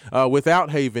 help without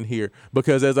Haven here,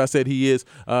 because as I said, he is,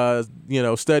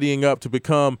 studying up to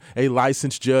become a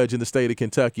licensed judge in the state of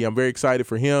Kentucky. I'm very excited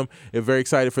for him and very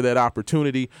excited for that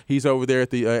opportunity. He's over there at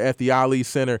the Ali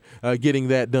Center getting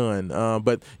that done.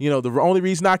 But the only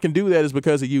reason I can do that is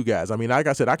because of you guys. I mean, like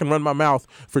I said, I can run my mouth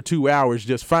for 2 hours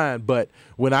just fine, but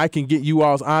when I can get you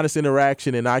all's honest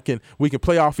interaction and we can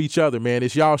play off each other, man,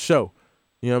 it's y'all show.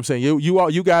 You know what I'm saying?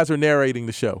 You guys are narrating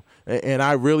the show, and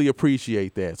I really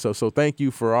appreciate that. So thank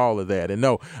you for all of that. And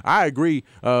no, I agree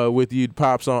with you,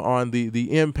 Pops, on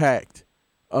the impact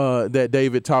that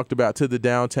David talked about to the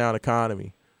downtown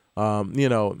economy.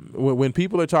 When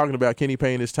people are talking about Kenny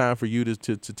Payne, it's time for you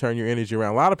to turn your energy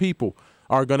around. A lot of people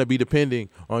are going to be depending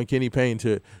on Kenny Payne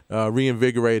to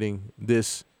reinvigorating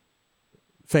this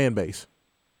fan base.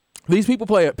 These people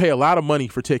pay a lot of money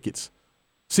for tickets.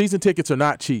 Season tickets are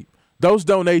not cheap. Those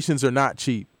donations are not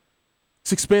cheap.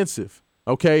 It's expensive,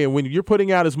 okay? And when you're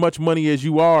putting out as much money as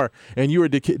you are and you are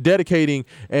dedicating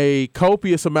a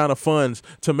copious amount of funds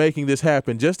to making this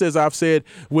happen, just as I've said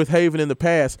with Haven in the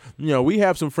past, we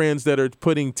have some friends that are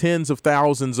putting tens of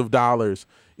thousands of dollars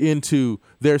into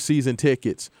their season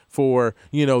tickets for,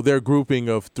 their grouping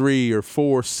of 3 or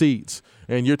 4 seats.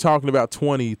 And you're talking about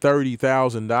 $20,000,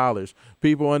 $30,000.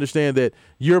 People understand that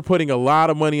you're putting a lot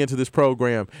of money into this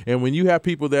program. And when you have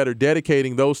people that are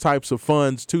dedicating those types of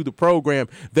funds to the program,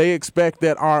 they expect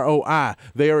that ROI.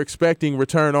 They are expecting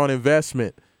return on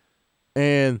investment.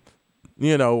 And,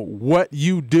 what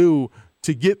you do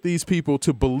to get these people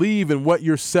to believe in what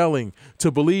you're selling, to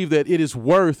believe that it is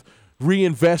worth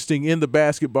reinvesting in the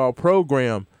basketball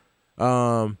program,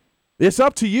 it's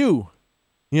up to you.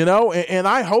 And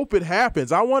I hope it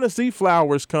happens. I want to see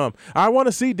Flowers come. I want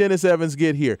to see Dennis Evans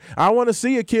get here. I want to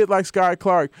see a kid like Sky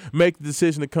Clark make the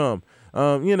decision to come.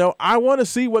 I want to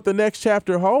see what the next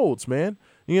chapter holds, man.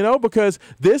 Because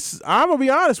I'm going to be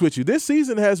honest with you, this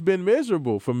season has been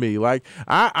miserable for me. Like,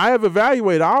 I have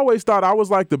evaluated. I always thought I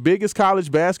was like the biggest college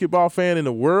basketball fan in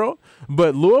the world,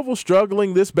 but Louisville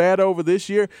struggling this bad over this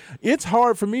year, it's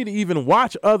hard for me to even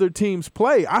watch other teams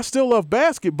play. I still love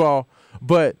basketball,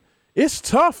 but it's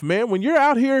tough, man. When you're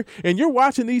out here and you're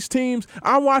watching these teams,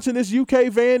 I'm watching this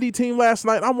UK Vandy team last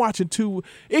night. I'm watching 2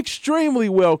 extremely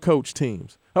well-coached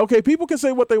teams. Okay, people can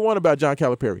say what they want about John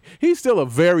Calipari. He's still a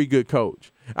very good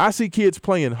coach. I see kids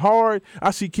playing hard.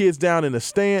 I see kids down in the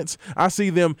stance. I see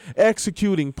them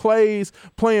executing plays,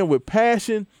 playing with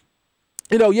passion.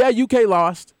 UK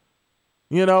lost.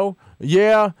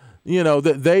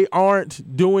 That they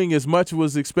aren't doing as much as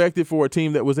was expected for a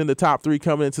team that was in the top 3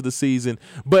 coming into the season.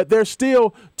 But there's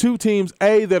still 2 teams,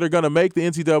 that are going to make the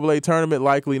NCAA tournament,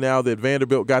 likely now that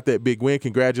Vanderbilt got that big win.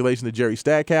 Congratulations to Jerry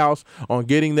Stackhouse on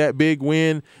getting that big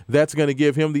win. That's going to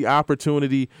give him the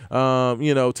opportunity,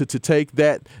 to take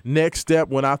that next step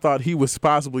when I thought he was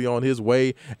possibly on his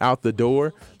way out the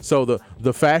door. So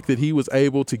the fact that he was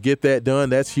able to get that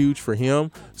done, that's huge for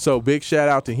him. So big shout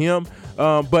out to him.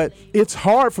 But it's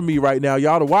hard for me right now,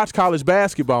 y'all, to watch college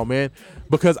basketball, man,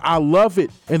 because I love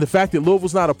it. And the fact that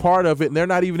Louisville's not a part of it and they're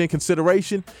not even in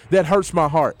consideration, that hurts my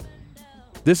heart.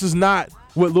 This is not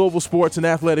what Louisville sports and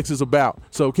athletics is about.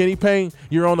 So Kenny Payne,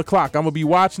 you're on the clock. I'm going to be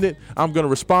watching it. I'm going to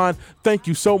respond. Thank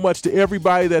you so much to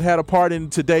everybody that had a part in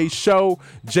today's show.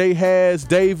 Jay Has,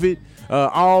 David,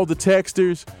 all the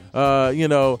texters,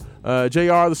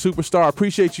 JR, the superstar.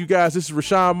 Appreciate you guys. This is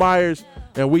Rashawn Myers,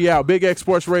 and we out. Big X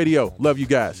Sports Radio. Love you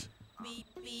guys.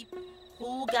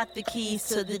 Who got the keys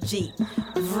to the Jeep?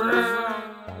 Vroom.